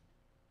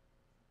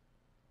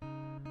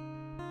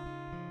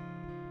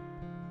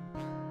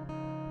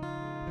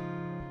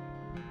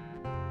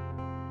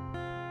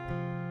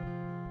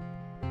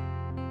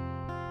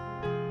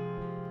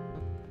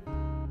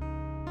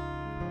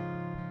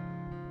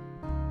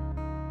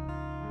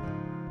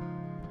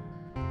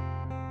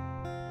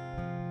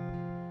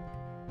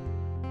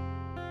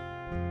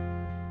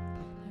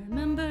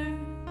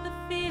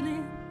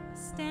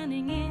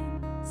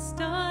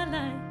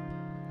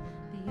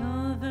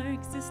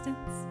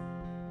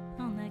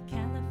 On that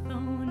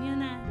California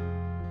night,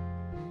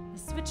 the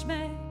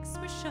switchbacks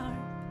were sharp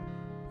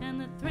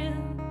and the thrill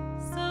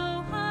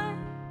so high,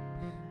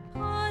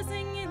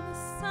 pausing in the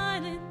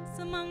silence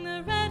among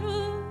the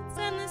redwoods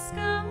and the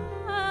sky.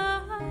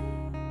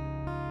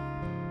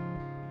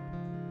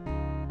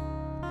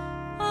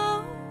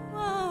 Oh,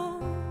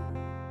 oh.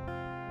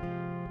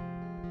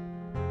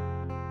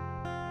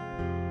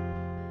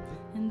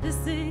 And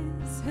this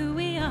is who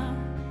we are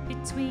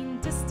between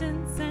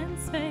distance and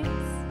space.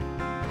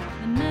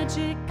 The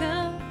magic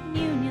of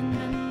union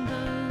and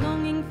the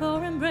longing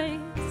for embrace.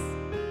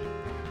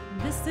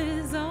 This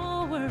is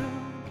our world,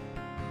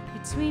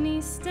 between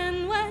east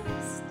and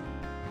west.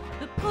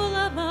 The pull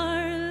of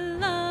our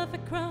love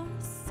across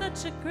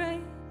such a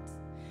great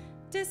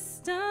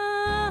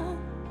distance.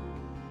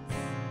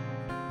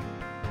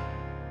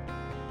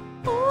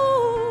 Ooh.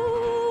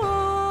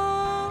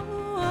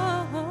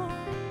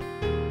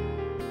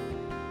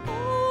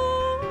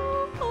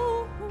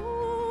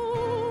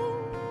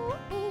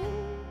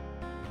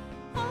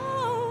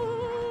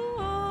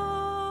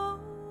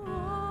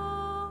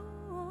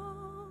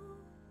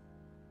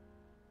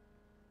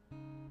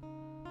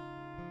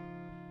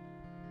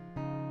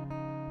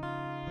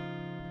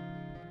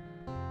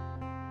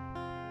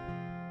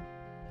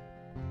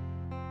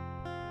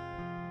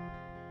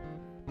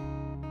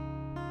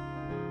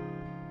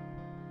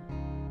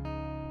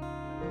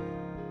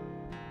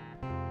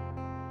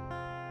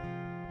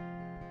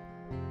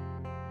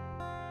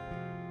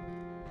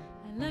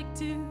 Like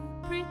to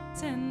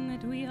pretend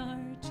that we are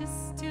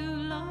just two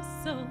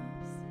lost souls,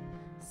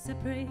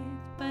 separated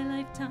by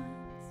lifetimes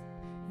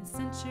and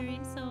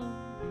centuries old,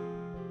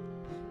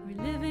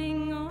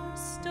 reliving our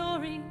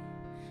story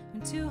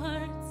when two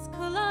hearts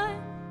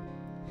collide,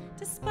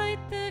 despite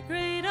the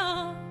great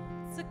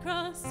odds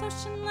across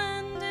ocean,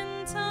 land,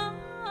 and time.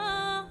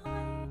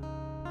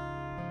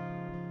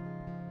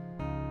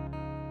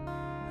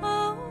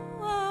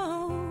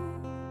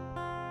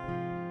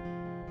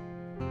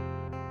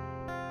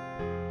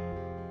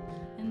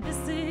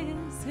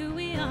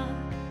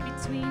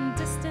 Between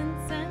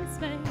distance and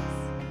space,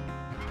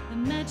 the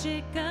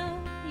magic of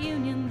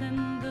union,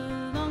 then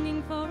the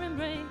longing for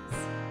embrace.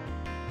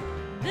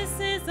 This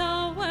is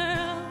our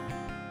world,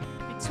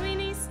 between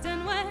east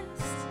and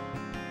west,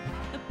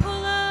 the pull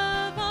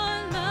of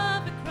our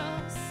love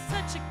across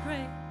such a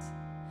great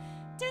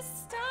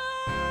distance.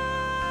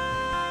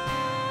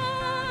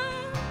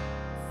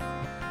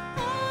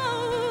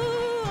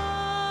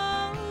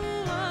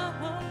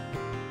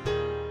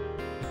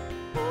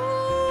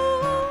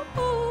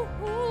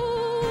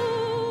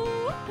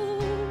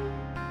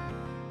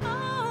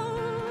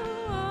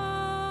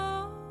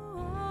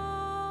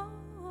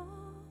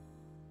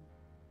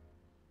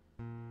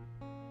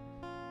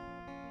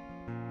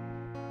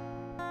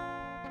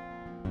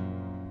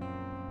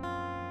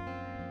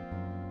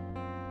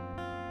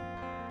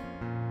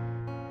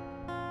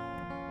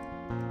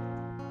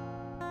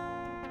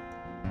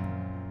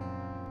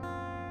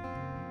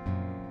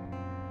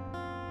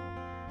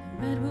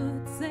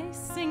 Redwoods, they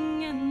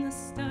sing and the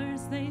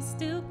stars, they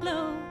still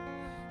glow.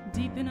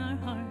 Deep in our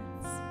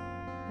hearts,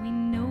 we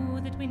know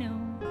that we know.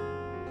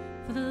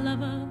 For the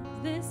love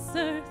of this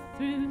earth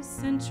through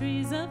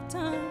centuries of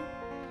time,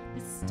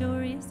 this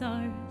story is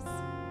ours,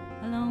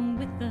 along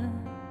with the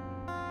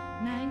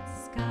night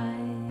sky.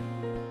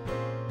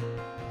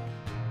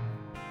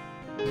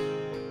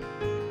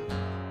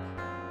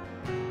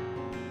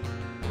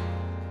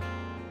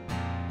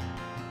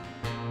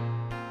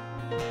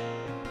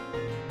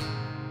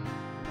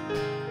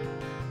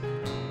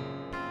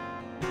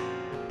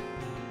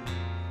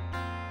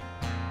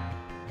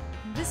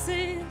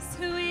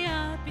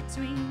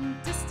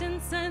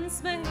 and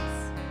space,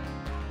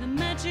 the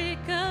magic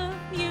of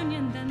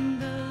union, then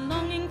the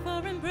longing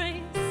for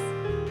embrace.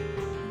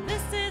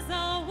 This is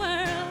our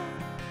world,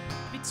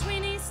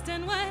 between east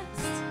and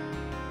west,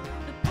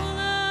 the pull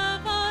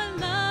of our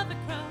love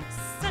across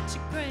such a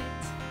great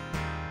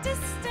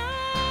distance.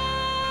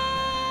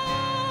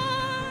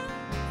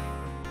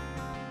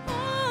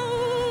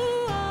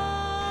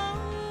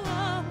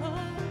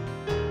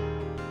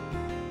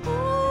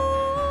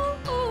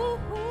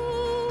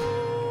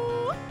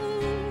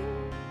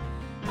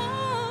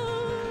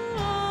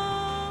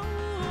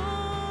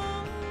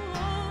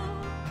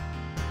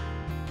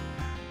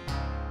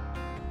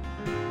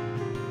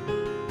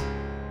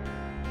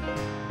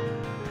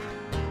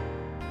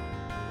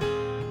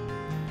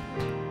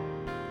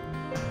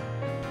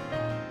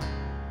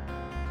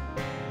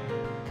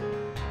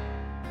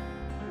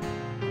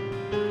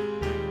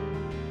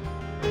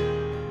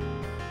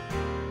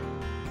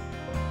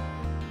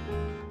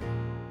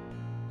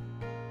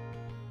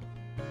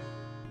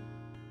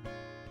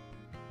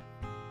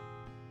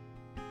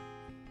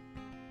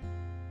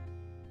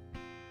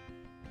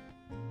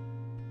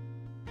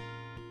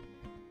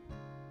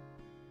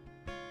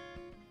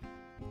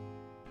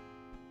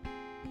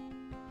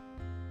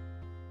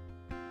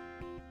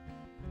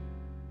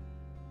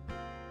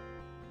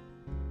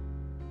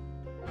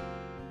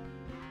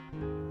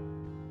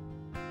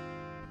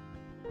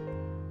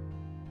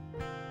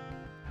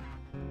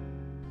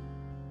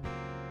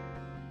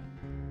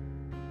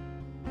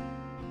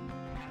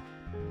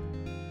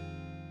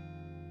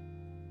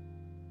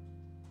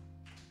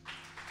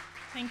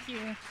 Thank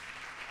you.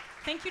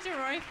 Thank you to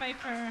Rorie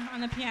Pfeiffer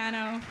on the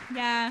piano.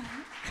 Yeah.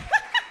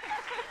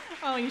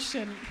 Oh, you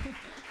shouldn't.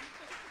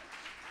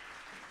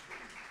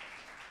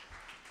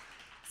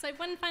 So I have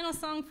one final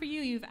song for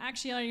you. You've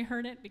actually already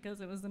heard it because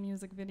it was the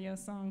music video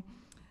song.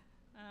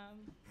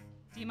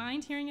 Do you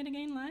mind hearing it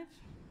again live?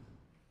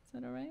 Is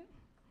that all right?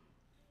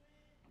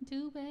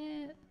 Do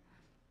it.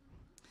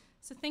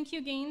 So thank you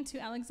again to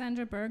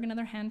Alexandra Berg.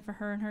 Another hand for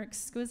her and her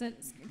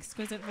exquisite,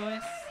 exquisite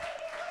voice.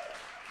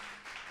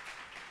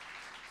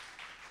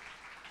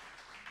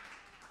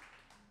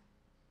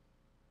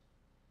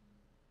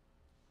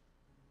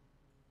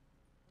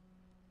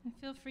 And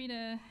feel free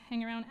to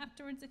hang around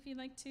afterwards if you'd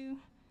like to.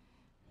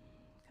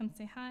 Come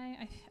say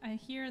hi. I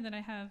hear that I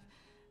have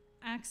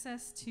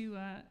access to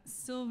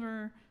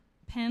silver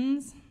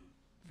pens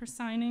for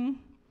signing.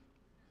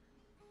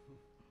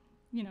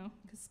 You know,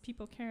 because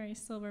people carry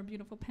silver,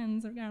 beautiful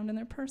pens around in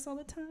their purse all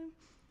the time.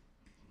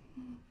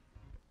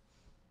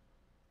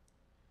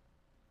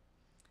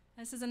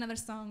 This is another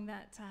song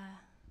that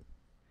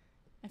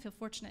I feel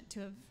fortunate to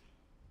have,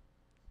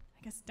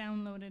 I guess,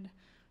 downloaded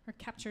or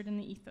captured in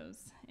the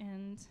ethos.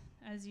 And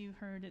as you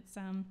heard, it's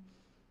kind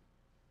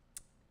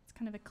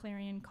of a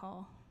clarion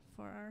call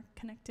for our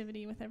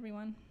connectivity with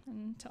everyone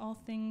and to all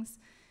things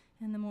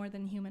in the more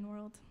than human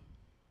world.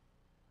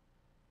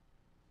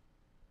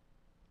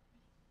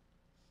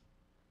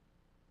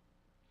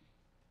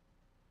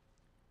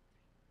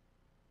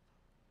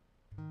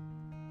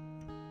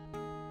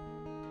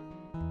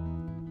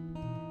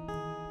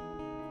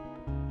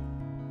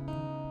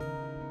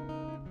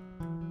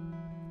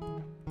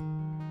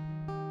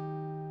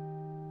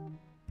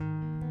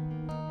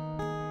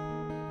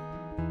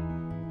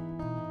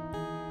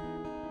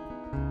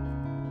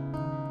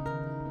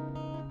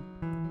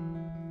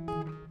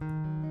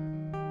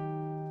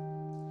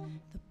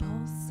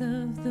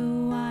 Of the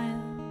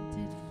wild,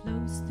 it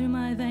flows through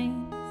my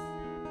veins,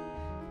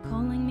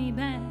 calling me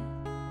back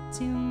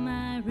to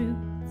my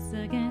roots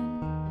again.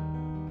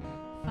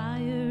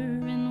 Fire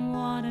and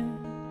water,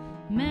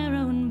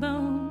 marrow and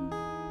bone,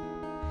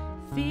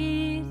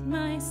 feed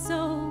my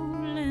soul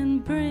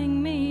and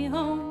bring me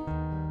home.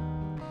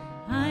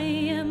 I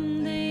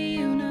am the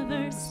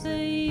universe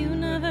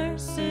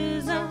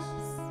is us,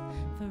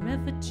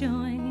 forever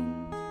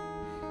joined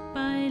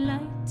by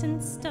light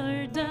and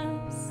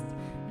stardust.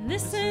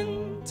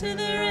 Listen to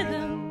the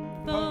rhythm,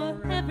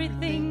 for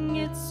everything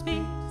it speaks.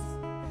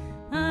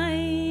 I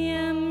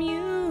am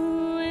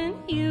you and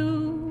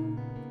you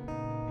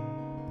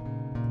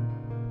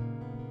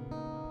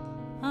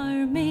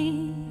are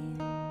me.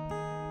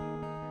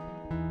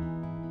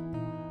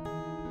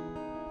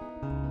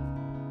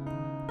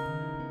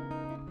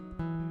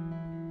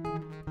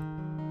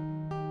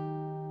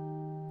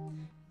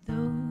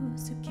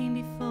 Those who came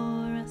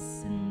before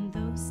us and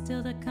those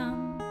still to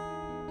come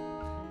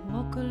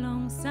walk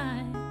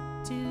alongside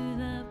to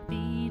the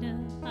beat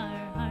of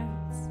our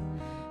hearts,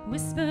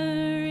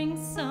 whispering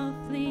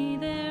softly,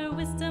 their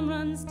wisdom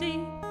runs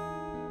deep,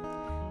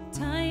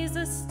 ties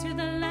us to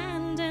the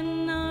land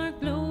and our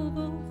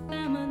global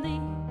family.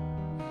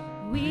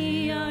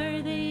 We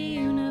are the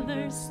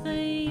universe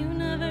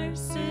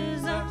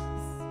is us,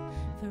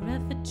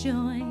 forever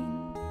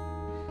joined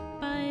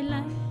by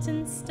light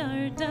and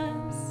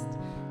stardust.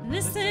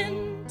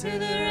 Listen to the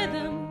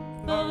rhythm,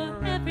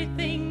 for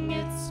everything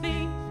it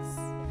speaks.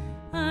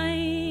 I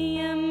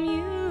am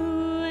you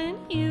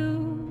and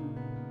you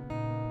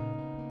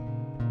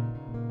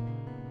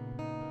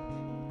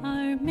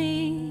are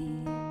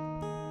me.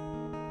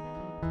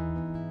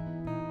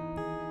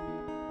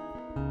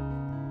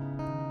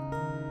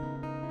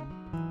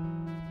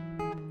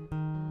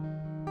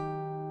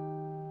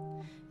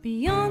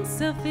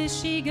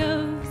 selfish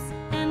egos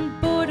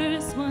and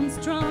borders once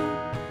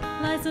drawn,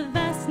 lies a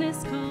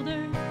vastness called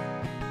Earth,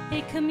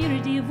 a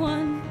community of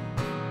one.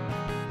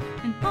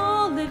 And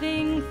all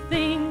living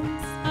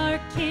things,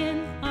 our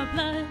kin, our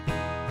blood,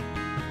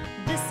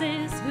 this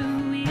is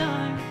who we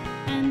are,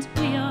 and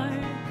we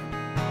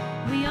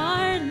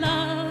are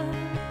love.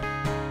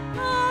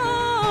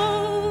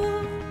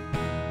 Oh,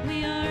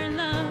 we are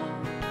love.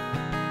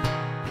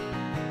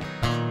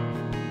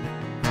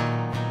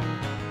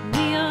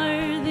 We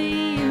are the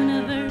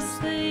universe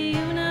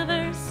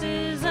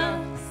is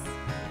us,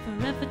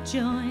 forever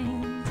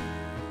joined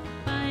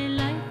by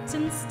light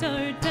and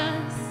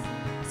stardust.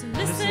 So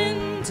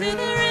listen to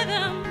the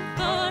rhythm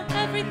for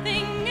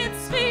everything it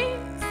speaks.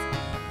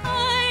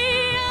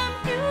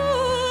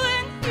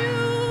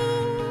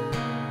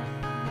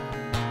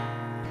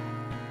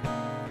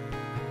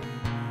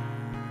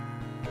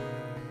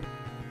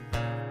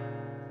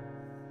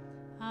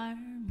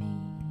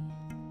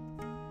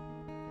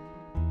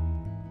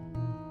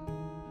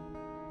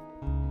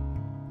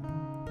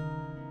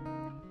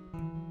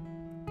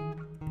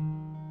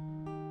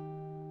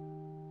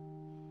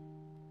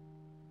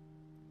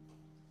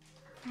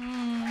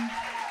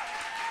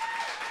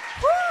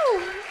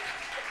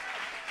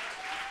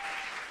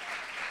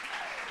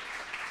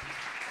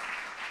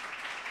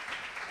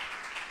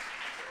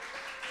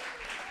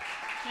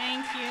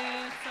 Thank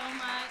you so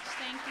much.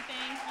 Thank you.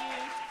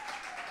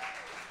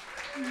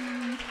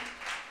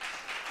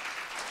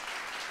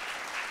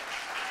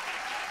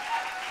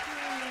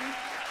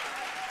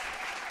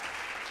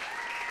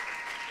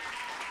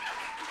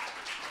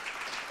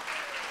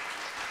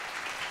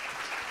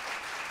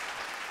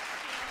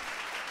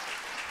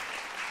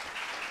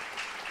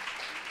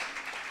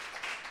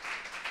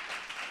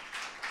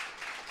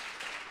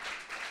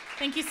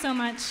 Thank you so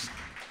much.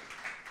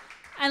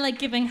 I like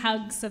giving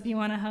hugs, so if you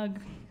want a hug,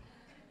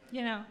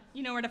 you know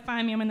where to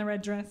find me. I'm in the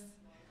red dress.